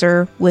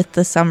Cartomancer with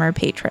the summer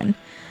patron.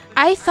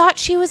 I thought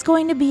she was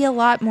going to be a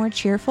lot more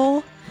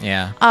cheerful.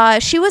 Yeah.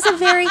 She was a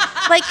very,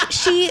 like,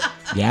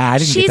 Yeah, I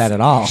didn't get that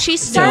at all. She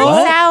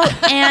starts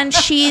out and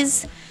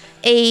she's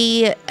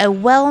a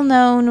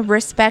well-known,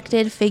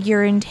 respected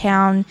figure in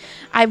town.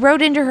 I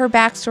wrote into her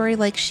backstory,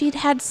 like, she'd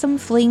had some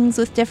flings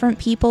with different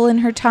people in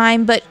her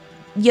time, but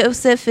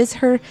Yosef is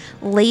her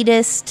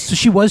latest. So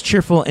she was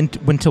cheerful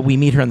until we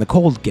meet her and the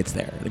cold gets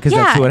there, because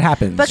that's what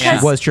happens. She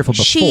was cheerful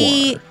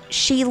before.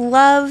 She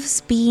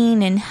loves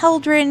being in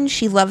Heldren.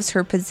 She loves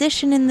her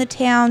position in the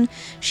town.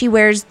 She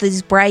wears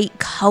these bright,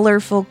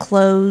 colorful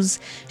clothes.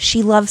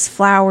 She loves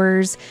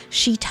flowers.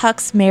 She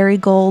tucks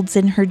marigolds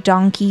in her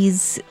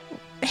donkey's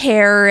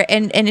hair,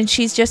 and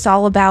she's just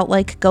all about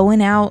like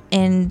going out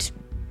and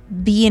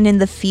being in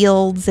the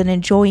fields and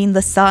enjoying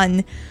the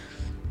sun.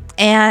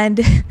 And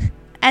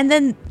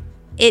then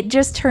it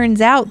just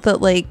turns out that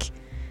like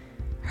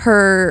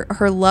her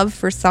love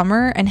for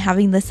summer and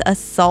having this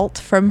assault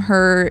from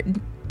her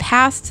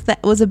past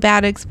that was a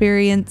bad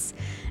experience,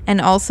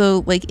 and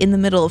also like in the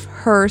middle of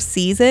her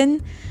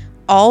season,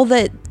 all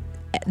that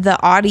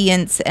the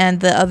audience and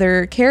the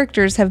other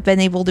characters have been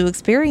able to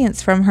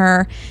experience from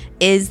her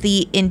is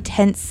the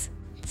intense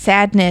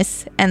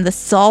sadness and the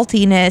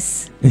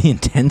saltiness. The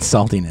intense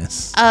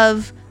saltiness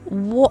of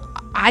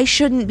I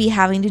shouldn't be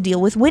having to deal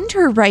with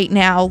winter right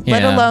now,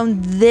 let alone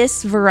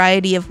this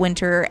variety of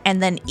winter,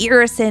 and then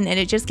Irison, and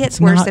it just gets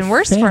worse and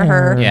worse for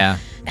her. Yeah.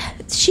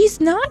 She's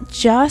not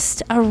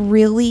just a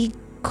really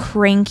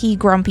cranky,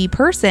 grumpy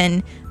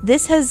person.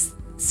 This has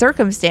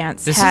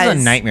circumstance. This is a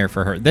nightmare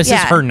for her. This is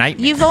her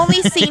nightmare. You've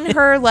only seen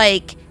her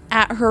like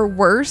at her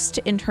worst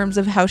in terms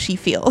of how she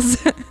feels.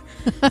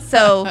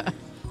 So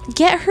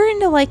get her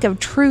into like a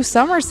true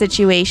summer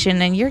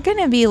situation and you're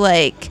gonna be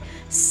like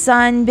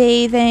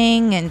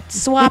sunbathing and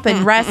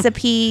swapping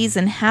recipes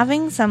and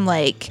having some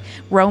like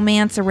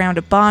romance around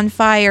a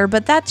bonfire,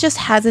 but that just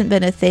hasn't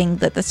been a thing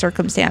that the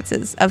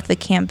circumstances of the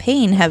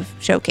campaign have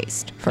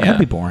showcased for her. That'd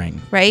be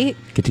boring, right?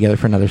 Get together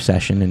for another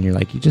session and you're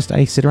like,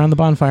 I sit around the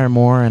bonfire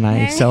more and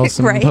I sell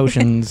some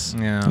potions.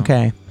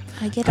 Okay,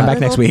 I get come back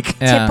next week.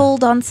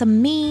 Tippled on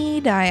some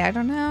mead. I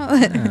don't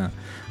know.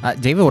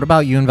 David, what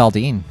about you and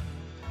Valdine?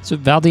 So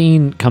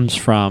Valdine comes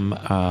from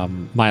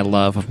my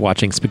love of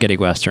watching spaghetti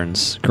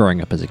westerns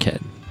growing up as a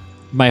kid.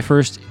 My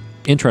first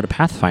intro to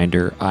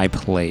Pathfinder, I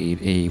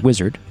played a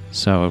wizard,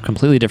 so a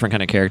completely different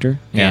kind of character,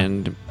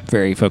 and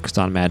very focused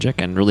on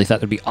magic, and really thought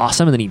it would be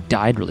awesome, and then he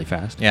died really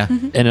fast. Yeah.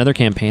 In another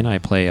campaign, I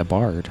play a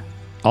bard,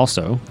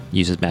 also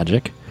uses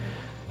magic.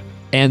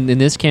 And in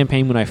this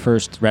campaign, when I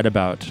first read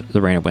about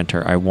the Reign of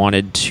Winter, I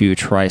wanted to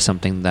try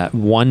something that,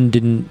 one,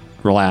 didn't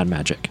rely on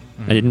magic.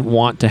 I didn't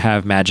want to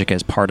have magic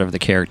as part of the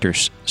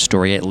character's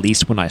story, at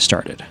least when I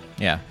started.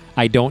 Yeah.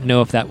 I don't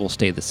know if that will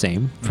stay the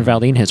same for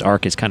Valdine. His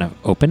arc is kind of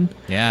open.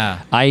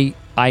 Yeah. I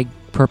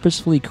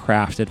purposefully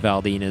crafted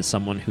Valdine as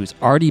someone who's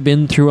already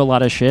been through a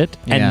lot of shit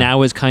and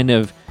now is kind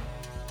of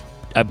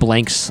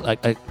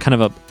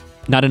a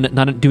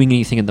not doing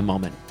anything in the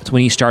moment. So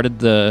when he started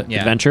the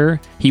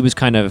adventure, he was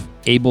kind of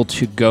able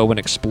to go and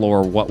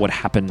explore what would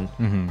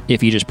happen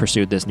if he just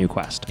pursued this new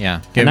quest.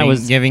 Yeah,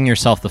 giving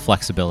yourself the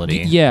flexibility.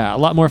 Yeah, a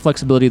lot more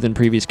flexibility than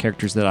previous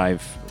characters that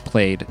I've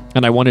played.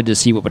 And I wanted to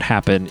see what would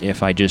happen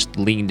if I just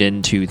leaned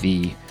into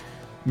the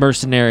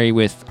mercenary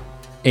with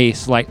a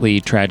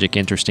slightly tragic,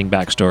 interesting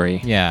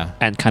backstory. Yeah.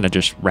 And kind of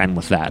just ran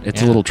with that.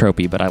 It's a little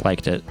tropey, but I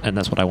liked it, and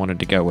that's what I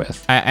wanted to go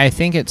with. I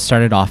think it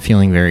started off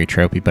feeling very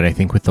tropey, but I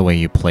think with the way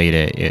you played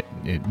it,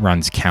 it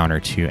runs counter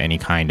to any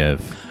kind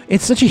of...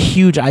 It's such a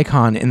huge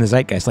icon in the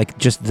zeitgeist, like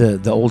just the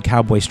old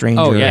cowboy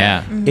stranger. Oh,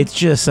 yeah. It's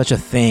just such a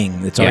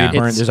thing. It's already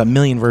burned. There's a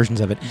million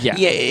versions of it. Yeah.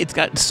 It's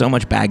got so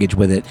much baggage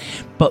with it.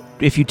 But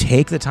if you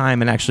take the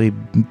time and actually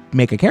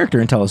make a character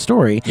and tell a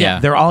story,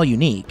 they're all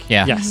unique.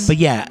 Yeah. Yes.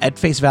 But at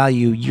face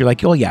value, you're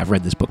like, oh yeah, I've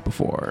read this book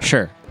before.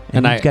 Sure.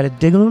 And you've got to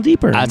dig a little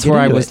deeper. That's where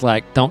I was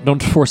like,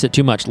 don't force it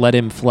too much. Let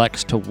him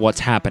flex to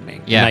what's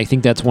happening. Yeah. And I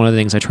think that's one of the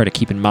things I try to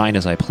keep in mind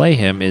as I play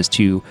him is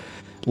to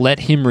let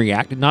him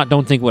react.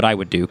 Don't think what I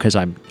would do because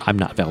I'm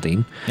not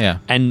Valdine. Yeah.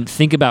 And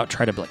think about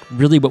try to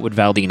really what would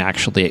Valdine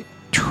actually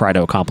try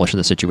to accomplish in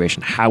the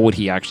situation? How would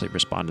he actually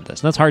respond to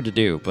this? And that's hard to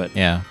do, but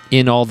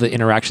in all the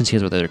interactions he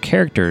has with other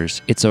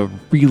characters, it's a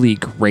really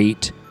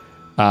great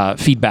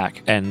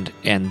feedback and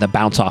the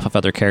bounce off of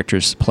other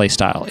characters' play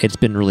style. It's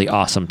been really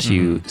awesome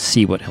to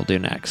see what he'll do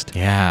next.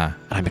 Yeah.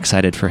 I'm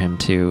excited for him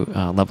to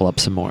level up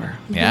some more.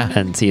 Yeah.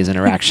 And see his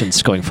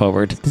interactions going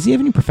forward. Does he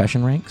have any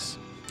profession ranks?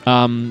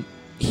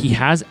 He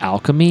has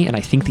alchemy, and I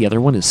think the other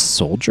one is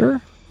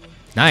soldier.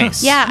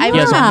 Nice. Yeah, I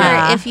Yes.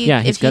 remember if you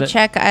got it.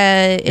 check,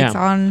 it's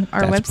on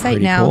our That's website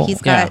pretty now. cool.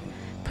 He's got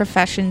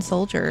profession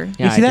soldier.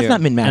 Yeah, See, I that's do.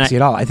 not min-maxy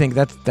at all. I think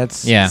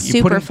that's Yeah. you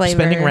Super put flavor.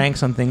 spending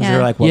ranks on things that Yeah.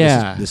 are like, well,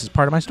 Yeah. this is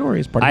part of my story.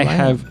 It's part of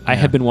my life. I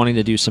have been wanting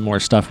to do some more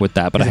stuff with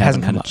that, but I Because it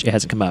haven't hasn't come up. It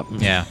hasn't come up.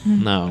 Yeah.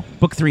 No.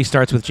 Book 3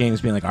 starts with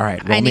James being like, all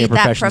right, roll I me a need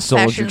that profession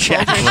soldier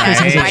check.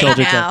 right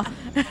Soldier now.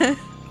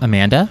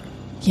 Amanda?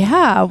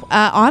 Yeah,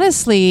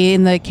 honestly,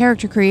 in the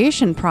character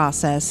creation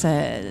process,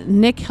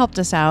 Nick helped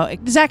us out.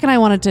 Zach and I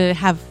wanted to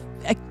have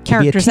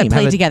characters that team,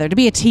 played have a- together, to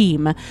be a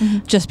team,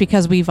 just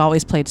because we've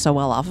always played so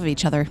well off of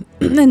each other.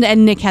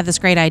 and Nick had this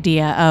great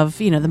idea of,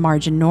 the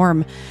Marge and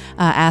Norm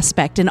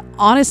aspect. And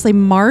honestly,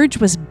 Marge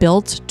was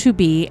built to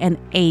be an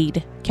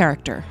aid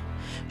character.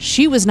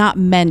 She was not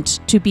meant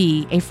to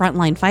be a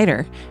frontline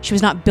fighter. She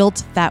was not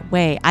built that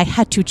way. I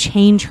had to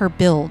change her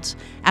build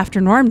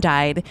after Norm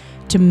died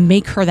to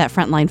make her that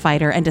frontline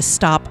fighter and to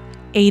stop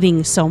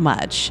aiding so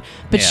much.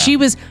 But Yeah. she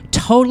was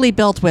totally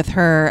built with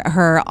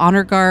her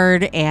honor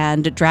guard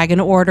and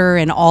dragon order,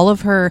 and all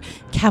of her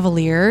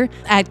cavalier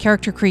at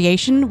character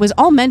creation was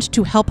all meant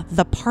to help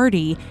the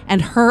party,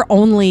 and her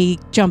only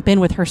jump in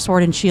with her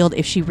sword and shield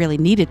if she really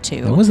needed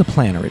to. That was the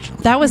plan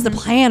originally. That was the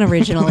plan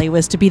originally,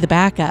 was to be the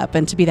backup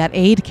and to be that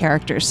aid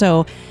character.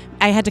 So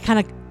I had to kind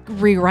of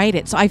rewrite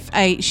it. So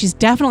she's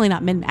definitely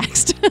not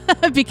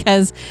min-maxed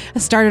because I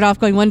started off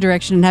going one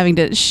direction and having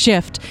to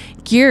shift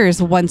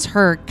gears once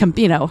her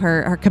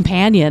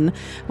companion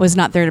was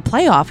not there to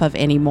play off of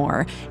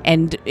anymore,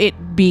 and it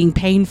being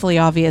painfully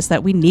obvious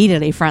that we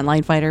needed a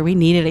frontline fighter, we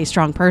needed a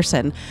strong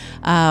person,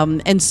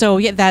 and so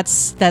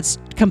that's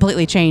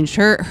completely changed.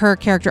 Her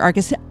character arc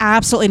is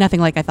absolutely nothing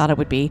like I thought it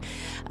would be.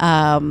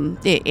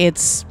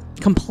 It's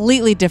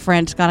completely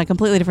different, gone a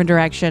completely different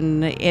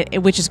direction,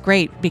 which is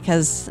great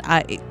because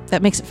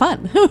that makes it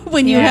fun.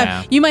 When you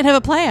might have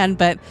a plan,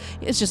 but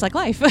it's just like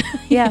life.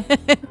 Yeah.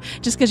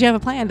 Just because you have a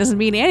plan doesn't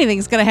mean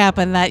anything's going to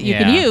happen that you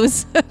can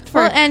use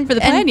for the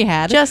plan you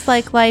had. Just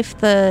like life,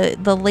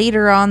 the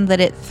later on that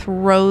it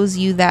throws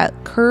you that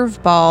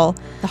curveball,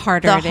 the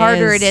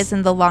harder it is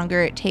and the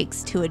longer it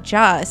takes to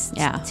adjust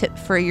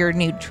for your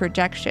new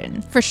trajectory.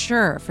 For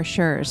sure.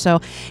 So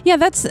yeah,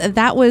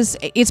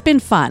 it's been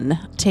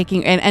fun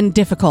taking and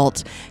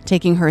difficult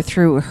taking her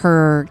through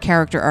her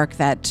character arc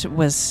that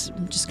was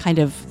just kind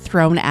of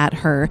thrown at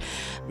her,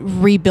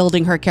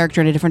 rebuilding her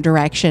character in a different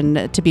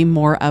direction to be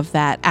more of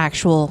that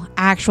actual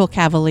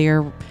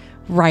cavalier,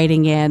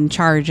 riding in,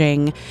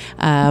 charging.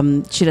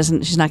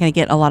 She's not going to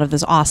get a lot of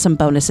those awesome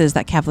bonuses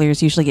that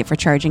cavaliers usually get for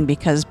charging,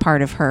 because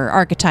part of her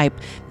archetype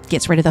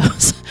gets rid of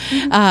those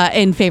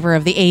in favor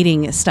of the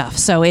aiding stuff.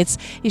 So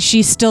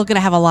she's still going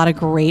to have a lot of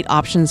great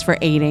options for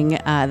aiding.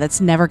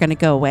 That's never going to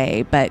go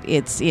away, but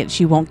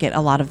she won't get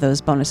a lot of those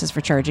bonuses for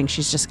charging.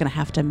 She's just going to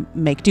have to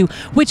make do,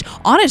 which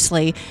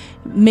honestly,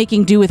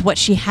 making do with what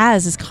she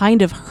has is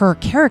kind of her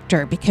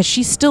character, because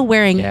she's still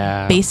wearing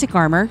basic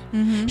armor.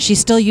 She's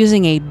still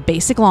using a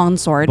basic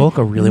longsword.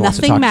 Volka really wants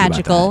to talk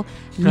nothing to you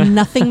magical,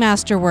 nothing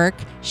masterwork.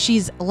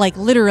 She's like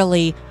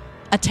literally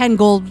a 10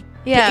 gold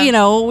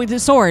with a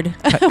sword.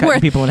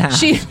 Cutting people in half.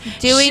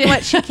 Doing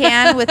what she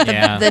can with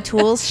the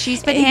tools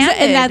she's been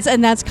handed.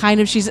 And that's kind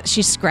of,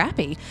 she's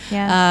scrappy.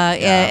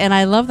 And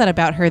I love that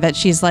about her, that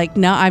she's like,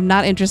 no, I'm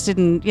not interested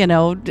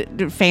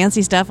in,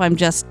 fancy stuff. I'm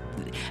just...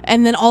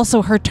 And then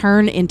also her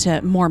turn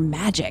into more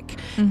magic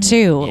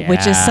too,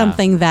 which is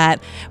something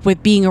that,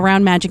 with being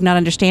around magic, not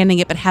understanding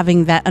it, but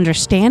having that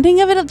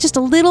understanding of it just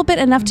a little bit,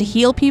 enough to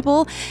heal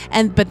people,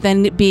 but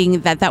then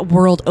being that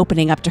world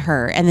opening up to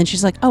her, and then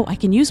she's like, oh, I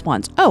can use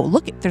wands. Oh,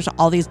 look, there's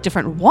all these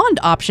different wand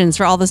options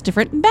for all this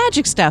different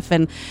magic stuff,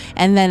 and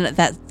then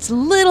that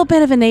little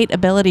bit of innate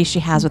ability she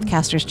has with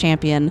Caster's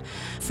Champion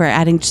for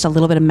adding just a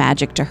little bit of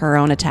magic to her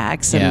own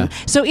attacks. And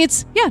so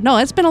it's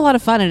been a lot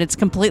of fun, and it's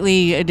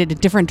completely a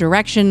different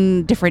direction,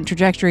 different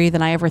trajectory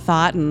than I ever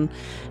thought, and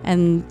I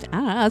don't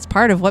know, that's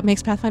part of what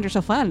makes Pathfinder so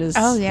fun, is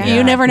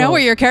you never know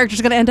where your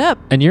character's going to end up.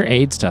 And your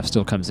aid stuff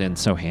still comes in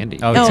so handy.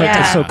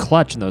 It's so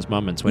clutch in those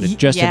moments when it's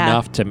just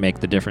enough to make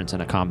the difference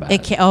in a combat.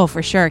 It can,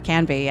 for sure, it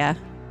can be,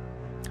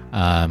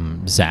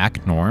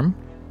 Zach, Norm.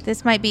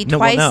 This might be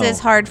twice as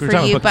hard for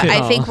you, but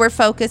I think we're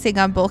focusing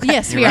on Volka.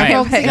 Yes, we are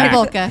focusing on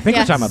Volka. I think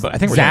we're talking about. I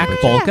think we're Zach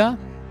talking about Volka.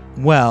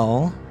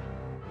 Well,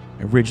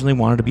 I originally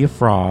wanted to be a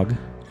frog.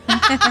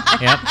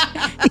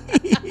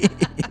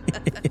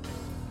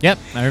 Yep,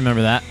 I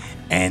remember that.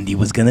 And he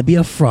was going to be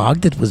a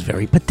frog that was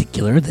very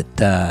particular,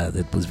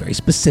 that was very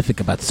specific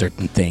about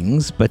certain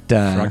things. But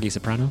Froggy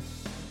Soprano?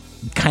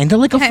 Kind of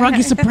like a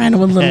Froggy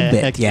Soprano a little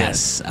bit,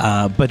 yes.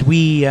 But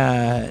we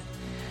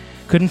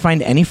couldn't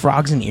find any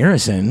frogs in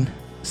Irison,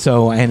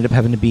 so I ended up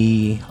having to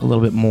be a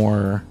little bit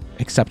more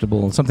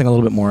acceptable, something a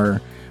little bit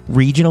more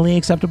regionally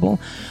acceptable.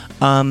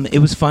 It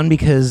was fun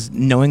because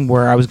knowing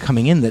where I was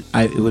coming in, that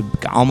it would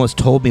almost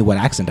told me what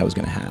accent I was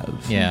going to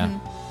have. Yeah.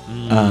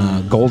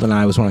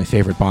 GoldenEye was one of my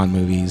favorite Bond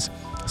movies.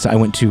 So I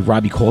went to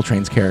Robbie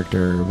Coltrane's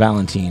character,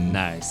 Valentine.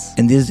 Nice.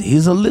 And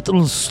he's a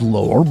little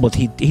slower, but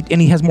he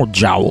has more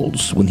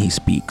jowls when he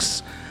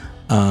speaks.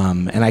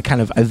 And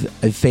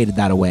I've faded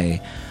that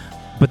away.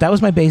 But that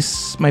was my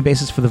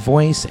basis for the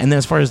voice. And then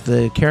as far as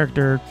the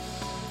character,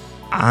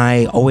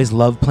 I always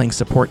love playing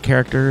support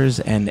characters,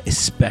 and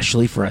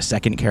especially for a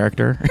second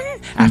character.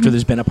 After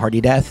there's been a party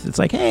death, it's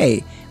like,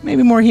 hey,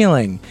 maybe more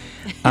healing.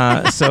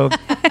 So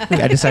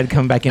I decided to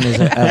come back in as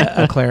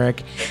a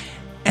cleric.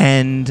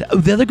 And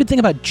the other good thing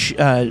about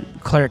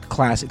cleric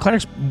class,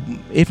 cleric's,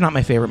 if not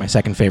my favorite, my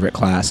second favorite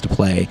class to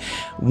play.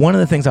 One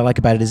of the things I like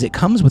about it is it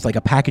comes with like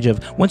a package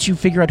of, once you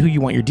figure out who you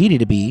want your deity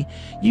to be,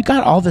 you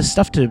got all this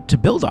stuff to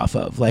build off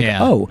of. Like,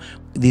 oh,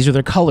 these are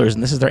their colors,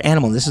 and this is their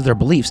animal, and this is their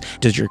beliefs.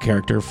 Does your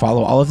character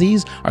follow all of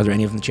these? Are there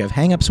any of them that you have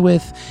hang-ups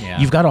with? Yeah.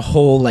 You've got a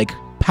whole like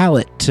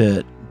palette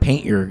to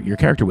paint your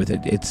character with.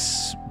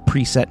 It's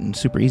preset and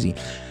super easy.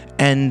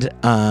 And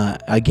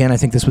again, I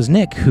think this was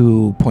Nick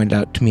who pointed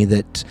out to me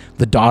that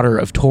the daughter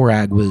of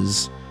Torag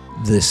was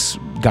this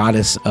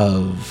goddess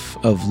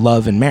of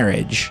love and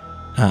marriage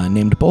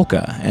named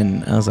Bolka.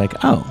 And I was like,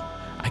 oh,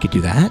 I could do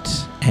that.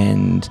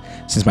 And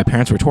since my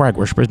parents were Torag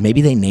worshippers,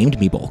 maybe they named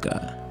me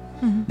Bolka.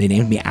 Mm-hmm. They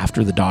named me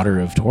after the daughter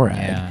of Torag.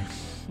 Yeah.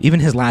 Even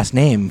his last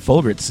name,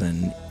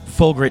 Fulgritson,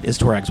 Fulgrit is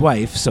Torag's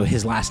wife, so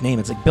his last name,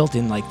 it's like built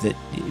in like that,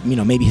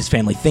 maybe his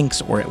family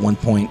thinks or at one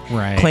point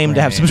claimed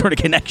to have some sort of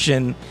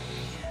connection.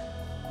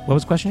 What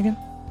was the question again?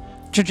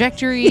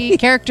 Trajectory,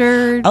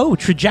 character. Oh,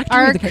 trajectory.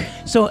 Arc.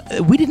 So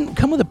we didn't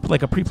come with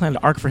a pre-planned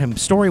arc for him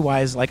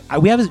story-wise. Like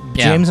we have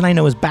James and I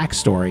know his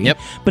backstory,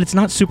 but it's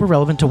not super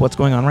relevant to what's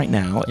going on right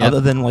now. Other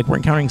than like we're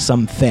encountering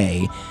some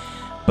Fae,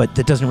 but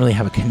that doesn't really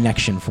have a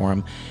connection for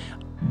him.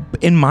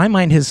 In my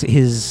mind,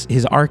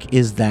 his arc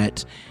is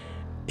that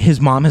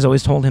his mom has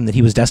always told him that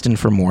he was destined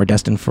for more,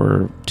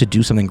 to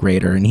do something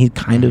greater, and he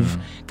kind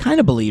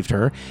of believed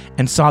her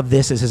and saw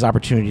this as his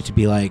opportunity to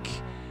be like,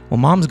 well,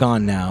 mom's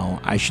gone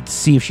now. I should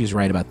see if she's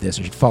right about this.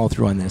 I should follow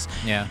through on this.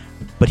 Yeah.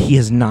 But he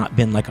has not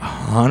been like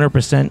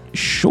 100%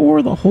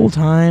 sure the whole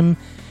time.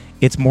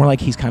 It's more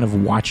like he's kind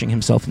of watching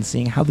himself and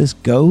seeing how this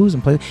goes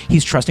and play.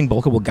 He's trusting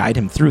Bolka will guide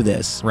him through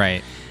this.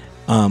 Right.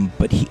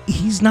 But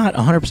he's not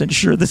 100%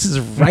 sure this is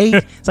right.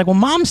 It's like, well,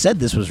 mom said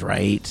this was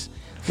right.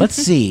 Let's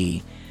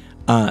see.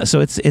 So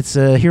it's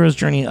a hero's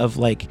journey of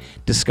like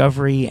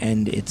discovery,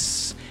 and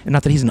it's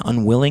not that he's an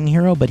unwilling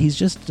hero, but he's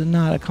just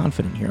not a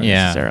confident hero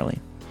necessarily.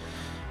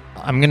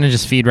 I'm going to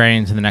just feed right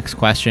into the next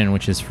question,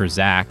 which is for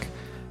Zach.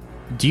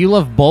 Do you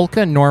love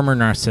Bolka, Norm, or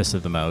Narcissa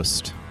the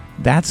most?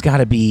 That's got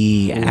to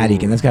be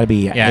Adik, and that's got to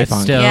be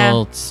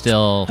Aphon.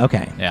 Still.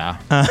 Okay.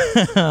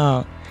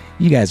 Yeah.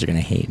 You guys are going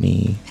to hate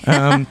me.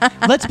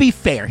 Let's be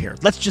fair here.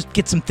 Let's just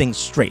get some things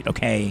straight,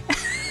 okay?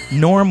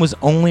 Norm was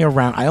only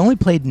around. I only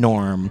played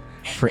Norm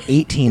for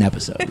 18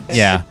 episodes.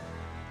 Yeah.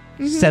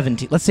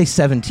 17. Let's say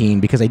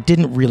 17 because I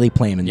didn't really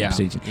play him in the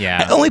episode 18.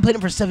 Yeah. I only played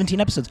him for 17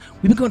 episodes.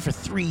 We've been going for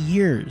 3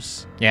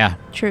 years. Yeah.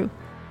 True.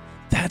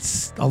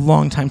 That's a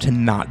long time to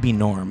not be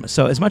Norm.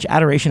 So as much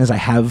adoration as I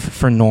have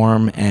for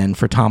Norm and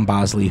for Tom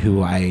Bosley,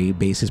 who I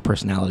base his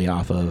personality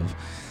off of,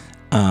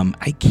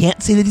 I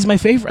can't say that he's my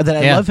favorite, that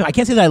I love him. I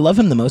can't say that I love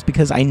him the most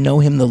because I know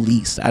him the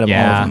least out of all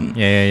of them.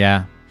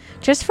 Yeah.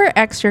 Just for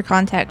extra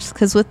context,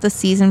 because with the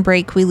season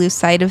break, we lose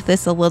sight of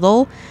this a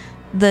little.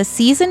 The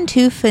season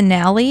 2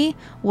 finale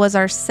was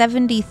our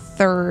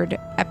 73rd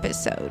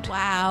episode.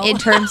 Wow. In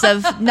terms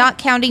of not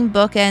counting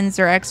bookends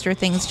or extra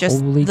things,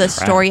 just Holy the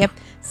crap. story.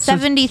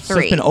 73. So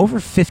it's been over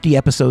 50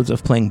 episodes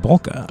of playing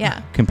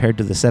Bolka compared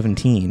to the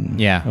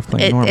 17 of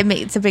playing Norm. It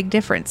makes a big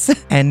difference.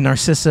 And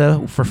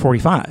Narcissa for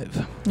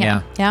 45.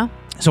 Yeah.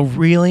 So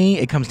really,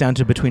 it comes down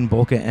to between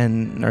Bolka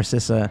and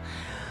Narcissa.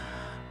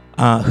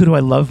 Who do I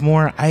love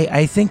more?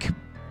 I think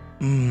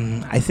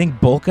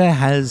Bolka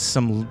has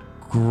some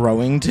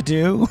growing to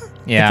do.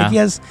 I think he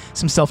has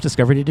some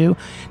self-discovery to do.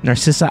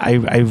 Narcissa,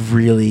 I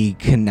really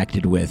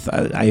connected with.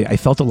 I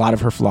felt a lot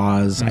of her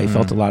flaws. I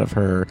felt a lot of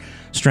her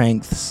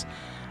strengths.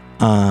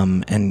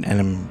 And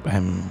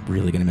I'm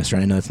really gonna miss her.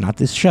 I know it's not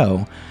this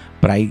show,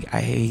 but I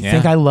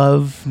think I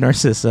love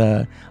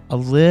Narcissa a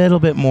little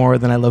bit more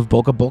than I love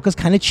Bolka. Bolka's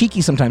kind of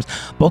cheeky sometimes.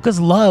 Bolka's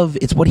love,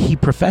 it's what he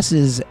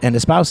professes and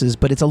espouses,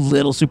 but it's a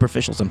little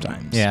superficial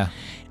sometimes. Yeah.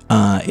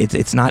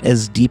 It's not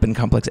as deep and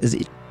complex as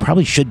it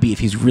probably should be if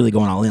he's really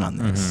going all in on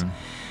this.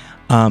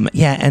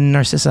 And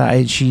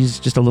Narcissa, she's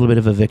just a little bit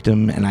of a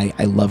victim, and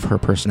I love her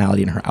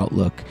personality and her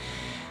outlook.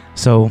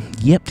 So,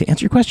 yep, to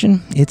answer your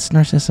question, it's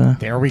Narcissa.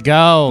 There we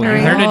go. There You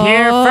we heard go. it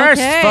here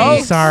first, Okay.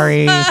 folks.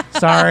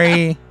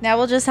 Sorry. Now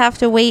we'll just have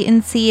to wait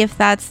and see if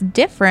that's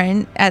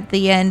different at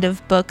the end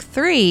of book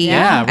 3.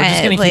 Yeah, we're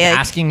just going to Like, keep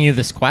asking you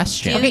this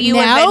question. Do you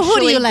now who do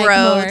eventually you like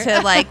grow more?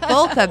 to like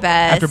Bolka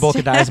best? After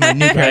Bolka dies, my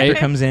new character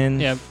comes in.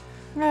 Yep.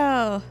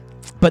 Oh.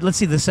 But let's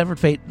see, the Severed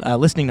Fate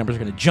listening numbers are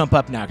going to jump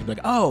up now. Be like,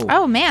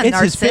 Oh man, it's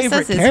his Narcissa's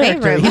favorite his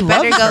character. favorite. He We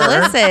better loves go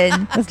her.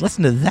 listen. Let's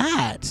listen to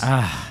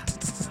that.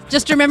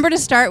 Just remember to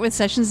start with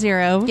session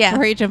 0 Yeah.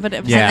 before you jump into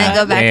episode Yeah. And then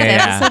go back Yeah.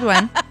 to episode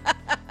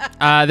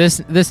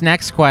 1. This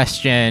next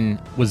question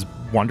was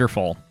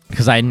wonderful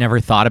because I had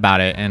never thought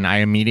about it, and I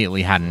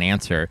immediately had an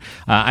answer.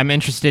 I'm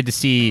interested to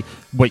see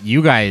what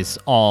you guys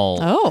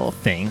all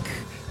think.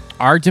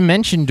 Are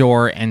Dimension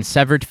Door and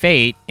Severed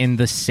Fate in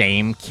the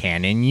same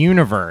canon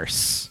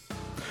universe?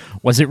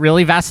 Was it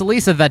really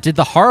Vasilisa that did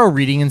the horror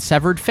reading in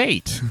Severed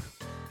Fate?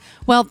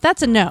 Well,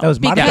 that's a no. That was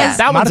Marta. because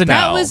That one's a no.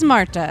 That was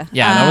Marta.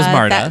 Yeah, that was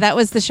Marta. That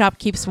was the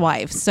shopkeep's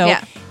wife. So,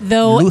 Yeah.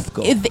 though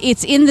Luthgul.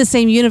 it's in the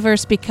same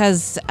universe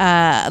because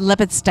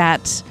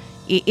Lepidstadt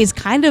is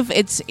kind of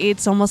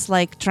it's almost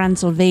like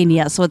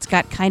Transylvania, so it's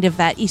got kind of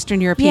that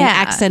Eastern European Yeah.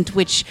 accent,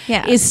 which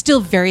Yeah. is still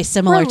very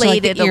similar Related to a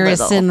like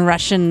the little. Irisen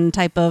Russian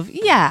type of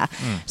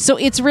So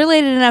it's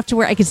related enough to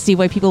where I could see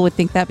why people would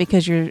think that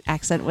because your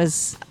accent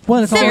was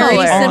Well, it's Similar. all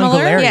in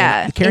Similar? Galarian.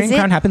 Yeah. The Carrying Is it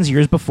Crown happens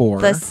years before.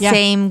 The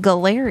same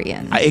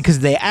Galarians. Because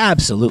they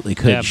absolutely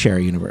could Yep. share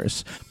a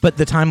universe. But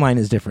the timeline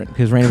is different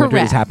because Reign of Winter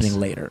is Correct. happening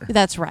later.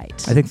 that's right.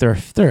 I think they're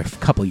a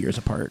couple years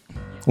apart.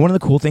 One of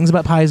the cool things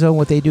about Paizo,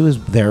 what they do is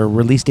their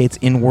release dates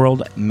in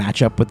world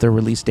match up with their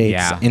release dates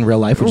Yeah. in real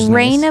life, which is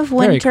Reign nice. of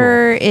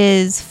Winter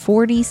is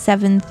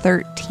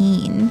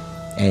 4713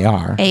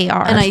 AR.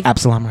 AR. And I-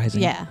 Absalom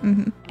Rising. Yeah.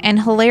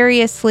 And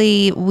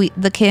hilariously,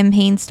 the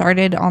campaign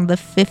started on the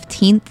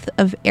 15th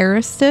of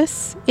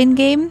Aristus in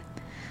game.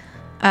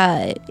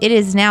 It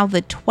is now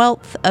the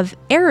 12th of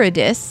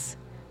Eridus,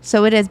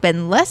 so it has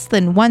been less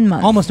than 1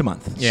 month. Almost a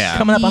month. Yeah.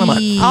 Coming up on a month.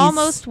 Jeez.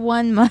 Almost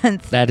 1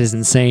 month. That is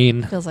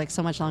insane. Feels like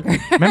so much longer.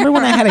 Remember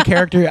when I had a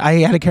character? I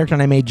had a character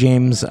and I made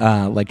James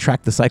like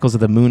track the cycles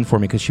of the moon for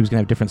me because she was gonna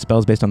have different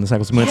spells based on the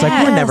cycles of the moon. It's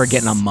like we're never Yes.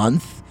 getting a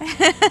month.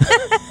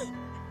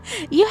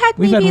 You had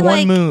We've had maybe one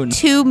like moon.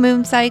 2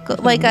 moon cycles.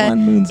 Like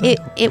One moon it,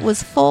 cycle. it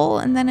was full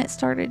and then it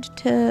started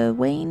to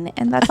wane,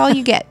 and that's all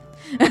you get.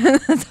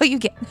 That's all you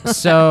get.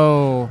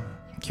 So,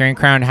 Carrying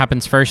Crown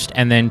happens first,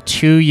 and then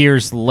 2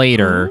 years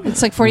later,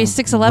 It's like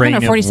 4611 Reign or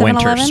of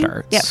 4711 Winter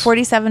starts. Yeah,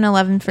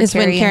 4711 for is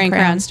when Carrying Carrying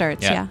Crown. Crown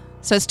starts. Yeah. Yeah.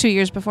 So it's 2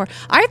 years before.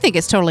 I think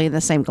it's totally in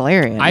the same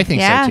Galarian. I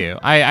think Yeah. so too.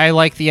 I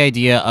like the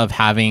idea of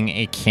having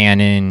a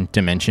canon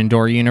Dimension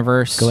Door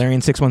universe.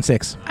 Galarian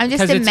 616. I'm just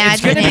Because it's going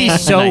to imagining. be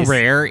so Nice.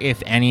 rare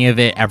if any of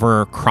it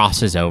ever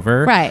crosses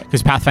over. Right.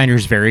 Because Pathfinder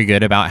is very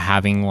good about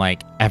having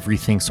like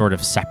everything sort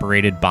of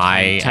separated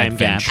by Time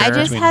gap. adventure. I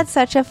just had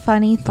such a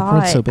funny world's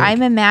thought. so big.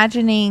 I'm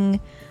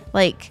imagining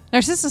like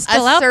Narcissa's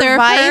still a out there.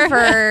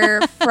 survivor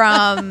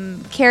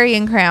from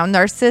Carrying Crown.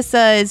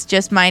 Narcissa is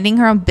just minding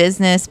her own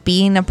business,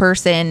 being a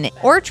person,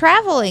 or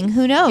traveling.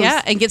 Who knows?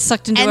 Yeah, and gets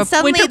sucked into And a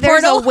suddenly winter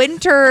there's portal. a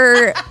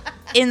winter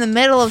in the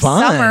middle of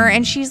Fun. summer,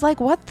 and she's like,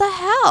 "What the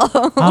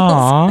hell?"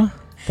 Aw,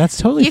 that's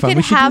totally You fun. could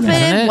We should have do it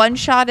that. Isn't in it?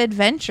 one-shot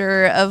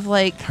adventure of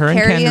like Her and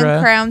Carrying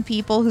Kendra. Crown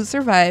people who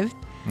survived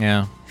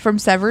Yeah. from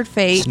Severed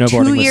Fate.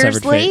 Snowboarding 2 with years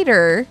Severed Fate.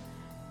 later,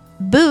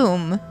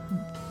 boom,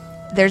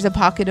 there's a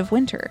pocket of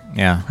winter.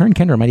 Yeah. Her and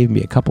Kendra might even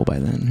be a couple by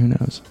then. Who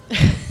knows?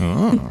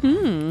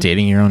 Oh.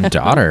 Dating your own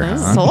daughter,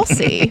 huh?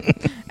 Saucy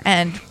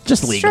and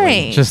Just legally.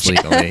 strange. Just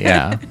legally,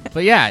 yeah.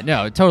 But yeah,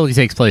 no, it totally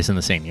takes place in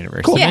the same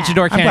universe. Cool. Dimension Yeah.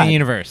 Door I'm canon glad.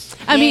 universe.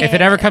 I mean, If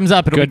it ever comes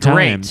up, it'll Good be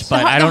great. times.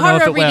 But I the don't know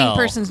if horror it reading will.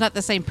 person's not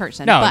the same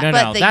person. No, but, no,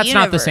 but no. the That's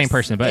not the same universe.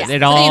 person, but Yeah. it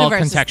The all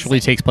universe is the contextually same.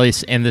 takes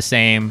place in the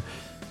same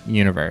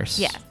universe.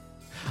 Yeah.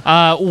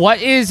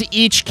 What is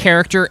each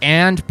character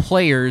and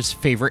player's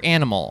favorite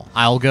animal?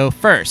 I'll go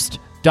first.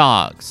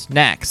 Dogs.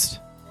 Next.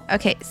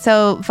 Okay,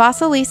 so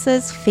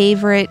Vasilisa's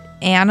favorite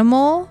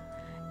animal,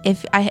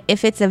 if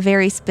it's a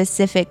very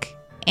specific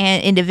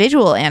and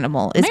individual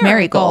animal, is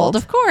Marigold.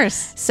 of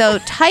course. So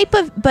type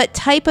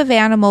of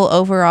animal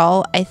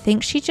overall, I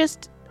think she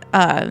just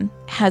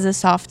has a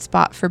soft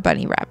spot for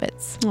bunny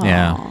rabbits.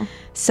 Yeah. Aw.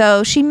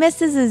 So she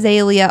misses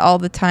Azalea all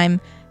the time.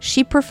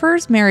 She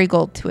prefers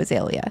Marigold to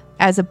Azalea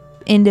as a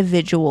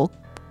individual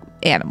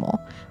animal,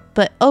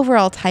 but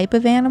overall type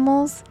of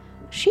animals,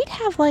 she'd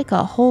have like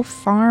a whole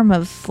farm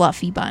of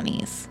fluffy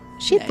bunnies.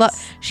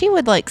 Nice. She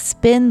would like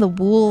spin the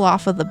wool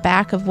off of the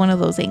back of one of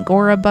those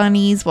Angora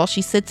bunnies while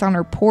she sits on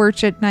her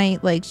porch at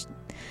night. Like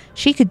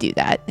she could do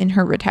that in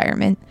her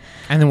retirement.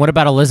 And then what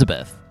about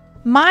Elizabeth?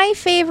 My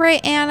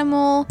favorite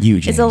animal You,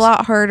 is James. a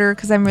lot harder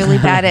because I'm really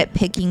bad at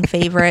picking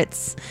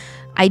favorites.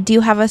 I do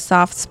have a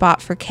soft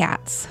spot for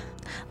cats.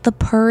 The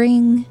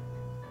purring.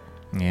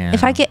 Yeah.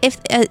 If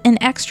an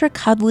extra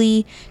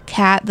cuddly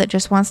cat that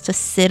just wants to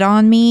sit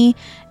on me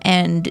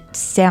and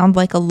sound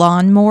like a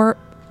lawnmower,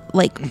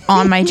 like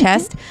on my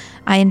chest,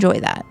 I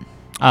enjoy that.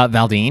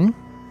 Valdine?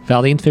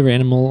 Valdine's favorite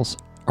animals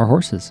are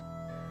horses.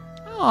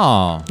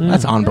 Oh,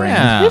 That's on brand.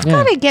 Yeah. We've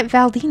got to get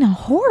Valdine a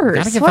horse.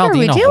 Gotta get What are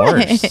we Valdine a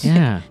doing? horse.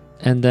 Yeah.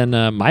 And then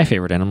my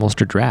favorite animals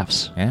are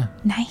giraffes. Yeah.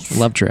 Nice.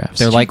 Love giraffes.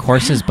 They're like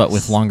horses, but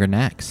with longer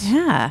necks.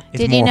 Yeah.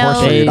 It's Did you more know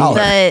horse for your dollar.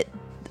 that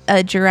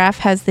a giraffe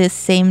has this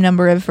same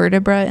number of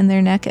vertebrae in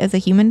their neck as a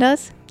human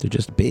does? They're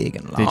just big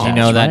and long. Did you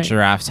know that right.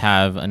 giraffes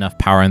have enough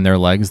power in their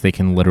legs they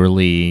can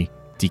literally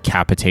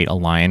decapitate a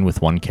lion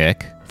with one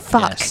kick?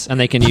 Fuck. Yes. And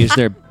they can use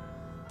their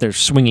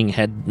swinging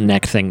head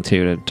neck thing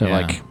too to Yeah.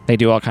 like they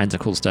do all kinds of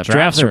cool stuff.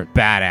 Giraffes are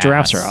badass.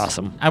 Giraffes are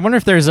awesome. I wonder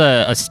if there's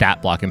a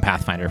stat block in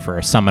Pathfinder for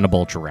a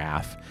summonable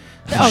giraffe.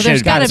 Oh,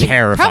 there's got to be.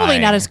 terrifying. Probably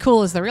not as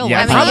cool as the real Yeah,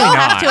 I one. mean, probably you'll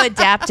not. have to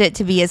adapt it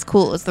to be as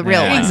cool as the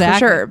real Yeah. one,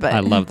 Exactly. for sure. But I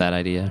love that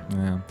idea.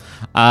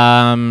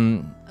 Yeah.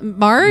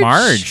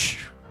 Marge.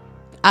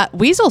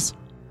 Weasels.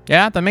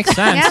 Yeah, that makes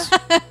sense.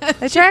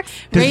 that tracks.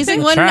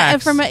 Raising one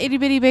Tracks. from an itty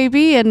bitty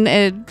baby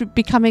and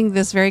becoming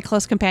this very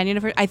close companion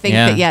of her. I think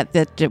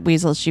that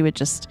Weasel, she would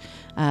just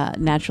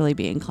naturally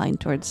be inclined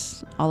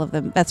towards all of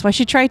them. That's why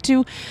she tried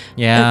to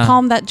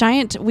calm that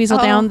giant weasel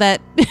down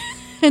that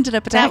ended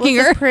up That was attacking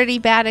her. a pretty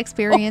bad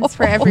experience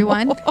for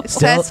everyone.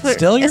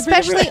 Still your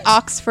especially favorite?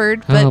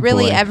 Oxford, but Oh,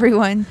 really boy.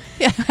 everyone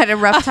had a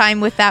rough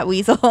time with that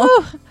weasel.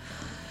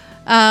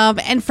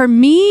 And for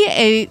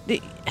me,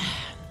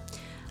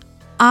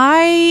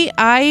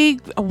 I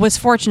was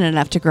fortunate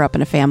enough to grow up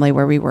in a family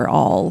where we were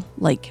all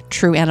like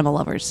true animal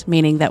lovers,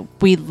 meaning that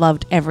we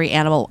loved every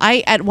animal.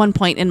 At one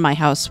point in my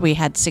house, we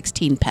had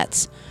 16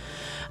 pets.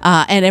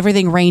 And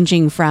everything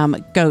ranging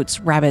from goats,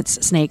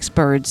 rabbits, snakes,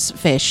 birds,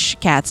 fish,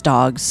 cats,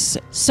 dogs,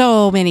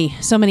 so many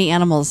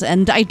animals.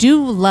 And I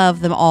do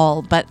love them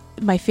all, but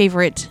my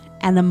favorite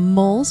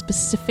animal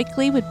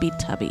specifically would be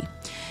Tubby.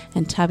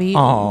 And Tubby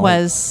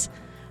was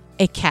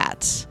a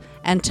cat.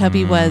 And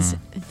Tubby was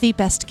the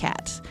best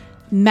cat.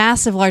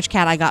 Massive large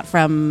cat I got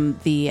from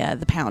the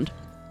pound.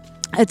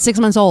 At 6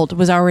 months old,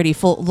 was already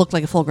looked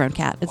like a full-grown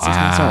cat. At 6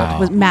 months old,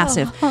 was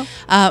massive.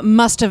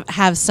 Must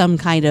have some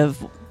kind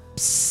of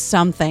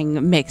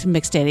something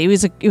mixed in. It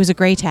was a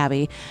gray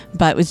tabby,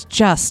 but it was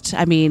just,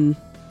 I mean,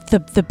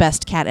 the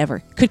best cat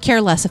ever. Could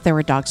care less if there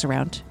were dogs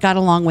around. Got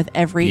along with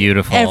every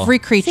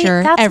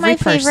creature, that's every my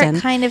person.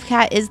 favorite kind of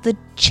cat is the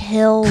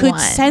chill Could one.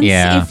 sense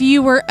if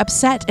you were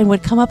upset and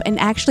would come up and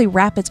actually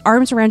wrap its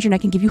arms around your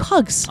neck and give you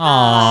hugs.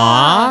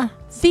 Aww.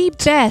 The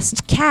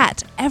best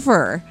cat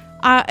ever.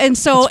 And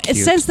so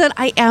since that,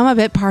 I am a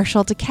bit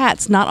partial to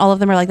cats. Not all of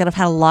them are like that. I've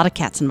had a lot of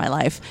cats in my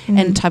life,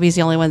 and Tubby's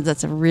the only one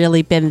that's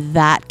really been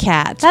that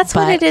cat. That's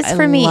what But it is I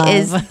for me.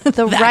 Is love the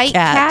that right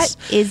cat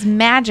is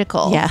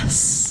magical.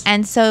 Yes.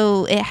 And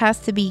so it has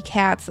to be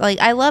cats. Like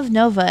I love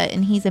Nova,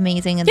 and he's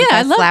amazing, and the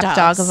I best love lap dog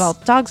dogs. of all.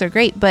 Dogs are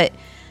great, but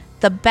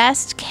the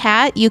best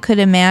cat you could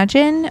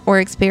imagine or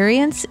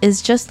experience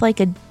is just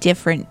like a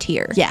different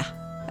tier. Yeah,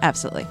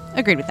 absolutely.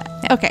 Agreed with that.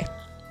 Yeah. Okay,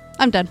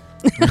 I'm done.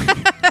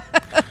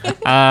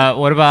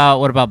 What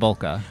about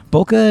Bolka?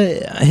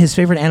 Bolka, his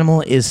favorite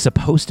animal is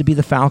supposed to be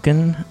the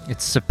falcon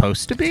It's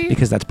supposed to be?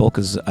 because that's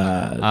Bolka's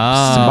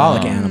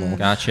symbolic animal.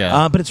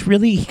 Gotcha. But it's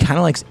really, he kind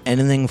of likes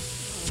anything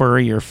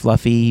furry or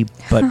fluffy,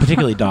 but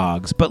particularly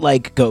dogs. But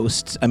like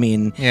ghosts, I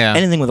mean,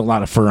 anything with a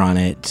lot of fur on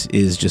it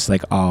is just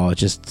like,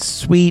 just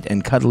sweet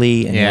and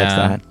cuddly, and he likes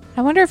that.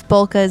 I wonder if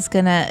Bolka is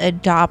gonna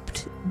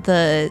adopt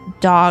the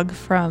dog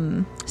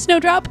from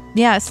Snowdrop.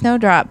 Yeah,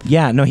 Snowdrop.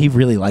 Yeah, no, he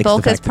really likes the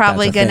Bolka's fact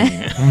probably that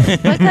that's a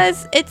thing.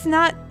 because it's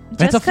not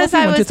It's just a because fluffy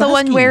I one, was it's a the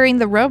one husky. wearing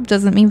the robe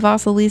doesn't mean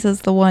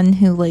Vasilisa's the one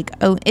who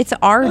it's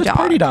our it's dog.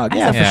 party dog,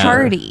 yeah, It's for a sure.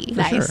 party. For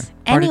Nice. sure.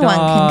 Party Anyone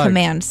can dog.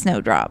 command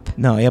Snowdrop.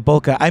 No, yeah,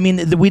 Bolka. I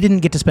mean, we didn't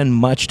get to spend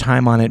much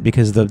time on it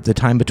because the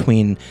time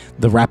between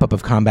the wrap up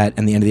of combat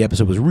and the end of the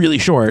episode was really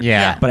short.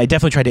 Yeah. But I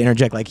definitely tried to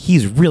interject. Like,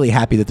 he's really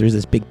happy that there's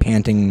this big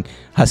panting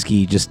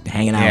husky just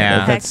hanging out. Yeah.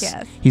 Like, that's,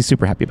 Heck yes. He's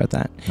super happy about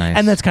that. Nice.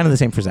 And that's kind of the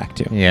same for Zach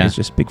too. Yeah. He's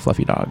just big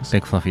fluffy dogs.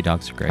 Big fluffy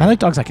dogs are great. I like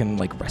dogs I can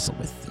like wrestle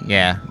with. And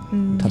Yeah.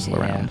 tussle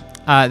around.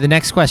 The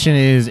next question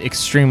is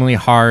extremely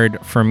hard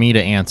for me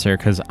to answer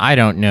because I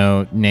don't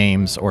know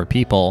names or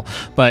people.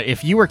 But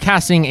if you were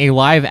casting a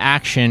live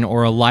action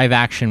or a live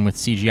action with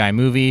CGI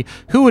movie,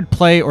 who would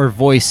play or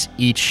voice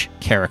each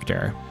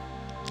character?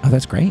 Oh,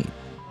 that's great.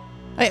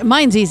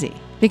 Mine's easy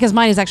because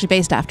mine is actually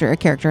based after a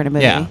character in a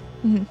movie. Yeah.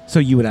 So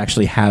you would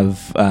actually have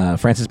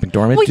Frances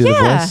McDormand Well, do the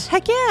yeah, voice?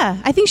 heck yeah.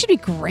 I think she'd be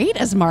great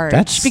as Marge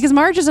That's- because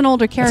Marge is an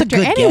older That's a character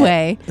good get.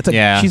 anyway.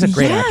 She's a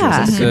great Yeah.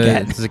 actress. That's a good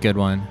get. This is a good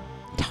one.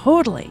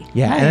 Totally.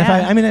 Yeah,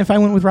 Oh, and if I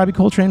went with Robbie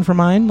Coltrane for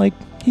mine, like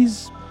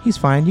he's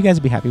fine. You guys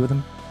would be happy with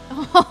him.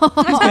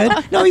 He's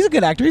good. No, he's a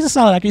good actor. He's a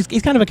solid actor.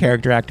 He's kind of a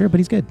character actor, but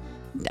he's good.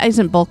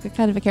 Isn't Bolka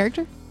kind of a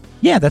character?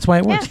 Yeah, that's why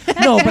it works.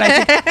 No, but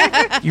I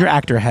think your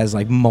actor has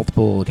like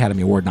multiple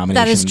Academy Award That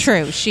nominations. is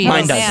true.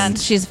 Mine doesn't.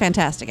 She's a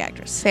fantastic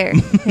actress. Fair.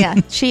 Yeah,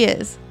 she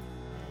is.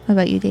 How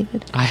about you,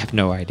 David? I have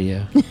no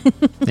idea.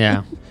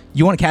 Yeah,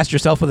 You want to cast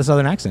yourself with a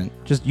Southern accent?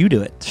 Just you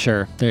do it.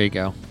 sure. There you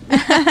go.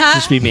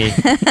 Just be me.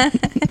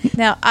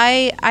 Now,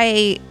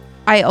 I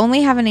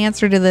only have an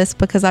answer to this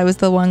because I was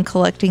the one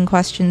collecting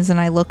questions and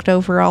I looked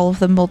over all of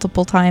them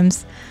multiple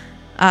times.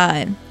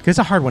 Because it's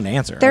a hard one to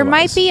answer. There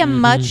otherwise. might be a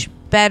much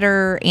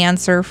better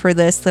answer for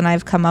this than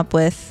I've come up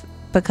with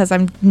because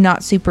I'm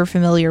not super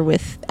familiar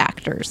with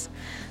actors.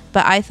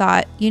 But I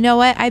thought, you know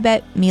what? I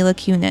bet Mila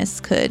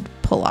Kunis could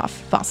pull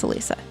off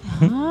Vasilisa.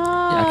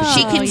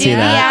 She can do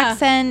the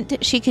accent.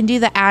 She can do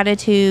the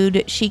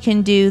attitude. She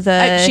can do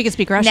the... she can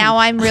speak Russian. Now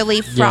I'm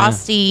really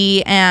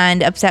frosty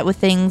and upset with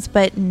things,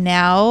 but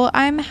now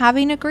I'm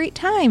having a great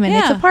time and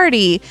it's a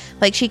party.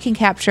 Like, she can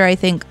capture, I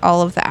think,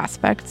 all of the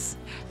aspects.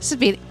 This would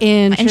be an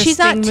interesting And she's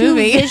not movie.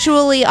 too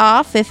visually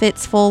off if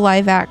it's full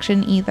live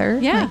action either.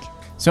 Yeah. Like,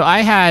 So I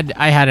had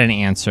an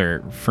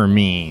answer for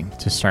me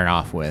to start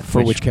off with.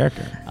 For which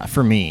character?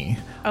 For me.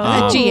 The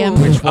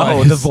GM. Which one?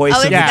 Oh, the voice oh,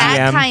 of it's the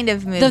that GM. kind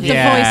of movie. The voice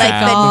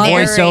like of the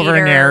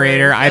voiceover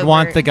narrator. I'd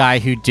want over- the guy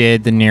who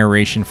did the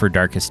narration for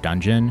Darkest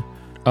Dungeon.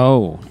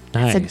 Oh,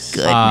 nice. It's a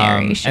good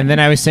narration. And then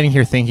I was sitting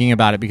here thinking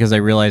about it because I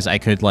realized I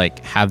could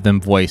have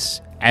them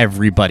voice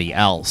everybody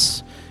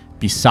else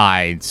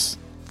besides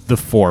the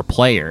 4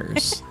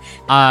 players.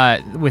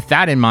 With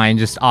that in mind,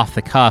 just off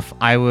the cuff,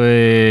 I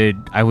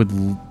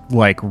would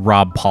like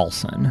Rob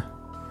Paulson,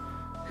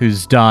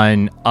 who's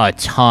done a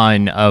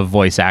ton of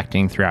voice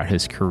acting throughout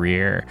his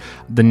career.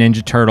 The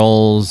Ninja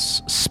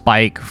Turtles,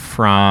 Spike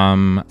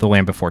from The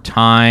Land Before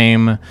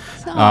Time,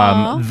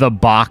 the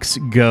Box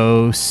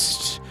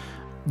Ghost,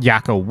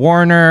 Yakko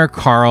Warner,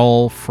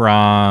 Carl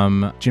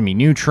from Jimmy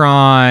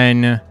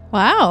Neutron.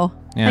 Wow.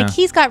 Yeah. Like,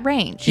 he's got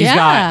range. He's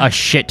got a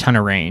shit ton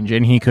of range,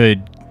 and he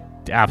could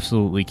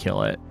absolutely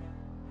kill it.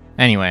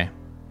 Anyway,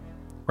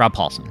 Rob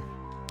Paulson.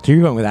 So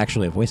you're going with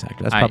actually a voice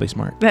actor. That's probably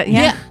smart. But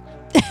yeah.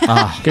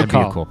 Good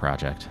call. Be a cool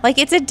project. Like,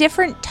 it's a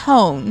different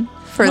tone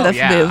for the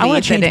movie. I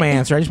want to change than my it-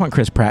 answer. I just want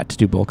Chris Pratt to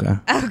do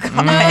Bolka. Oh,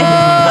 God.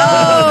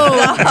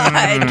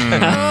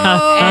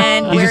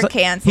 And He's we're just like-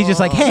 canceled. He's just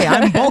like, hey,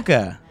 I'm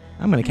Bolka.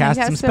 I'm going to cast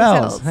some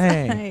spells.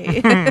 Hey.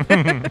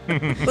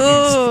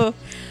 Ooh.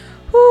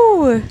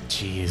 Ooh.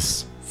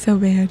 Jeez. So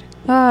bad.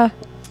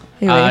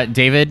 Anyway.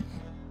 David,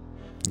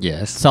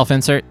 Yes.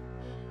 self-insert,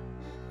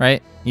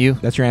 right? You?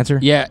 That's your answer?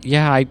 Yeah.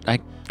 I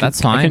That's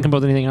I fine. couldn't come up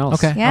with anything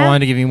else. Okay. Yeah. I wanted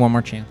to give you one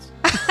more chance.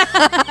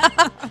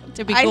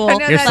 To be I cool. don't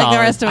know, You're that's solid. Like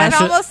the rest of That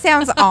us. almost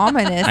sounds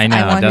ominous. I know,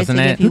 I wanted doesn't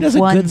to it? give Who you does a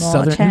one good more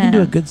southern? Who chance. can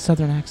do a good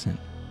southern accent?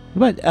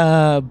 What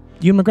about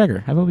Ewan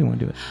McGregor? How about we want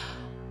to do it?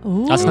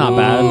 That's not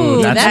bad.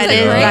 Ooh, That's that's a a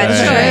good great one.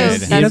 choice.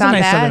 Good. He That's has a not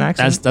nice southern bad.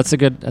 accent. That's a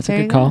good There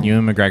you good go. call.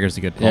 Ewan McGregor's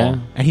a good pull. Yeah.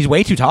 And he's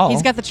way too tall.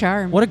 He's got the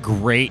charm. What a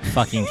great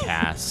fucking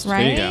cast.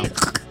 Right? There you go.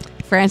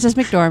 Frances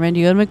McDormand,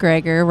 Ewan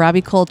McGregor,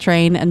 Robbie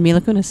Coltrane, and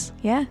Mila Kunis.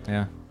 Yeah.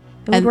 Yeah.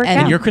 It would work and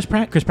out. And you're Chris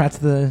Pratt? Chris Pratt's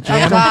the Oh,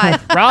 GM? God.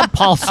 Rob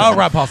Paulson. Oh,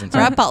 Rob Paulson.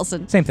 Sorry. Rob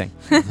Paulson. Same thing.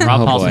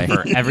 Rob Oh, Paulson boy.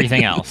 for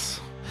everything else.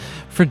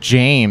 For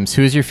James,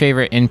 who is your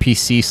favorite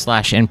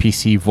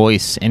NPC/NPC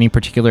voice? Any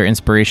particular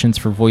inspirations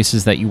for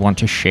voices that you want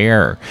to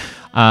share?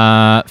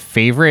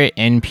 Favorite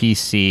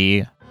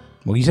NPC?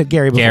 Well, you said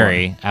Gary before.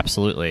 Gary,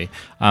 absolutely.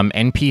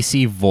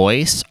 NPC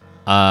voice,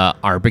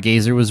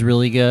 Arbigazer was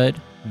really good.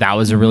 That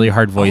was a really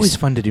hard voice Always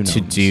fun to do to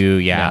gnomes. do.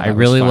 Yeah, I that was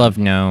really fun. love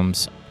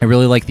gnomes. I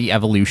really like the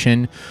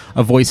evolution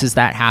of voices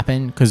that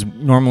happen because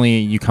normally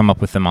you come up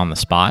with them on the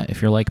spot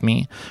if you're like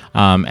me.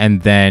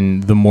 And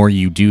then the more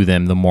you do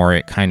them, the more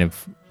it kind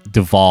of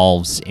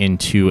devolves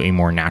into a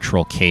more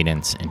natural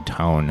cadence and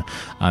tone.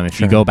 If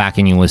you go back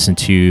and you listen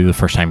to the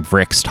first time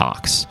Vrix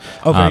talks,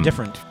 Oh, very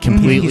different. He's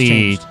completely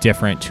changed.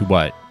 different to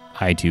what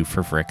I do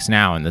for Vrix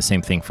now, and the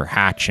same thing for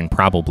Hatch and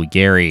probably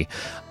Gary.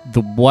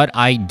 What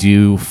I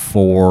do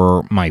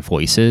for my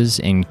voices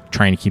and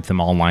trying to keep them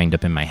all lined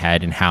up in my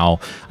head and how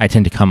I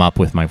tend to come up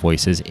with my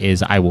voices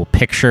is I will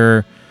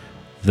picture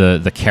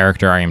the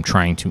character I am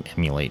trying to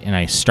emulate, and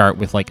I start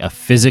with like a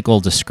physical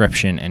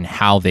description and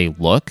how they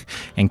look,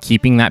 and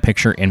keeping that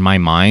picture in my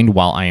mind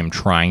while I am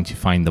trying to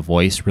find the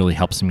voice really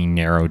helps me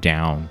narrow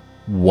down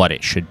what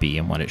it should be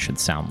and what it should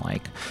sound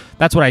like.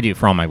 That's what I do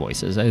for all my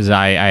voices is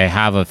I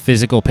have a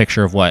physical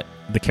picture of what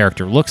the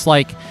character looks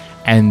like,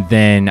 and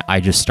then I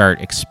just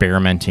start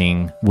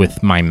experimenting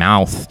with my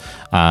mouth,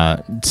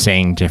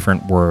 saying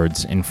different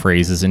words and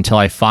phrases until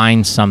I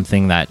find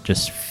something that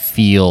just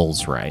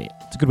feels right.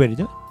 It's a good way to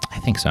do it. I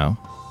think so.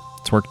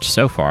 It's worked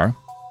so far.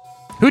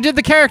 Who did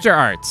the character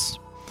arts?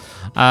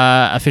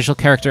 Official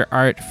character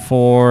art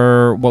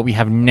for what we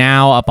have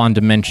now up on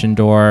Dimension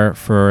Door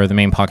for the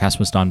main podcast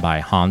was done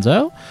by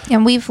Hanzo.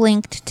 And we've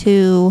linked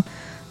to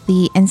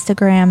the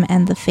Instagram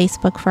and the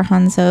Facebook for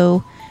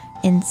Hanzo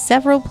in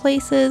several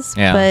places.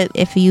 Yeah. But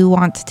if you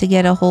want to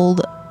get a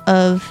hold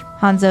of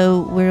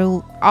Hanzo,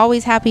 we're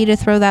always happy to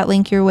throw that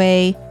link your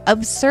way.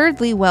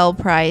 Absurdly well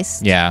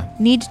priced. Yeah.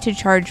 Need to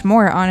charge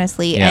more,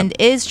 honestly, Yep. and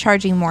is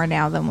charging more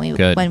now than when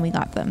we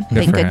got them. Good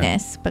Thank for him.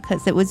 goodness,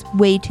 because it was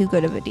way too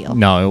good of a deal.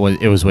 No,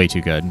 it was way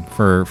too good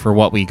for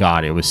what we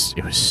got. It was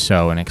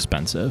so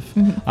inexpensive.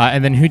 Mm-hmm.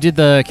 And then who did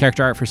the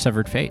character art for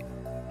Severed Fate?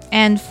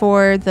 And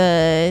for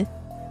the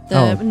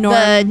Norm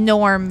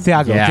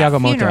Thiago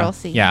Mota. funeral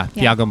scene. Yeah,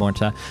 Thiago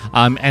Morta.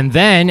 And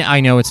then I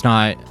know it's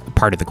not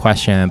part of the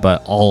question,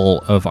 but all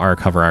of our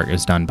cover art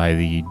is done by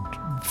the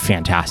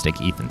fantastic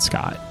Ethan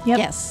Scott. Yep.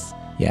 Yes.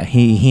 Yeah,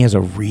 he has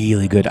a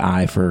really good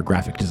eye for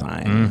graphic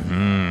design.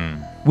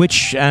 Mm-hmm.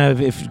 Which,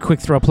 if quick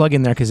throw a plug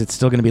in there because it's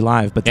still going to be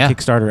live, but the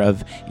Kickstarter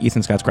of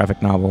Ethan Scott's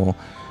graphic novel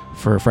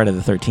for Friday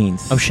the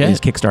 13th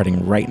is kickstarting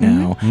right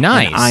now.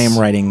 Nice. And I am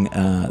writing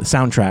the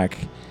soundtrack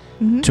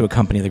to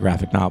accompany the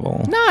graphic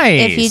novel.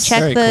 Nice. If you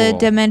check the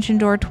Dimension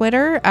Door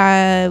Twitter,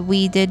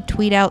 we did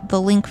tweet out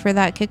the link for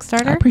that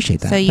Kickstarter. I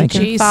appreciate that. So you Thank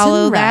can you.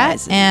 follow Jason that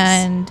Rises.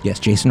 and Yes,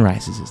 Jason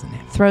Rises is the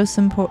name. throw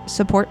some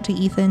support to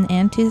Ethan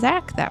and to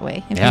Zach that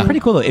way. If Yeah. It's pretty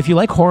cool though. If you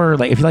like horror,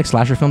 like if you like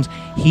slasher films,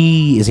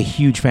 he is a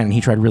huge fan, and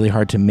he tried really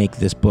hard to make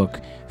this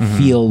book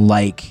feel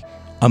like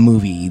a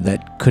movie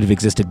that could have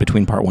existed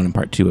between part 1 and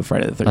part 2 of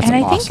Friday the 13th. That's And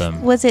I awesome.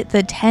 think, was it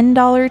the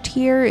 $10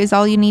 tier is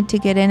all you need to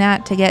get in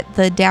at to get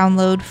the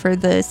download for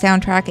the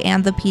soundtrack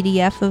and the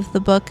PDF of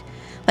the book?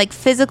 Like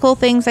physical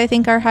things I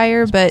think are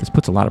higher, but This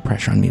puts a lot of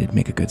pressure on me to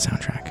make a good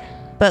soundtrack.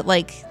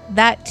 like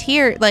that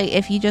tier, like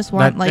if you just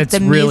want like it's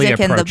the really music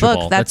and the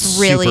approachable. book, that's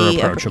super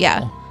really approachable.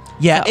 yeah.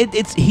 Yeah, So-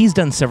 it's he's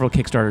done several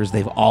Kickstarters.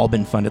 They've all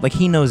been funded. Like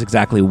he knows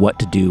exactly what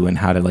to do and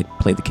how to like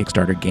play the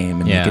Kickstarter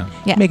game and Yeah.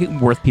 make it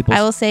worth people's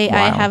I will say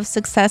I while. have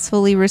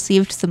successfully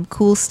received some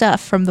cool stuff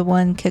from the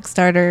one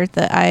Kickstarter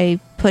that I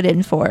put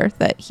in for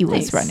that he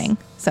was Nice. running.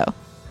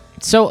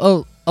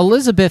 So,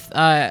 Elizabeth,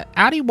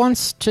 Addie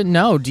wants to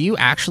know, do you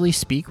actually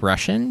speak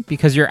Russian?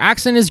 Because your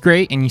accent is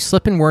great and you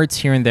slip in words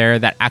here and there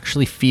that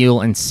actually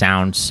feel and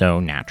sound so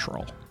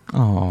natural.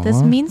 Aw.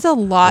 This means a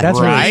lot That's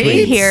to really me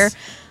sweet. here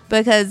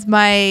because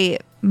my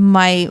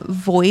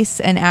voice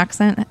and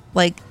accent,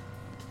 like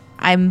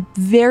I'm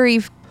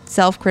very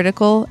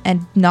self-critical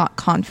and not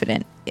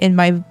confident in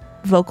my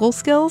vocal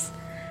skills.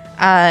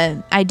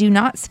 I do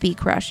not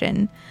speak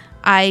Russian.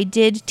 I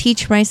did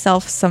teach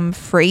myself some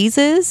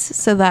phrases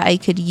so that I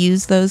could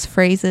use those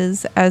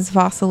phrases as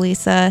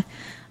Vasilisa.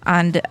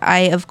 And I,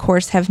 of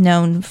course, have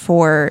known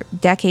for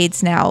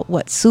decades now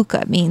what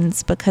suka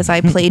means because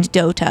I played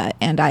Dota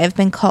and I have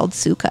been called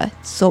suka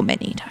so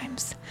many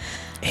times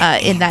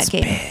in that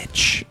game.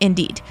 Bitch.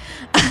 Indeed.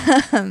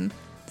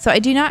 So I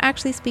do not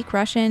actually speak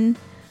Russian.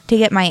 To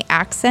get my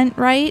accent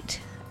right,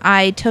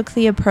 I took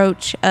the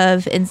approach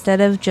of instead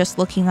of just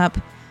looking up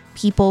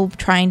people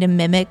trying to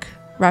mimic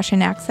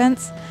Russian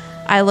accents,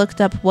 I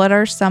looked up what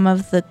are some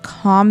of the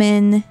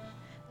common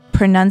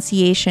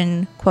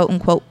pronunciation, quote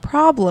unquote,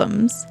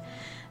 problems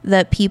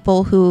that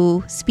people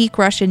who speak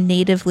Russian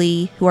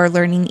natively, who are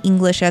learning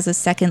English as a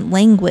second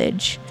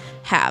language,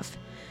 have.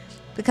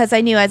 Because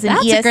I knew as an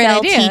That's a great ESL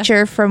idea.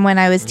 teacher from when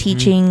I was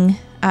teaching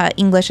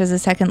English as a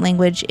second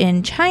language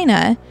in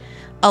China,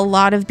 a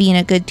lot of being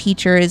a good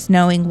teacher is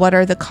knowing what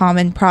are the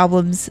common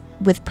problems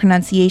with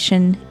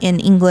pronunciation in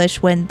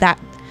English when that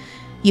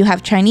you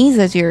have Chinese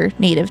as your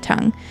native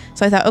tongue.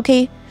 So I thought,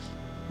 okay,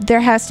 there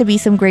has to be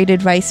some great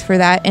advice for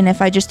that. And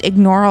if I just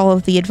ignore all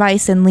of the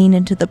advice and lean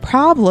into the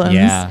problems,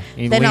 Yeah.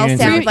 then Lean I'll into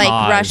sound the like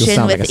cause. Russian You'll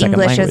sound with like a second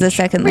English as a language.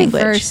 second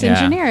language. Reverse Yeah.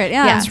 engineer it.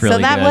 Yeah. Yeah, It's really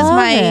so that good. was Love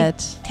my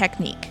it.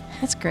 technique.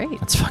 That's great.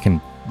 That's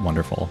fucking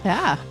wonderful.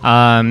 Yeah.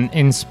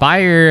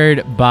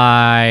 Inspired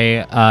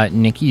by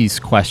Nikki's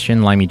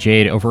question, Limey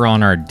Jade, over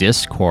on our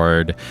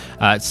Discord,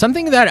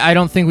 something that I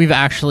don't think we've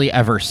actually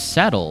ever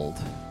settled.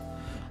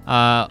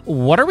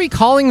 What are we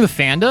calling the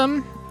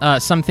fandom?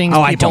 Some things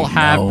I people don't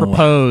have know.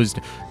 proposed.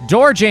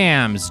 Door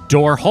jams,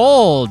 door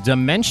hole,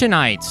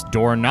 dimensionites,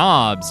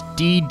 doorknobs,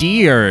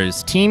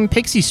 DDers, Team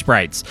Pixie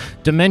Sprites,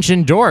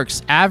 Dimension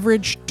Dorks,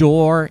 average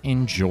door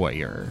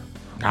enjoyer.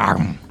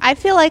 I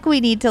feel like we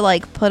need to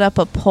like put up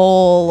a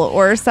poll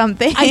or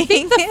something. I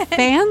think the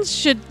fans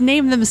should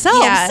name themselves.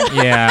 Yeah.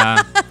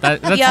 Yeah,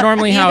 that's Yep,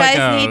 normally how it You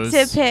guys goes. need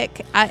to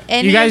pick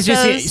any You guys of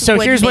those just so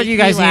would here's what make you me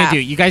guys need to laugh. do.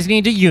 You guys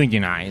need to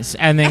unionize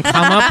and then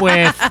come up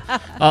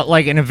with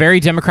like in a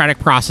very democratic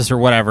process or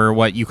whatever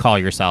what you call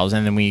yourselves,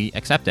 and then we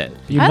accept it.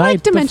 Unite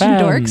like the Dimension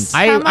fans.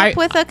 Dorks. Come up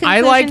with a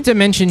I like conclusion.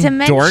 Dimension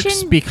Dimension-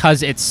 Dorks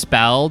because it's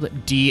spelled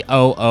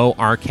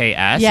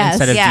DOORKS Yes.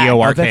 instead of Yeah.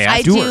 DORKS. Oh, that's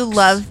I do dorks.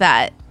 love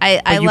that. I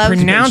But you love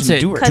pronounce it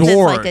Dimension dorks. dorks. 'Cause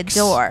it's like a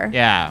door.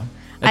 Yeah,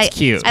 that's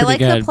cute. I like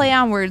Pretty the good. play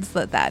on words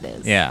that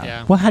is.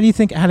 Yeah. Well, how did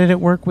it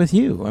work with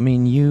you? I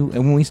mean,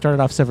 when we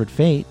started off Severed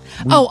Fate,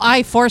 Oh,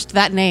 I forced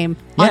that name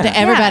onto Yeah.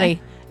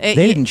 everybody. They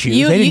didn't choose.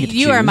 You, They didn't you, get to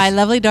you are choose. my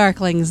lovely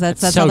darklings.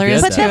 That's so all there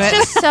is good, But to that's it.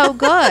 just so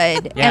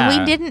good. Yeah. And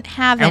we didn't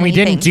have And we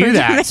anything didn't do for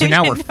that, so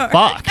now we're Dimension Dorks.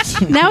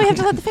 fucked. Now we have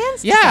to let the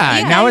fans. Yeah,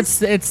 Yeah. now Guys,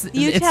 it's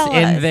you tell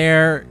in us.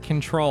 their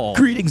control.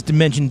 Greetings,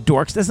 Dimension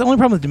Dorks. That's the only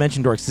problem with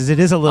Dimension Dorks is it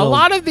is a A little.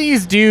 lot of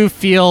these do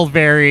feel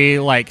very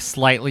like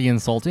slightly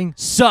insulting.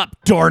 Sup,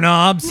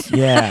 doorknobs?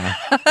 Yeah.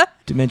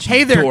 Dimension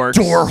Hey there, Dorks.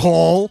 door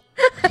hole.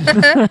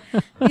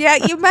 Yeah,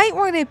 you might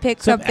want to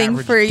pick Some something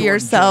average for door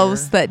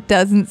yourselves enjoyer. that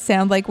doesn't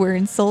sound like we're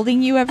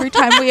insulting you every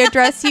time we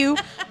address you.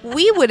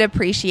 We would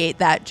appreciate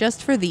that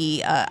just for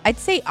the, I'd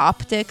say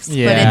optics, but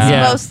Yeah. it's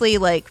Yeah. mostly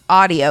like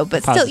audio.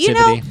 But still, you know,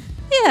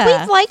 Positivity.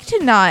 we'd like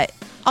to not.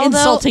 Although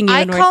Insulting you I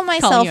when we're call calling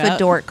myself you a out.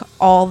 dork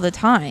all the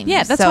time.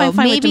 Yeah, that's so why I'm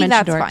fine with maybe Dimension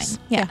that's Dorks. fine.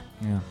 Yeah.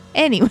 Yeah.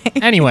 Anyway.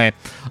 Anyway,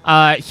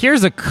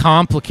 here's a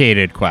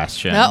complicated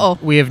question. Uh-oh.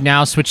 We have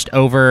now switched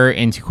over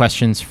into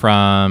questions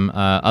from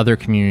other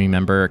community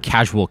member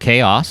Casual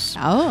Chaos.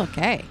 Oh,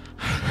 okay.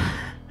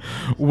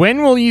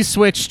 When will you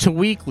switch to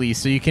weekly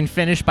so you can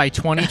finish by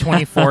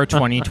 2024,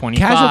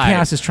 2025? Casual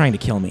Chaos is trying to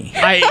kill me.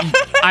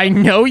 I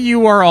know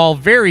you are all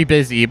very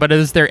busy, but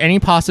is there any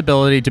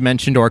possibility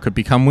Dimension Door could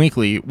become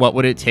weekly? What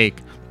would it take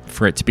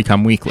for it to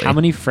become weekly? How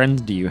many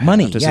friends do you have?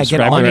 Money. to Yeah, get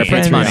subscribe all to your our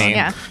friends. Patreon? Money.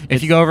 Yeah.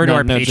 If you go over to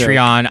our no joke.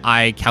 Patreon,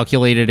 I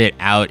calculated it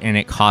out, and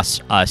it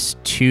costs us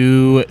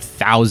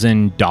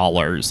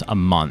 $2,000 a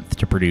month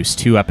to produce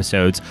 2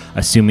 episodes,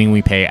 assuming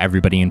we pay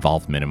everybody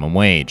involved minimum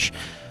wage.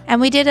 And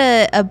we did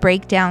a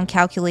breakdown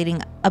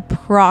calculating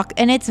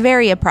and it's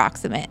very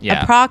approximate.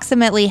 Yeah.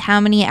 Approximately how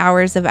many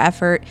hours of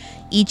effort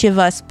each of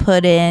us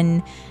put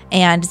in.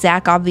 And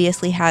Zach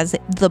obviously has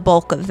the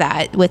bulk of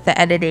that with the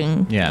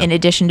editing, in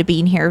addition to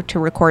being here to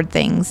record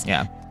things.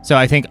 Yeah. So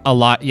I think a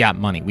lot,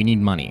 money. We need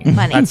money.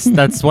 Money.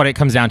 That's what it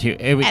comes down to.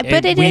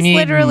 But it we is need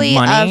literally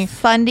money. a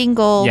funding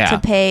goal Yeah. to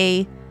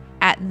pay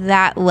at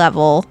that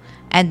level.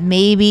 And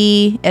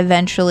maybe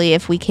eventually,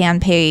 if we can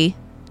pay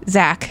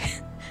Zach,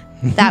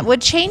 that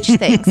would change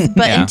things.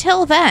 But Yeah.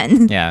 until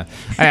then, Yeah.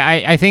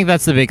 I think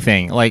that's the big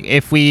thing. Like,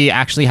 if we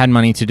actually had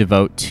money to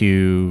devote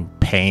to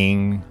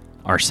paying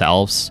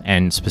ourselves,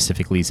 and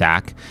specifically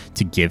Zach,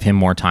 to give him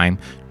more time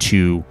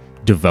to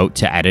devote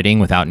to editing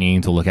without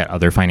needing to look at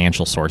other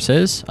financial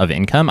sources of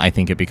income, I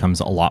think it becomes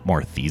a lot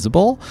more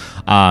feasible.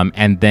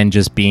 And then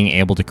just being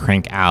able to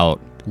crank out,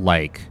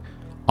 like,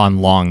 on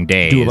long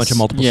days. Do a bunch of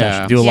multiple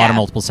sessions. Do a lot of Yeah.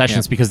 multiple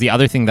sessions, because the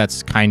other thing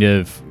that's kind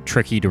of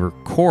tricky to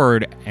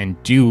record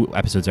and do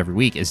episodes every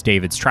week is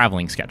David's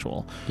traveling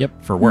schedule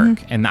for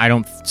work. And I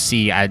don't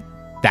see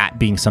that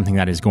being something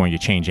that is going to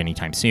change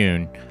anytime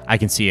soon. I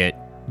can see it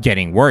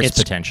getting worse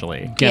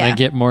potentially. Gonna Yeah.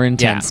 get more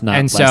intense, not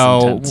and less so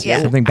intense.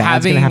 Yeah. Something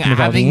bad's going to happen to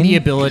having Valdine? the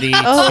ability to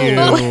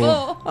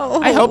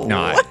I hope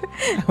not.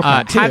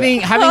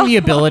 Having the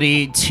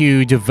ability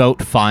to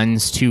devote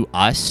funds to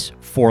us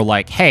for,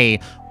 like, hey,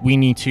 we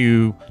need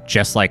to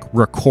just, like,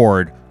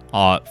 record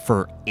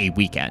for a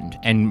weekend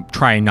and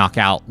try and knock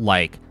out,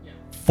 like,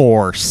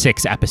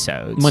 4-6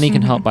 episodes. Money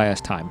can help buy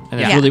us time, and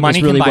Yeah. it's really, Money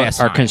it's really can buy what us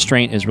our time.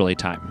 constraint is really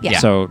time. Yeah.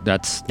 So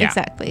that's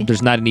exactly.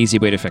 There's not an easy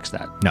way to fix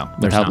that. No,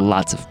 there's without not.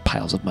 lots of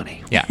piles of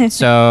money. Yeah.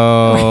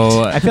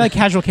 So I feel like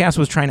Casual Chaos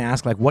was trying to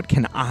ask, like, what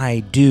can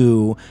I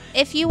do?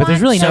 If you But want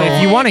there's really to no-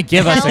 if you want to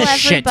give us tell a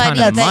shit ton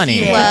everybody of that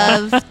money, you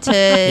love to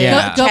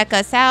Yeah. check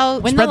us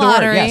out. Win Spread the the word.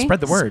 lottery. Yeah, spread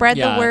the word. Spread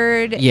Yeah. the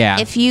word. Yeah.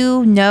 If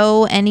you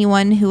know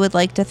anyone who would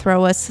like to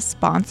throw us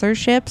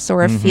sponsorships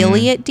or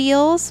affiliate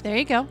deals, There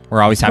you go.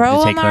 we're always happy throw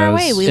to them take our those.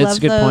 way. We It's love a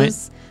good those. point.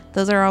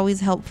 Those are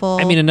always helpful.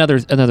 I mean, another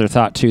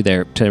thought too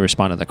there to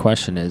respond to the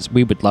question is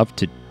we would love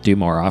to do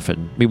more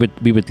often. We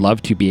would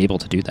love to be able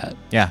to do that.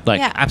 Yeah. Like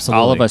Yeah.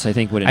 Absolutely. all of us, I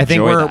think would enjoy I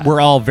think that. we're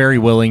all very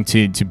willing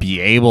to be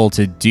able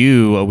to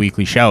do a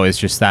weekly show. It's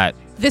just that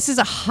This is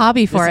a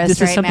hobby for us This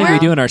is right something now. we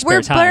do in our spare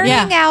we're time. burning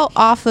Yeah. out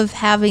off of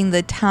having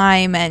the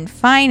time and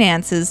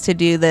finances to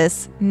do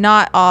this,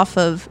 not off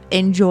of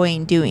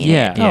enjoying doing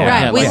Yeah. it.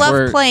 Yeah. Right. We like love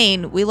we're-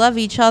 playing. We love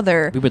each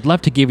other. We would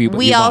love to give you what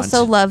We you also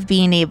want. love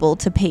being able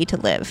to pay to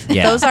live.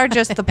 Yeah. Those are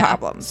just the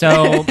problems.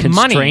 so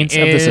money Constraints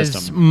of the is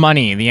system.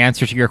 money. The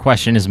answer to your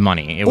question is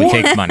money. It would Or-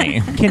 take money.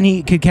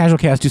 Could Casual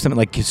Chaos do something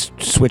like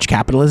switch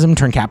capitalism,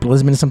 turn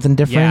capitalism into something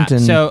different? Yeah.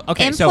 And So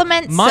okay.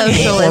 Implement so money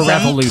socialism. or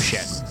revolution.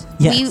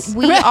 yes.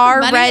 We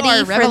are Money ready or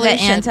for the revolution.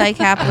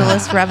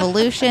 anti-capitalist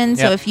revolution.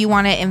 So Yep. if you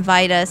want to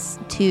invite us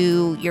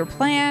to your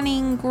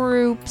planning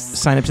groups,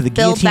 sign up to the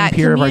build guillotine that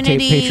peer of our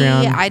community,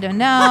 Patreon. I don't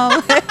know.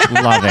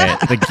 Love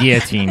it. The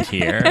guillotine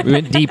tier. We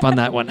went deep on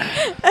that one.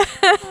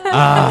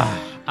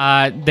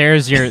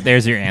 There's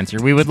your answer.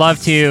 We would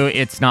love to.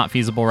 It's not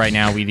feasible right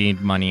now. We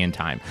need money and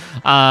time.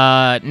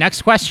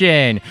 Next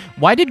question.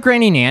 Why did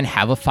Granny Nan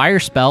have a fire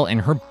spell in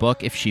her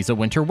book if she's a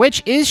winter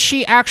witch? Is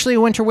she actually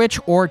a winter witch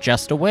or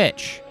just a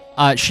witch?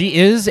 She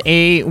is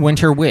a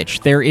winter witch.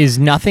 There is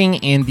nothing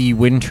in the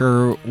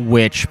winter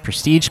witch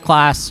prestige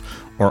class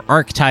or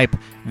archetype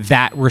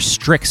that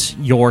restricts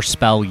your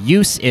spell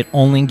use. It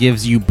only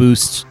gives you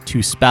boosts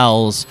to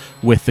spells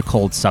with the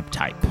cold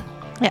subtype.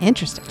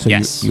 Interesting. So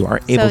Yes. you are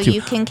able So to.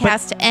 you can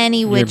cast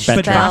any witch better.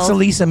 But spell.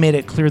 Vasilisa made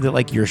it clear that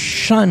like you're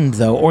shunned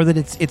though, or that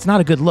it's not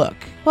a good look.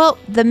 Well,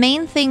 the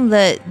main thing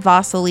that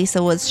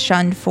Vasilisa was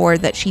shunned for,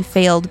 that she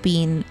failed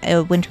being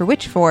a winter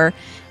witch for,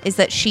 is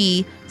that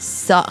she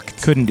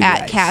sucked Couldn't do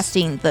at ice.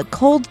 casting the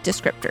cold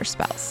descriptor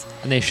spells.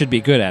 And they should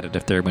be good at it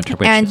if they're winter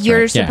witches. And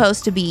you're right? Yeah.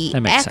 supposed to be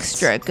That makes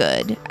extra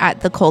good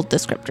at the cold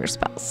descriptor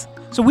spells.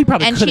 So we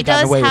probably And could she have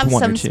gotten does away have with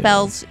one some or two.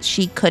 spells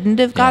she couldn't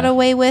have got Yeah.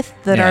 away with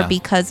that Yeah. are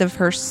because of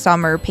her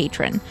summer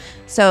patron.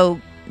 So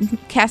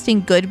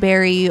casting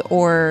Goodberry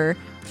or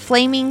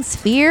Flaming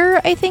Sphere,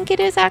 I think it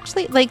is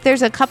actually. Like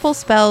there's a couple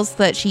spells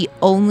that she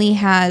only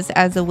has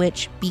as a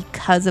witch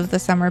because of the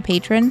summer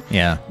patron.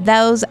 Yeah.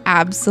 Those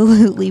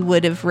absolutely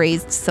would have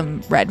raised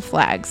some red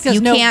flags. 'Cause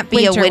You no can't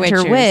be a winter winter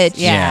witchers. witch.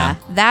 Yeah.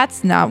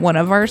 That's not one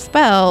of our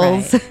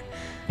spells. Right.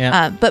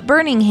 Yeah. But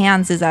Burning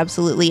Hands is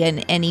absolutely an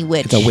any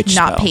witch, It's a witch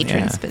not spell,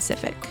 patron yeah.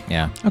 specific.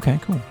 Yeah. Okay,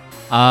 cool.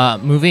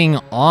 Moving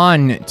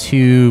on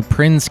to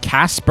Prince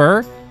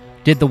Casper.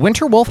 Did the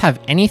Winter Wolf have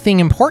anything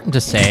important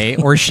to say,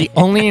 or is she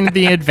only in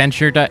the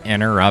adventure to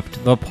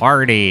interrupt the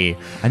party?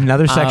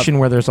 Another section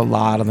where there's a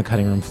lot on the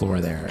cutting room floor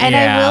there. And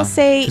I will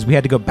say, because we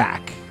had to go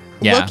back.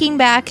 Yeah. looking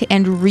back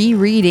and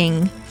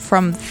rereading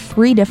from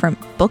 3 different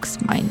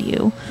books, mind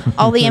you,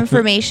 all the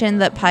information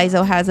that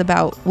Paizo has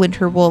about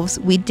winter wolves,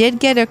 we did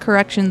get a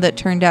correction that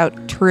turned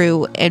out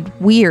true and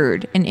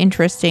weird and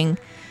interesting,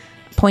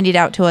 pointed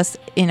out to us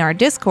in our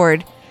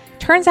Discord.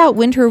 Turns out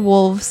winter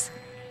wolves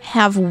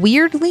have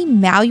weirdly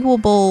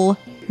malleable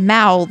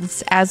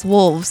mouths as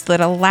wolves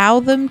that allow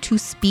them to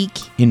speak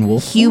In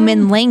wolf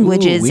human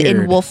languages in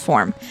weird. wolf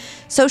form.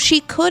 So she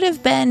could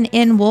have been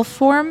in wolf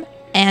form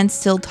and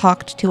still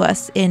talked to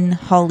us in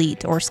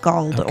Halit or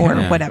Scald or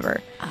Yeah.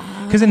 whatever.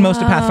 Because in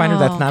most of Pathfinder,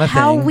 that's not a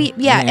How thing. we-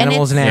 yeah, And and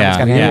animals it's- and animals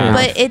Yeah, gotta yeah. move.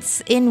 But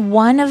it's in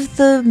one of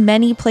the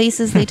many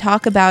places they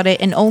talk about it,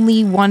 and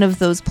only one of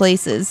those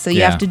places, so you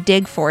Yeah. have to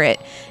dig for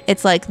it.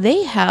 It's like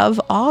they have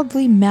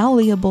oddly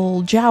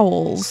malleable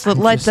jowls that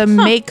let them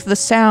make the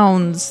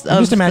sounds I'm of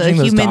just the imagining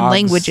those human dogs,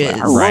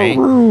 languages. Right.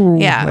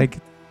 Yeah. Like,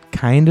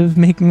 kind of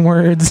making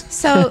words.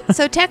 So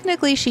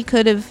technically she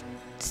could have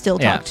still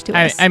talked to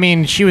us. I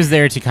mean, she was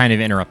there to kind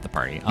of interrupt the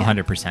party,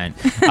 100%.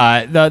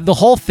 The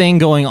whole thing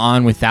going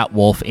on with that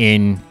wolf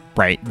in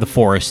the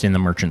forest in the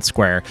Merchant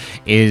Square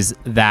is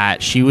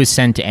that she was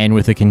sent in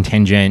with a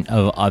contingent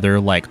of other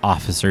like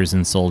officers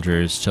and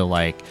soldiers to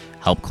like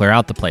help clear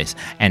out the place,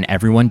 and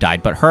everyone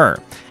died but her.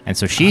 And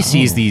so she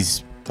sees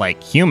these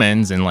like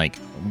humans and like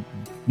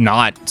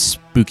not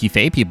spooky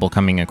fae people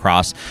coming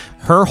across.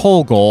 Her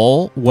whole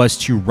goal was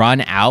to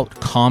run out,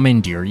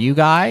 commandeer you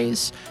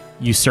guys,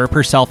 usurp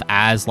herself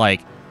as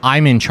like,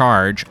 I'm in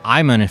charge,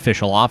 I'm an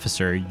official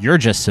officer, you're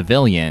just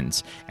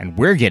civilians, and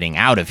we're getting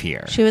out of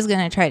here. she was going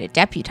to try to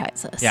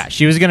deputize us. Yeah,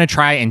 she was going to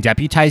try and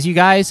deputize you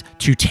guys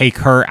to take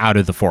her out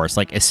of the forest,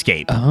 like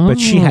escape. But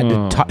she had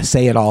to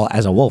say it all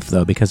as a wolf,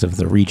 though, because of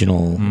the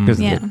regional,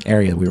 because Yeah. of the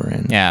area we were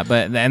in. Yeah,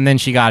 and then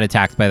she got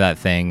attacked by that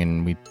thing,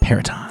 and we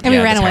Periton. And we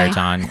ran the away.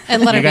 Periton.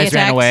 And let you her be guys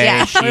ran attacked. away.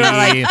 Yeah. She, We were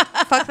like,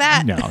 fuck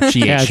that. no,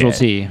 she ate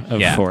Casualty shit.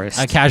 of Yeah, forest.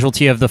 a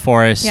casualty of the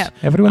forest. Yeah.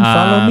 Everyone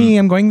follow me.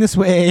 I'm going this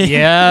way.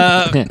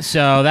 Yeah.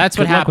 So that's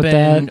what Good luck with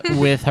happened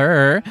with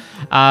her.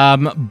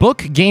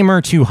 Book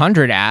Gamer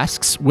 200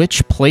 asks,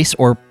 which place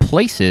or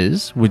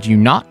places would you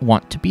not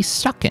want to be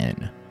stuck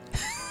in?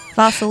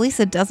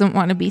 Vasilisa doesn't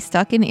want to be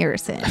stuck in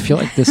Irison. I feel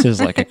like this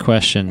is like a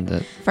question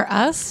that, For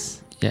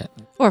us yeah.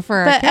 or for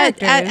our But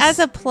characters? as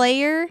a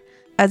player,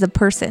 as a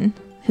person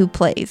who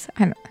plays,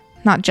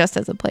 not just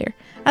as a player,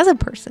 as a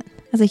person,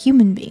 as a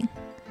human being,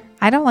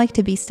 I don't like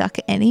to be stuck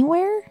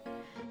anywhere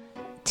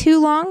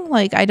too long.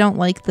 Like, I don't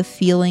like the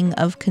feeling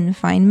of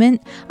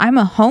confinement. I'm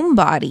a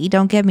homebody,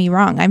 don't get me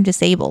wrong. I'm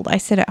disabled. I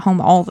sit at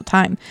home all the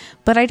time.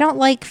 But I don't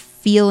like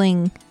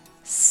feeling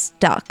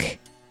stuck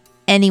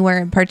anywhere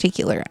in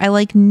particular. I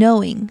like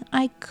knowing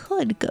I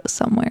could go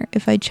somewhere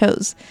if I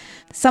chose.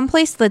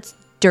 Someplace that's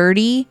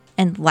dirty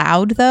and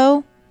loud,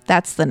 though,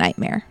 that's the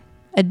nightmare.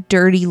 A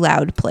dirty,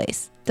 loud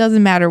place.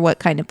 Doesn't matter what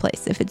kind of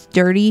place. If it's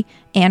dirty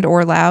and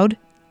or loud,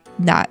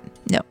 no.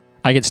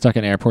 I get stuck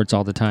in airports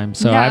all the time,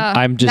 so Yeah,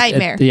 I'm just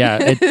nightmare.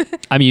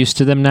 I'm used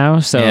to them now.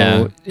 So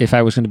Yeah. if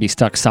I was going to be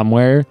stuck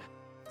somewhere,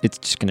 it's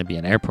just going to be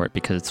an airport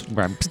because it's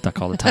where I'm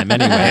stuck all the time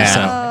anyway.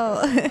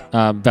 Yeah.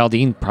 So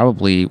Valdine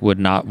probably would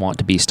not want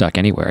to be stuck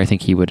anywhere. I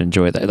think he would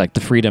enjoy that, like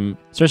the freedom,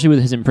 especially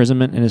with his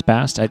imprisonment in his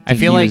past. I think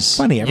feel he like was-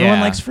 Funny. Everyone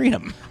Yeah. likes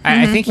freedom.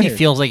 I think he Weird.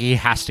 feels like he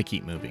has to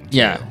keep moving. too.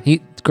 yeah,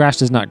 grass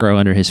does not grow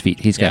under his feet.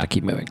 He's got Yeah. to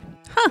keep moving.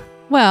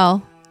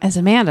 Well, as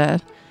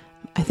Amanda,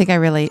 I think I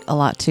relate a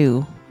lot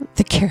to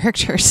the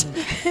characters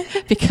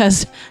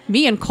because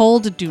me and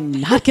Cold do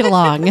not get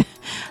along.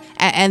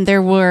 And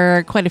there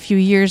were quite a few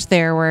years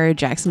there where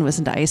Jackson was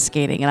into ice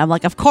skating. And I'm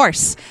like, of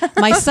course,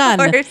 my son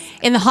course.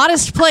 in the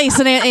hottest place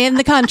in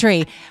the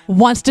country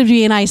wants to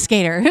be an ice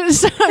skater.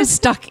 So I'm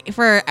stuck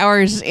for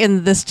hours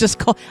in this just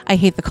cold. I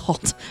hate the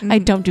cold. I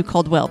don't do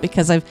cold well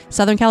because I've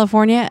Southern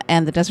California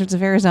and the deserts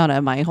of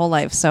Arizona my whole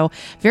life. So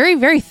very,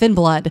 very thin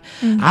blood.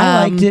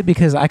 I liked it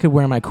because I could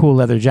wear my cool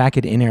leather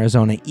jacket in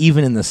Arizona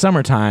even in the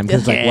summertime.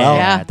 Because like, well,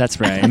 Yeah.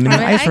 that's right. I'm in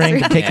the ice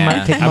rink, taking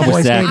Yeah. my I'm boys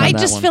with Zach skating. on I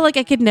that just one. feel like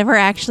I could never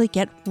actually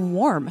get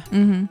warm.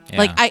 Yeah.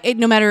 Like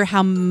no matter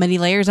how many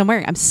layers I'm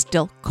wearing, I'm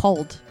still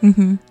cold.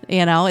 Mm-hmm.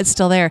 You know, it's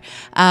still there.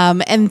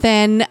 And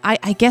then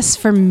I guess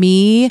for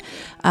me,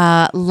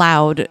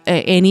 loud,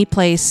 any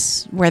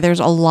place where there's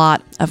a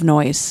lot of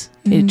noise.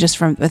 Just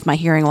with my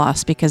hearing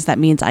loss, because that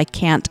means I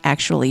can't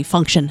actually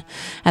function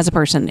as a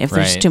person if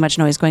there's Right. too much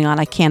noise going on.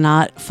 I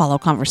cannot follow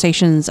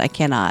conversations. I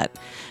cannot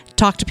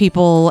talk to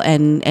people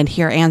and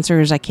hear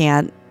answers. I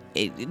can't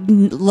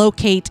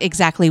locate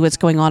exactly what's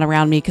going on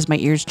around me because my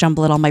ears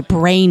jumble and all my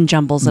brain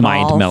jumbles and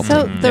Mind all. melt.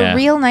 So the Yeah.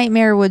 real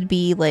nightmare would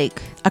be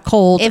like A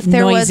cold, if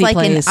there was noisy like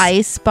place. an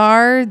ice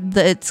bar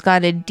that's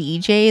got a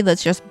DJ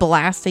that's just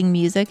blasting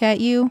music at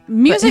you.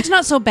 Music's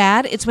not so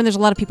bad. It's when there's a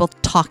lot of people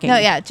talking. No,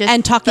 yeah, just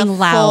and talking the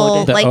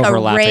loud. The like a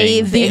overlapping.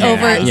 rave. The in an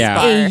over, ice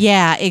bar.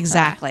 yeah,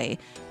 exactly.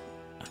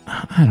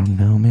 I don't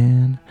know,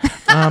 man.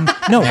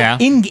 No, Yeah.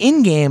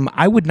 in game,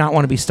 I would not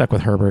want to be stuck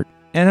with Herbert.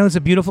 And I know it's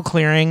a beautiful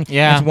clearing.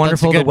 Yeah, it's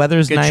wonderful. that's a the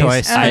weather's good nice.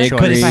 choice. I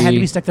But if I had to agree.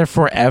 be stuck there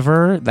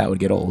forever, that would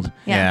get old.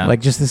 Yeah.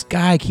 Like, just this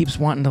guy keeps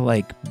wanting to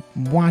like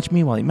watch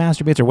me while he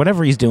masturbates or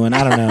whatever he's doing.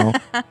 I don't know.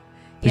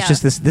 It's Yeah.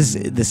 just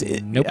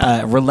this Nope.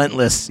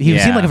 relentless. He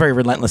Yeah. seemed like a very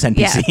relentless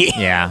NPC.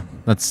 Yeah,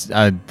 that's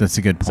a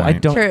good point. So I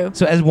don't. True.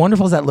 So as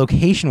wonderful as that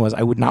location was,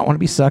 I would not want to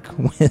be stuck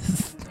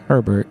with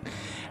Herbert.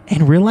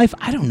 In real life,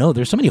 I don't know.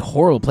 There's so many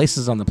horrible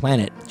places on the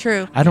planet.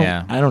 True. I don't.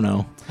 Yeah. I don't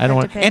know. I don't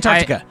want to pick.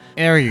 Antarctica.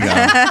 There you go.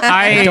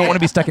 I don't want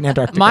to be stuck in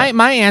Antarctica.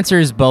 My answer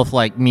is both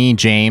like me,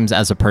 James,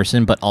 as a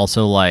person, but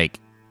also like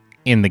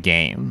in the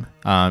game.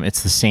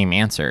 It's the same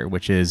answer,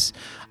 which is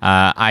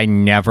I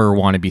never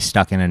want to be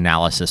stuck in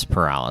analysis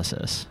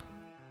paralysis.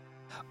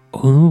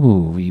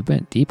 Ooh, you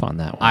went deep on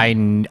that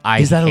one. I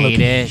Is that a hate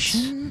it.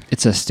 location?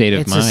 It's a state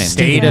of It's mind. a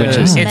state of- which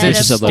is, it's which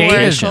is a state of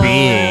location.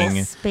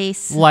 being.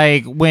 Space.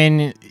 Like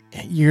when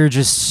you're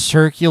just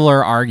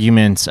circular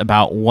arguments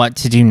about what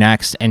to do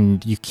next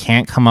and you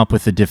can't come up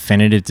with a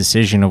definitive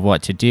decision of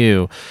what to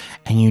do,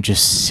 and you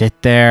just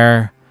sit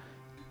there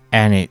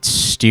and it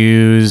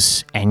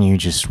stews and you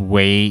just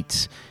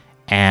wait,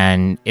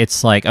 and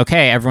it's like,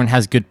 okay, everyone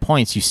has good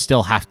points, you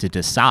still have to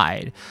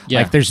decide. Yeah.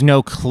 Like there's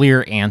no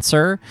clear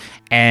answer,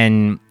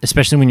 and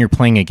especially when you're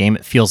playing a game,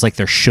 it feels like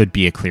there should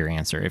be a clear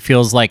answer. It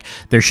feels like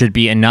there should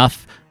be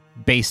enough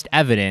based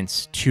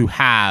evidence to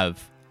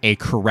have a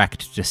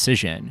correct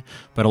decision.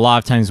 But a lot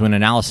of times when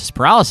analysis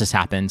paralysis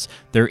happens,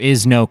 there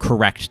is no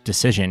correct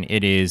decision.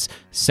 It is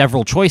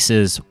several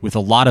choices with a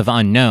lot of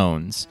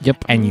unknowns.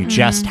 Yep. And you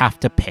just have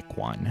to pick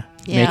one.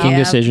 Yeah. Making Yeah.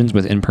 decisions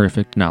with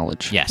imperfect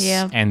knowledge. Yes.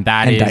 Yeah. And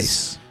that And is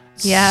dice.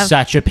 Yeah.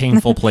 such a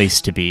painful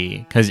place to be,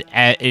 because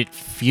it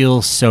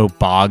feels so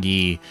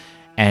boggy,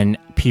 and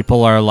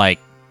people are like,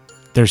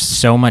 there's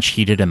so much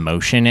heated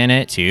emotion in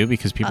it too,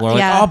 because people are like,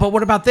 yeah. oh, but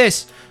what about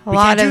this? A We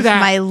lot can't do of that.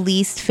 my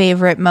least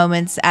favorite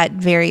moments at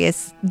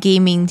various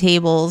gaming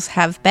tables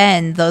have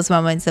been those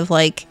moments of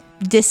like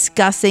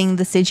discussing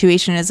the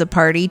situation as a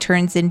party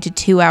turns into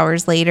 2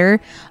 hours later.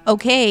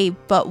 Okay,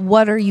 but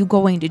what are you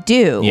going to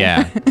do?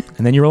 Yeah.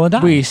 And then you roll a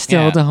die. We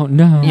still Yeah. don't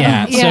know.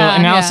 Yeah. So Yeah,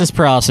 analysis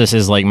paralysis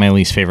is like my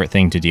least favorite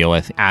thing to deal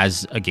with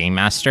as a game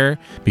master,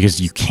 because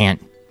you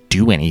can't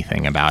do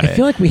anything about I it.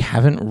 feel like we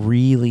haven't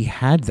really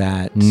had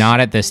that. Not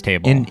at this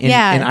table. in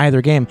Yeah.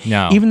 either game.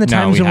 No. Even the No,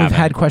 times we when we've haven't.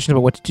 had questions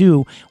about what to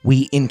do,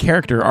 we in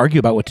character argue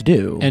about what to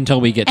do. Until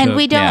we get to And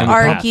we don't Yeah.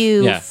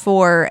 argue Yeah.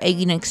 for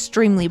an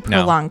extremely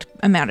prolonged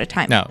amount of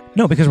time. no.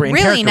 no, because we're in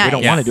Really character. We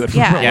don't nice. want to do it for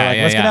Yeah. real. Yeah, We're like,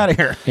 yeah, let's get yeah. out of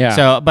here. Yeah.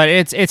 So, but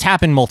it's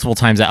happened multiple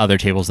times at other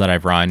tables that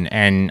I've run,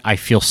 and I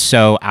feel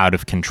so out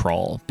of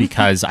control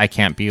because I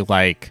can't be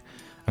like,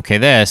 okay,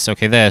 this,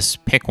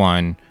 pick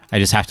one. I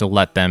just have to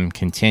let them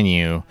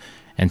continue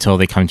until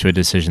they come to a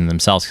decision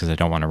themselves, because I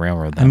don't want to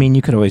railroad them. I mean,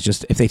 you could always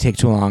just, if they take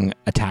too long,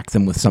 attack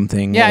them with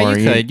something. yeah, or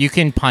you could. You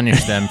can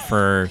punish them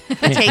for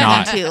Taking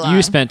not. too long.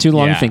 You spent too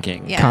long Yeah.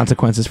 thinking. Yeah.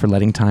 consequences for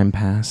letting time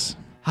pass.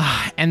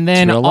 And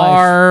then It's real life.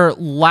 our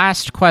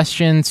last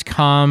questions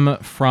come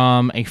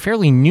from a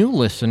fairly new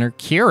listener,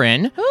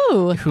 Kieran,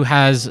 Ooh. who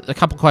has a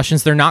couple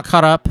questions. They're not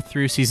caught up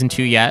through season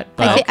 2 yet,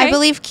 but I Okay.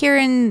 believe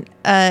Kieran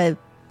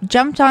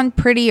jumped on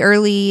pretty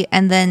early,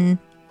 and then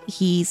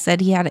he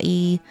said he had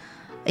a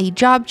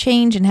job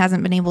change and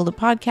hasn't been able to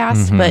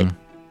podcast, Mm-hmm. but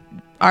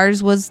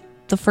ours was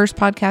the first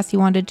podcast he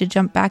wanted to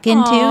jump back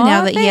into Aw,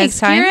 now that he has thanks,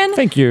 time. Kieran.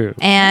 Thank you.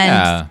 And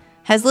yeah.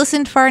 has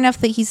listened far enough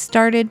that he's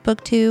started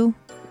book 2.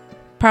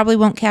 Probably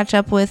won't catch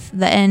up with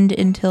the end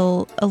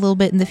until a little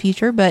bit in the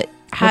future, but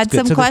had good.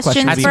 some So there's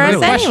questions questions for being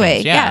us raised.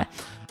 anyway. Yeah.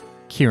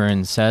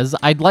 Kieran says,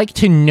 I'd like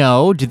to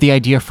know, did the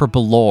idea for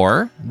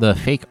Belor, the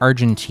fake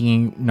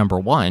Argentine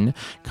 #1,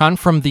 come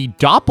from the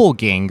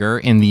doppelganger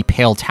in the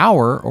Pale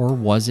Tower, or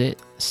was it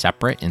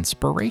separate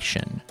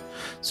inspiration?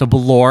 So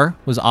Belor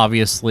was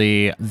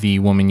obviously the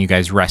woman you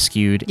guys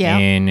rescued Yeah.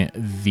 in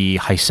the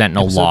High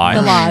Sentinel Episode Lodge.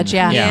 The lodge,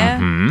 yeah. Yeah.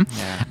 Mhm.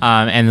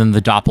 And then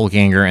the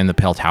doppelganger in the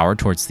Pale Tower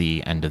towards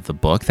the end of the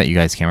book that you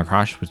guys came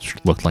across, which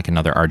looked like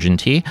another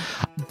Argentine.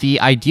 The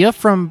idea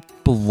from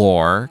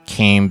Belor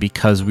came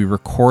because we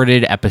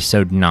recorded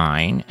episode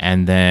 9,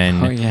 and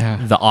then Oh, yeah.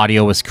 the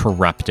audio was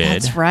corrupted.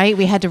 That's right.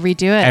 We had to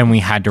redo it. And we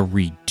had to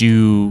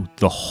redo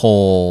the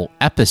whole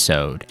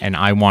episode. And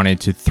I wanted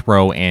to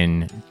throw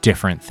in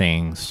different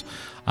things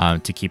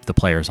to keep the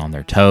players on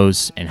their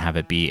toes and have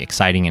it be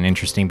exciting and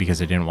interesting,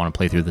 because I didn't want to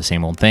play through the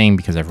same old thing,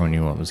 because everyone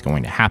knew what was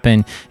going to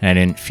happen. And I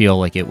didn't feel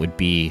like it would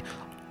be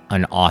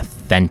an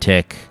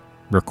authentic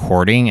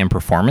recording and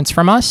performance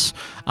from us.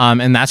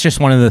 And that's just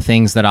one of the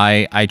things that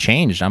I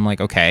changed. I'm like,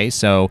 okay,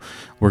 so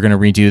we're going to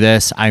redo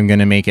this. I'm going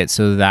to make it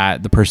so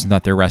that the person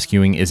that they're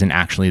rescuing isn't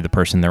actually the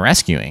person they're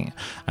rescuing.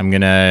 I'm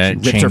going to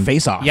She rips her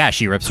face off. Yeah,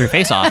 she rips her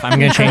face off. I'm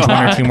going to change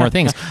one or two more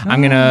things.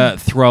 I'm going to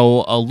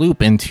throw a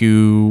loop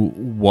into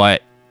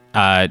what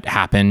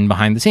happened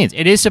behind the scenes.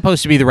 It is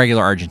supposed to be the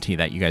regular Argentine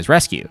that you guys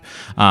rescue.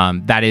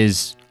 That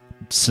is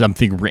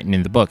something written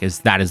in the book.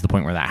 That is the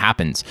point where that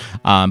happens.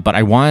 But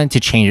I wanted to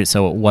change it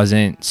so it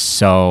wasn't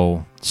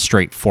so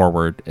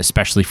straightforward,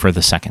 especially for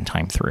the second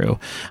time through.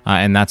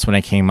 And that's when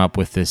I came up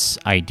with this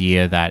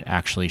idea that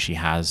actually she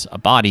has a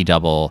body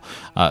double,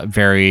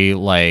 very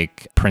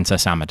like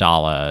Princess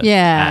Amidala.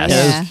 Yeah. It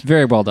was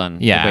very well done.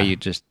 Yeah. The way you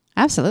just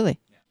Absolutely.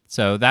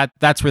 So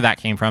that's where that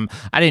came from.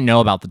 I didn't know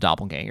about the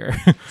doppelganger.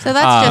 So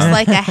that's just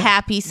like a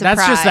happy surprise.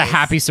 That's just a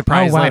happy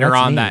surprise Oh, wow, later that's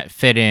on neat. that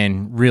fit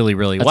in really,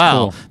 really That's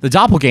well. cool. The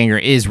doppelganger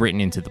is written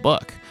into the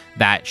book,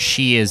 that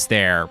she is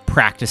there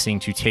practicing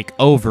to take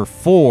over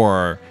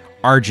for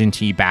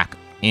Argenty back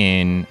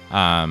in.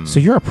 So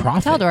you're a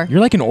prophet. Taldor. You're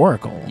like an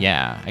oracle.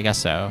 Yeah, I guess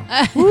so.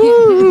 I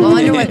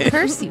wonder what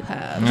curse you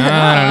have. I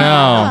don't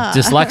know.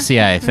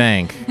 Dyslexia, I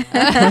think.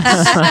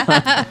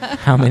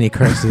 How many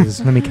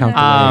curses? Let me count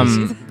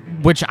the ways.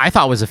 Which I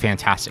thought was a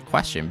fantastic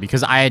question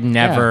because I had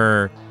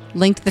never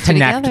Linked the two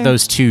connect together.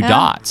 those two Yeah.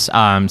 dots.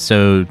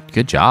 So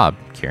good job,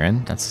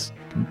 Kieran. That's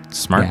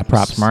smart. Yeah,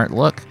 props. Smart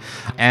look.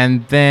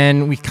 And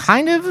then we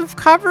kind of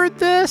covered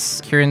this.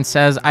 Kieran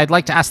says, I'd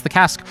like to ask the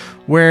cast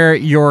where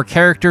your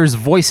characters'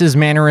 voices,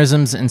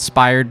 mannerisms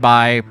inspired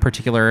by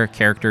particular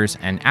characters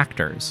and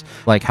actors,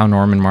 like how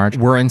Norm and Marge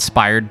were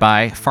inspired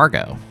by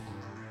Fargo.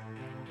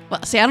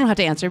 Well, see, I don't have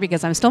to answer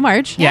because I'm still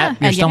Marge. Yeah,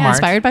 you're and still Marge.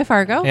 inspired by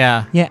Fargo.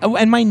 Yeah. Yeah, oh,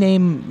 and my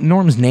name,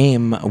 Norm's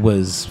name,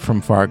 was from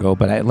Fargo,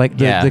 but I like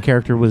the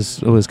character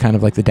was kind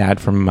of like the dad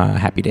from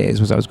Happy Days.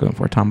 Was I was going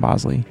for Tom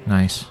Bosley.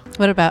 Nice.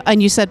 What about?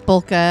 And you said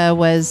Bulka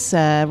was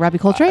Robbie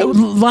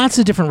Coltrane. Lots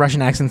of different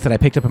Russian accents that I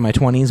picked up in my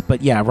 20s,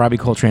 but yeah, Robbie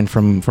Coltrane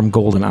from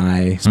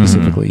GoldenEye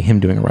specifically,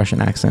 him doing a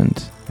Russian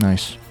accent.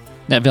 Nice.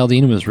 that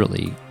Valdine was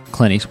really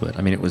Clint Eastwood.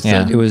 I mean, it was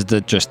Yeah.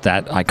 just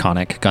that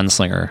iconic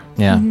gunslinger.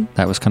 Yeah.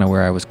 That was kind of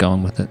where I was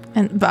going with it.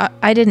 But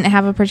I didn't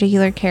have a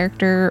particular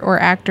character or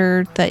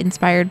actor that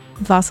inspired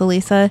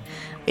Vasilisa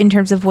in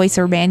terms of voice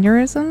or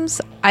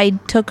mannerisms. I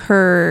took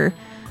her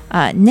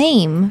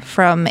name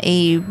from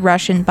a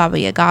Russian Baba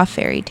Yaga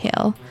fairy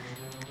tale.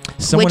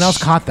 Someone Which- else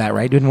caught that,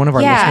 right? Didn't one of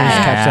our Yeah.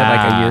 listeners catch that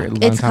like a long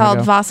It's time called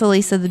ago?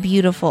 Vasilisa the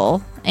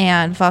Beautiful,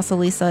 and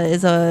Vasilisa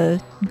is a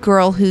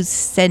girl who's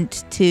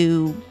sent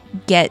to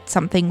get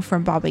something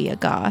from Baba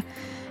Yaga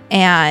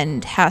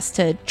and has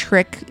to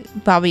trick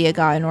Baba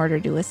Yaga in order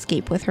to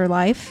escape with her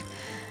life.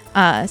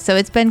 So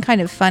it's been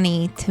kind of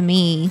funny to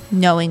me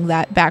knowing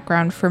that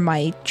background for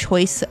my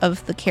choice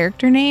of the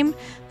character name,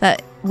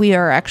 that we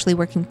are actually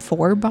working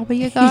for Baba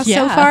Yaga so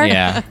Yeah. far.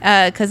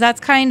 Yeah. Because that's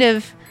kind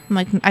of, I'm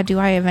like, do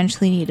I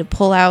eventually need to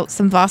pull out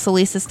some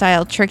Vasilisa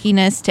style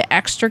trickiness to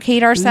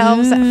extricate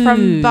ourselves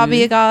from Baba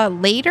Yaga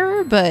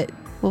later? But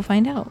we'll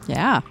find out.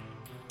 Yeah.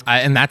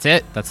 And that's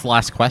it. That's the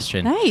last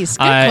question. Nice.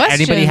 Good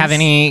Anybody have questions.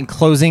 any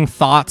closing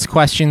thoughts,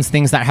 questions,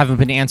 things that haven't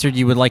been answered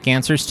you would like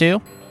answers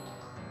to?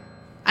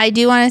 I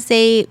do want to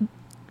say,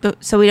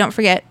 so we don't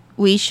forget,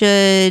 we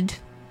should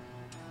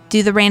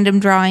do the random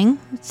drawing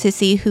to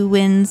see who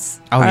wins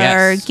Oh,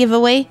 our yes.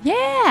 giveaway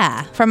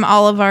Yeah. from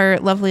all of our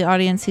lovely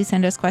audience who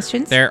send us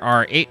questions. There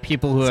are 8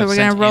 people who So have we're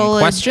sent going to roll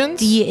in a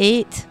questions.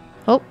 D8.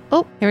 Oh,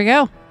 Here we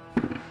go.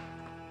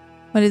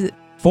 what is it?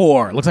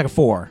 4. Looks like a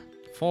 4.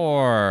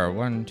 4.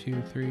 1,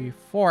 2, 3,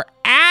 4.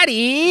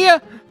 Addie! All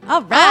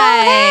Oh,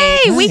 hey,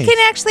 we Nice. can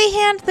actually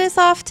hand this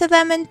off to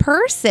them in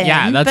person.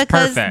 Yeah, that's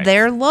because perfect.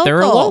 they're local.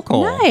 They're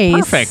local. Nice.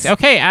 Perfect.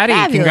 Okay, Addie,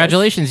 Fabulous.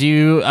 congratulations.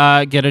 You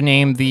get to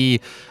name the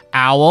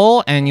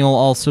owl, and you'll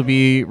also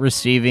be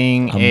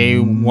receiving a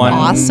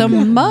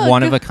awesome mug.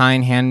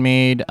 one-of-a-kind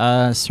handmade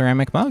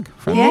ceramic mug.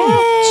 From Yay!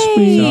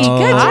 Sweet. So-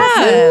 Good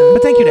Awesome. job.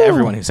 But thank you to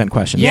everyone who sent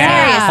questions.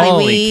 Yeah. Seriously,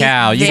 Holy we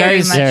cow. You very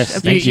guys- much Yes,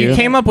 appreciate thank You you.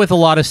 came up with a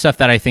lot of stuff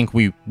that I think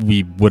we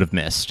would have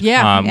missed.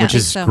 Yeah, yeah, which I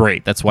is think so.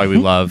 great. That's why we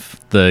love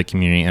the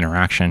community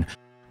interaction.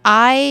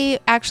 I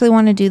actually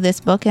want to do this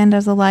bookend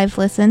as a live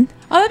listen.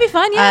 Oh, that'd be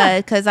fun. Yeah.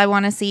 Because I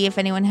want to see if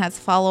anyone has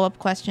follow-up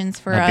questions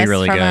for That'd be us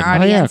really from good. our Oh, yeah,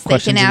 audience. They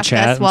questions can in ask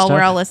chat us and while we're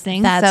stuff. all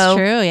listening. That's so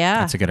true. Yeah.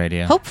 That's a good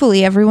idea.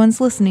 hopefully everyone's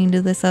listening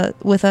to this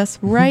with us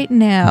right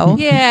now.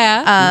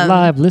 Yeah.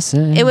 Live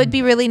listen. It would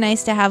be really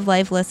nice to have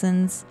live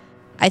listens.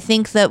 I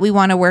think that we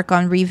want to work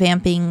on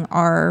revamping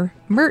our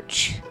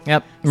merch.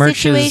 Yep.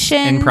 Merch is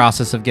Situation. in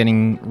process of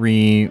getting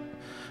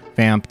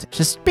revamped.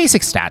 Just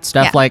basic stat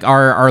stuff. Yeah. Like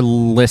our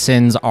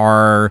listens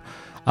are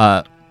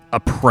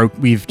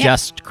we've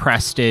just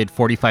crested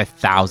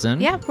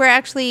 45,000. Yeah, we're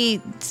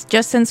actually,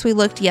 just since we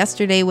looked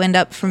yesterday, went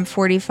up from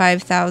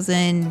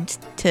 45,000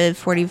 to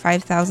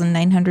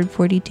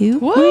 45,942.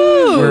 Woo.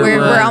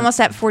 We're almost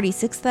at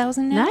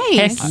 46,000 now.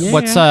 Nice.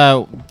 What's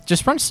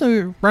just run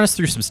us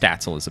through some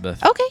stats,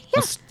 Elizabeth. Okay,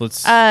 yeah. Let's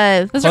Those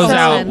close are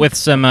out fun. with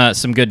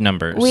some good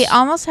numbers. We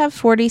almost have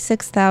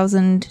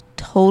 46,000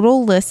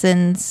 total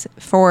listens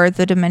for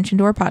the Dimension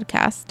Door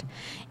podcast.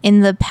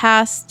 In the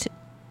past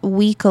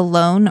week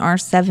alone, our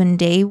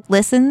 7-day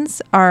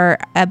listens are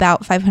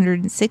about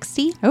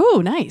 560.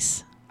 Oh,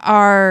 nice.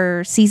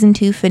 Our season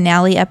 2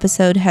 finale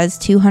episode has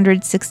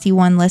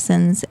 261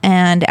 listens,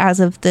 and as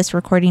of this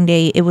recording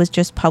day, it was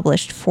just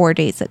published 4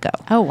 days ago.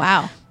 Oh,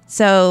 wow.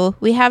 So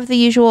we have the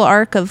usual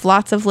arc of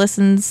lots of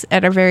listens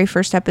at our very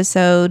first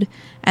episode,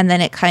 and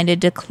then it kind of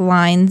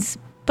declines.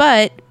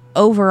 But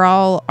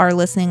overall, our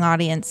listening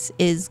audience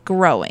is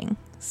growing.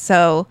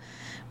 So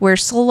we're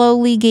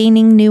slowly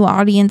gaining new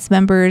audience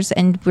members,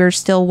 and we're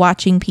still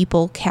watching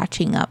people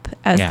catching up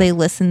as they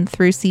listen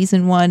through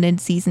season 1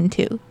 and season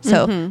 2.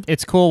 So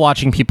it's cool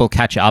watching people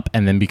catch up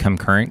and then become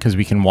current, because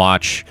we can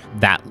watch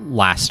that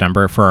last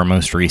number for our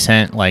most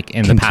recent. Like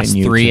in the past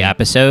 3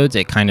 episodes,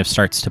 it kind of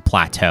starts to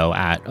plateau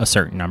at a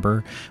certain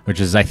number, which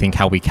is, I think,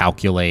 how we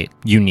calculate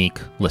unique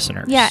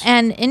listeners. Yeah,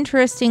 and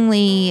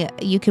interestingly,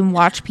 you can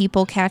watch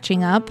people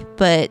catching up,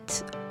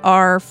 but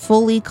our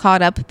fully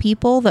caught up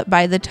people that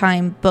by the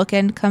time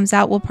Bookend comes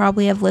out will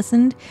probably have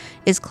listened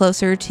is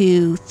closer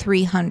to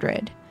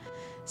 300.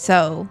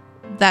 So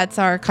that's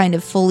our kind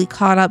of fully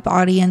caught up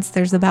audience.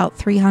 There's about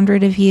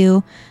 300 of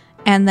you.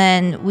 And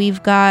then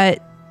we've got,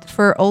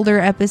 for older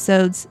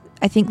episodes,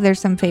 I think there's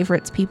some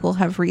favorites people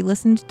have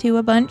re-listened to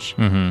a bunch,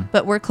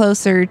 but we're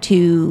closer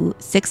to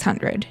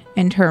 600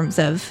 in terms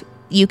of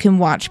you can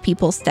watch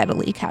people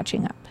steadily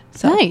catching up.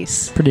 So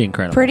nice. Pretty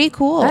incredible. Pretty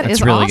cool. That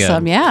is really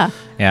awesome. good. Yeah.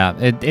 Yeah,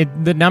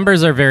 the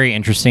numbers are very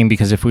interesting,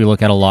 because if we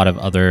look at a lot of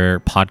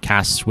other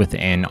podcasts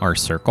within our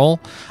circle,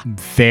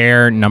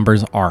 their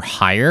numbers are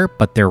higher,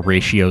 but their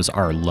ratios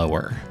are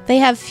lower. They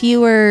have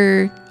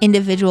fewer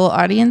individual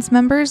audience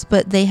members,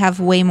 but they have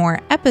way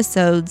more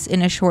episodes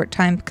in a short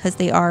time because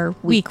they are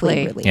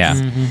weekly release.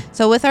 Yeah.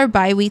 So with our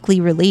bi-weekly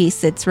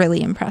release, it's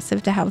really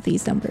impressive to have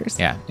these numbers.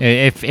 Yeah.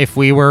 If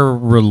we were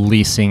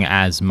releasing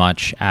as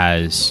much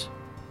as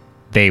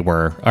they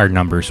were, our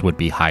numbers would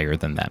be higher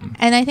than them.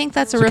 And I think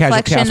that's a So Casual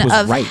reflection Chaos was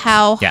of right.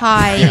 how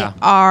high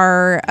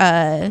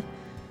our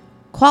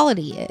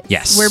quality is.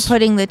 Yes. We're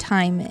putting the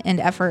time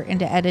and effort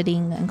into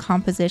editing and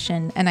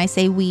composition. And I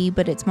say we,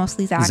 but it's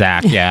mostly Zach.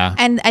 Zach, yeah.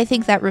 And I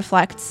think that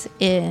reflects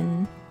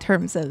in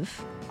terms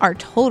of our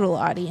total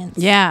audience.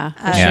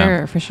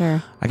 Yeah, for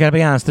sure. I gotta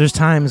be honest. There's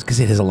times, because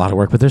it is a lot of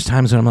work, but there's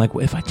times when I'm like,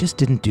 well, if I just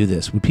didn't do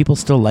this, would people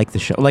still like the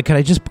show? Like, could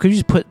you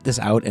just put this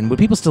out, and would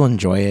people still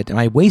enjoy it? Am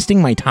I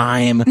wasting my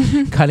time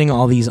cutting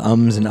all these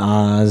ums and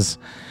ahs?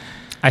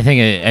 I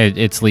think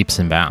it's leaps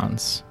and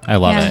bounds. I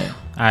love it.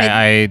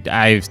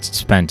 I've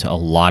spent a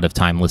lot of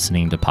time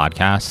listening to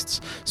podcasts,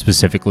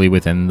 specifically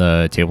within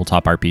the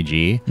tabletop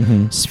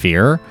RPG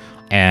sphere,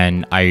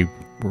 and I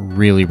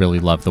really, really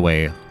love the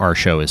way our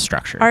show is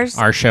structured.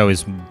 Our show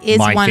is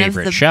my one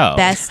favorite of the show.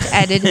 Best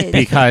edited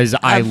because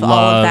I of love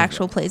all of the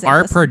actual plays our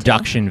I've listened to.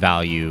 production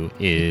value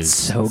is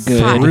so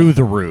good. through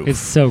the roof. It's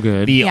so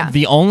good.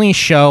 The only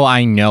show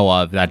I know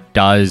of that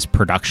does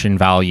production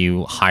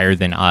value higher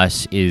than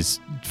us is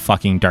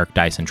fucking Dark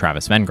Dice and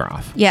Travis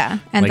Vengroff. Yeah,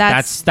 and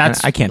like that's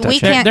I can't touch we it.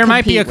 can't There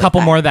might be a compete with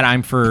couple that. more that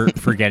I'm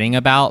forgetting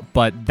about,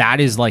 but that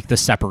is like the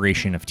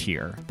separation of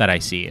tier that I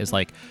see is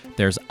like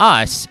there's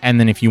us, and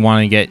then if you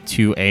want to get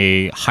to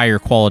a higher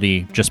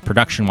quality, just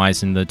production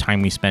wise, and the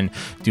time we spend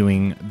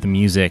doing the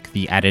music,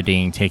 the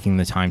editing, taking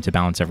the time to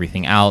balance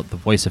everything out, the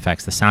voice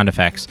effects, the sound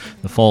effects,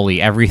 the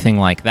Foley, everything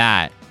like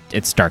that,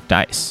 it's Dark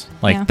Dice.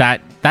 Like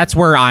that's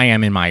where I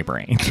am in my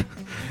brain.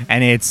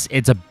 And it's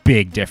a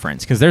big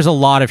difference, because there's a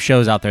lot of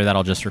shows out there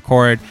that'll just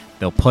record,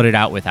 they'll put it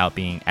out without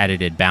being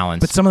edited,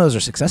 balanced. But some of those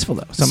are successful,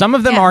 though. Some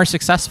of them are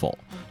successful.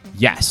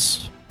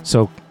 Yes.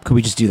 So could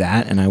we just do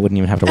that, and I wouldn't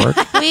even have to work?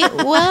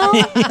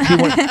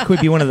 Could we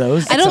be one of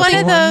those? I don't want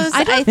successful those. ones?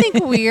 I don't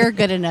think we're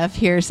good enough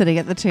here sitting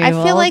at the table.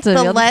 I feel like to be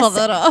the able to pull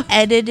that less off.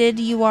 edited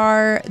you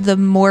are, the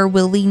more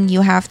willing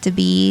you have to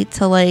be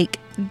to like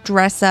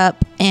dress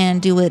up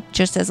and do it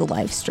just as a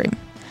live stream.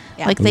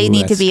 Yeah. Like they Ooh,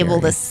 need to that's be able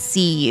scary. to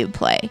see you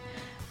play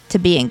to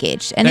be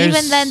engaged. And There's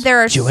even then, there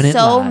are doing it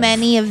so live.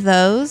 many of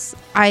those.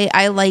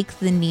 I like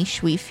the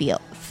niche we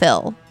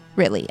fill.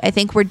 Really, I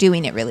think we're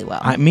doing it really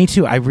well. Me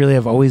too. I really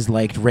have always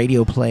liked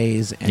radio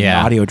plays and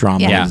audio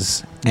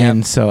dramas.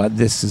 And so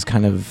this is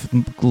kind of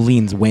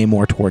leans way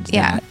more towards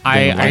that.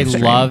 I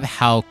love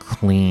how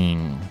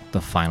clean the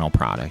final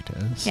product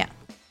is. Yeah.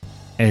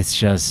 It's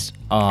just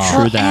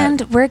Well,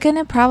 and we're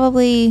gonna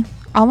probably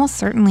almost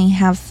certainly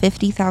have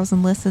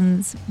 50,000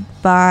 listens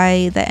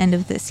by the end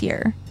of this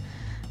year,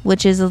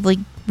 which is a like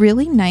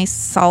really nice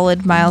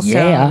solid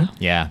milestone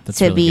that's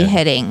to really be good.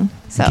 hitting.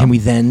 So Can we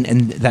then,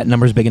 and that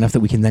number's big enough that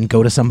we can then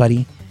go to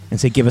somebody and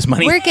say, give us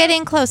money? we're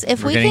getting close.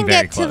 If We're we getting can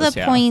very get to close,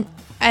 the point,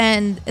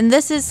 and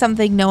this is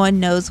something no one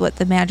knows what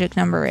the magic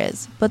number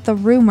is, but the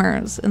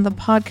rumors in the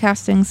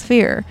podcasting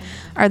sphere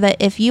are that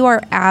if you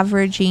are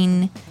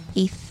averaging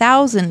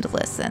 1,000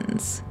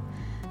 listens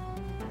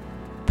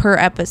per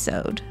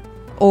episode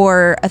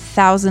or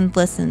 1,000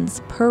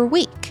 listens per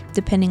week,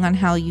 depending on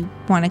how you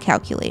want to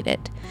calculate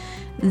it,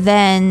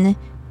 then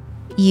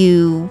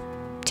you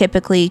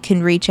typically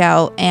can reach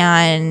out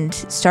and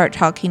start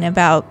talking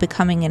about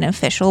becoming an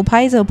official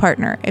Paizo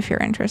partner if you're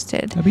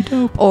interested. That'd be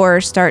dope. Or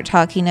start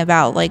talking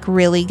about like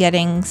really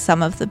getting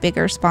some of the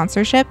bigger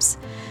sponsorships.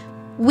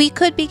 We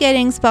could be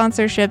getting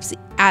sponsorships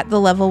at the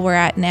level we're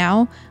at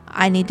now.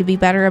 I need to be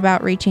better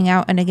about reaching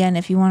out. And again,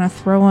 if you want to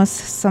throw us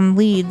some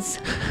leads,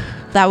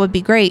 that would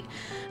be great.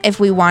 if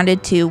we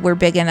wanted to, we're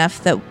big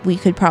enough that we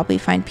could probably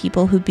find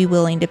people who'd be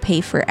willing to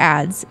pay for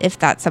ads if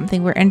that's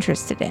something we're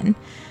interested in,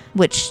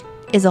 which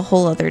is a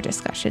whole other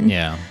discussion.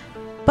 Yeah.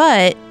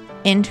 But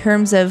in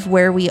terms of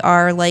where we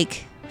are,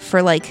 like,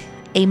 for like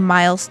a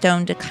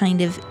milestone to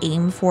kind of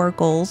aim for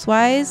goals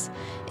wise,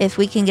 if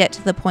we can get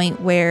to the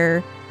point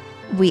where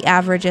we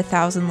average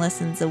 1,000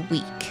 listens a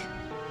week,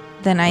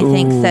 then I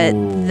think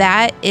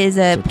that is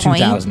a So point.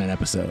 2,000 an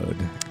episode.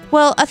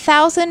 Well,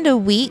 1,000 a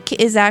week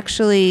is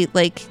actually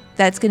like,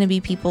 that's going to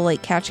be people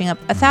like catching up.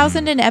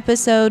 1,000 an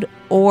episode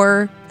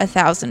or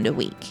 1,000 a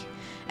week.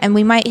 And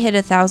we might hit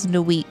 1,000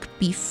 a week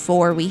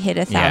before we hit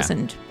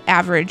 1,000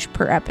 average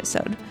per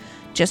episode,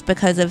 just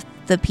because of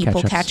the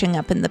people Catch-ups. catching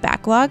up in the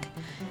backlog.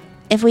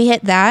 If we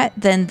hit that,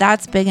 then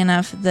that's big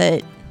enough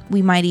that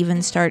we might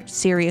even start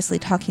seriously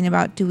talking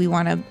about, do we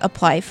want to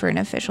apply for an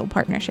official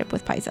partnership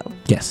with Paizo?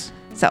 Yes.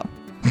 So,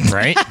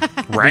 Right?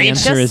 The Right?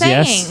 answer is just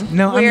saying. yes.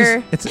 No,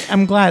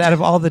 I'm glad out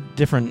of all the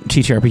different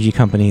TTRPG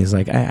companies,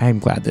 like I'm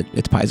glad that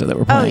it's Paizo that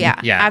we're playing. oh yeah,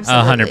 Yeah,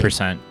 absolutely.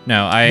 100%.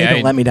 No, They I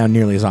don't let me down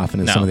nearly as often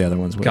as No. some of the other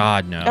ones would.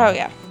 God, no. Oh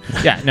yeah.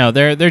 Yeah, no,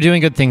 they're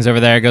doing good things over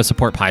there. Go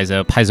support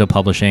Paizo. Paizo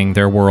Publishing.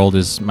 Their world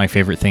is my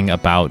favorite thing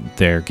about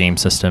their game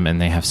system, and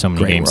they have so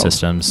many Great game world.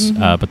 systems.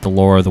 But the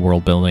lore, the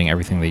world building,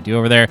 everything they do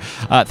over there.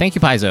 Thank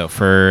you, Paizo,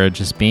 for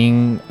just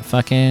being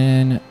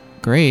fucking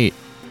great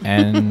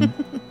and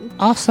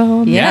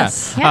awesome.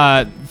 Yes.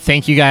 Yeah.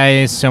 Thank you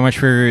guys so much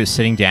for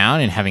sitting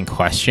down and having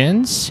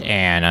questions,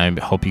 and I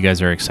hope you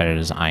guys are excited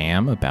as I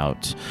am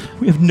about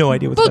We have no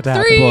idea what's Book about to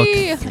happen.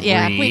 3. Book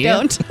Yeah, 3. we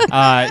don't.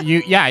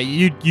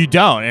 You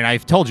don't, and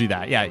I've told you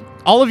that. Yeah,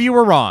 all of you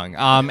were wrong.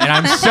 And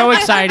I'm so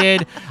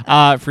excited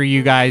for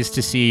you guys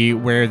to see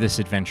where this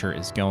adventure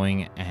is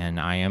going, and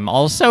I am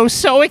also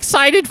so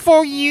excited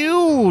for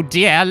you,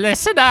 dear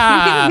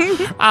listener.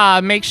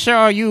 Make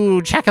sure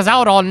you check us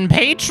out on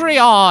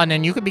Patreon,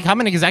 and you can become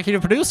an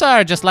executive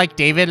producer, just like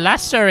David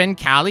Lester and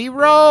Callie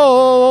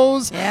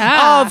Rose.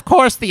 Yeah. Of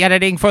course, the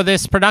editing for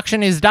this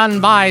production is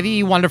done by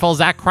the wonderful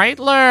Zach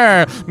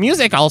Kreitler.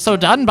 Music also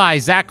done by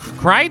Zach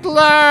Kreitler.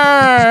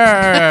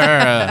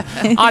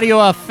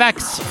 Audio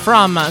effects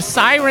from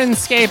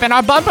Sirenscape, and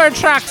our bumper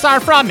tracks are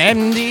from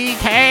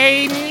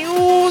MDK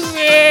Music.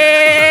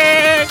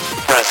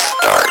 Press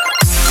start.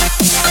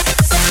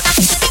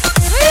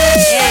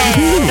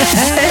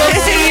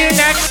 We'll see you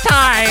next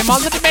time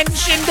on the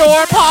Dimension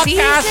Door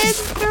podcast.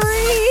 Season 3.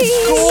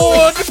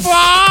 Goodbye.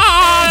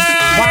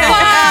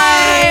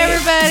 Bye,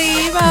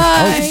 everybody.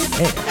 Bye.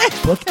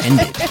 Book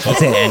ended.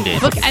 That's it.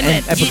 Ended. Book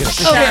ended. That book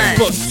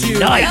is Done.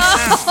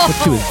 nice. Book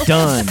 2 is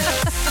done.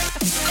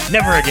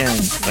 Never again.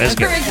 Let's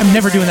go. I'm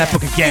never doing that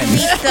book again.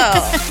 So.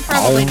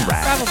 Probably not. All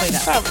right. Probably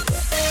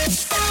not.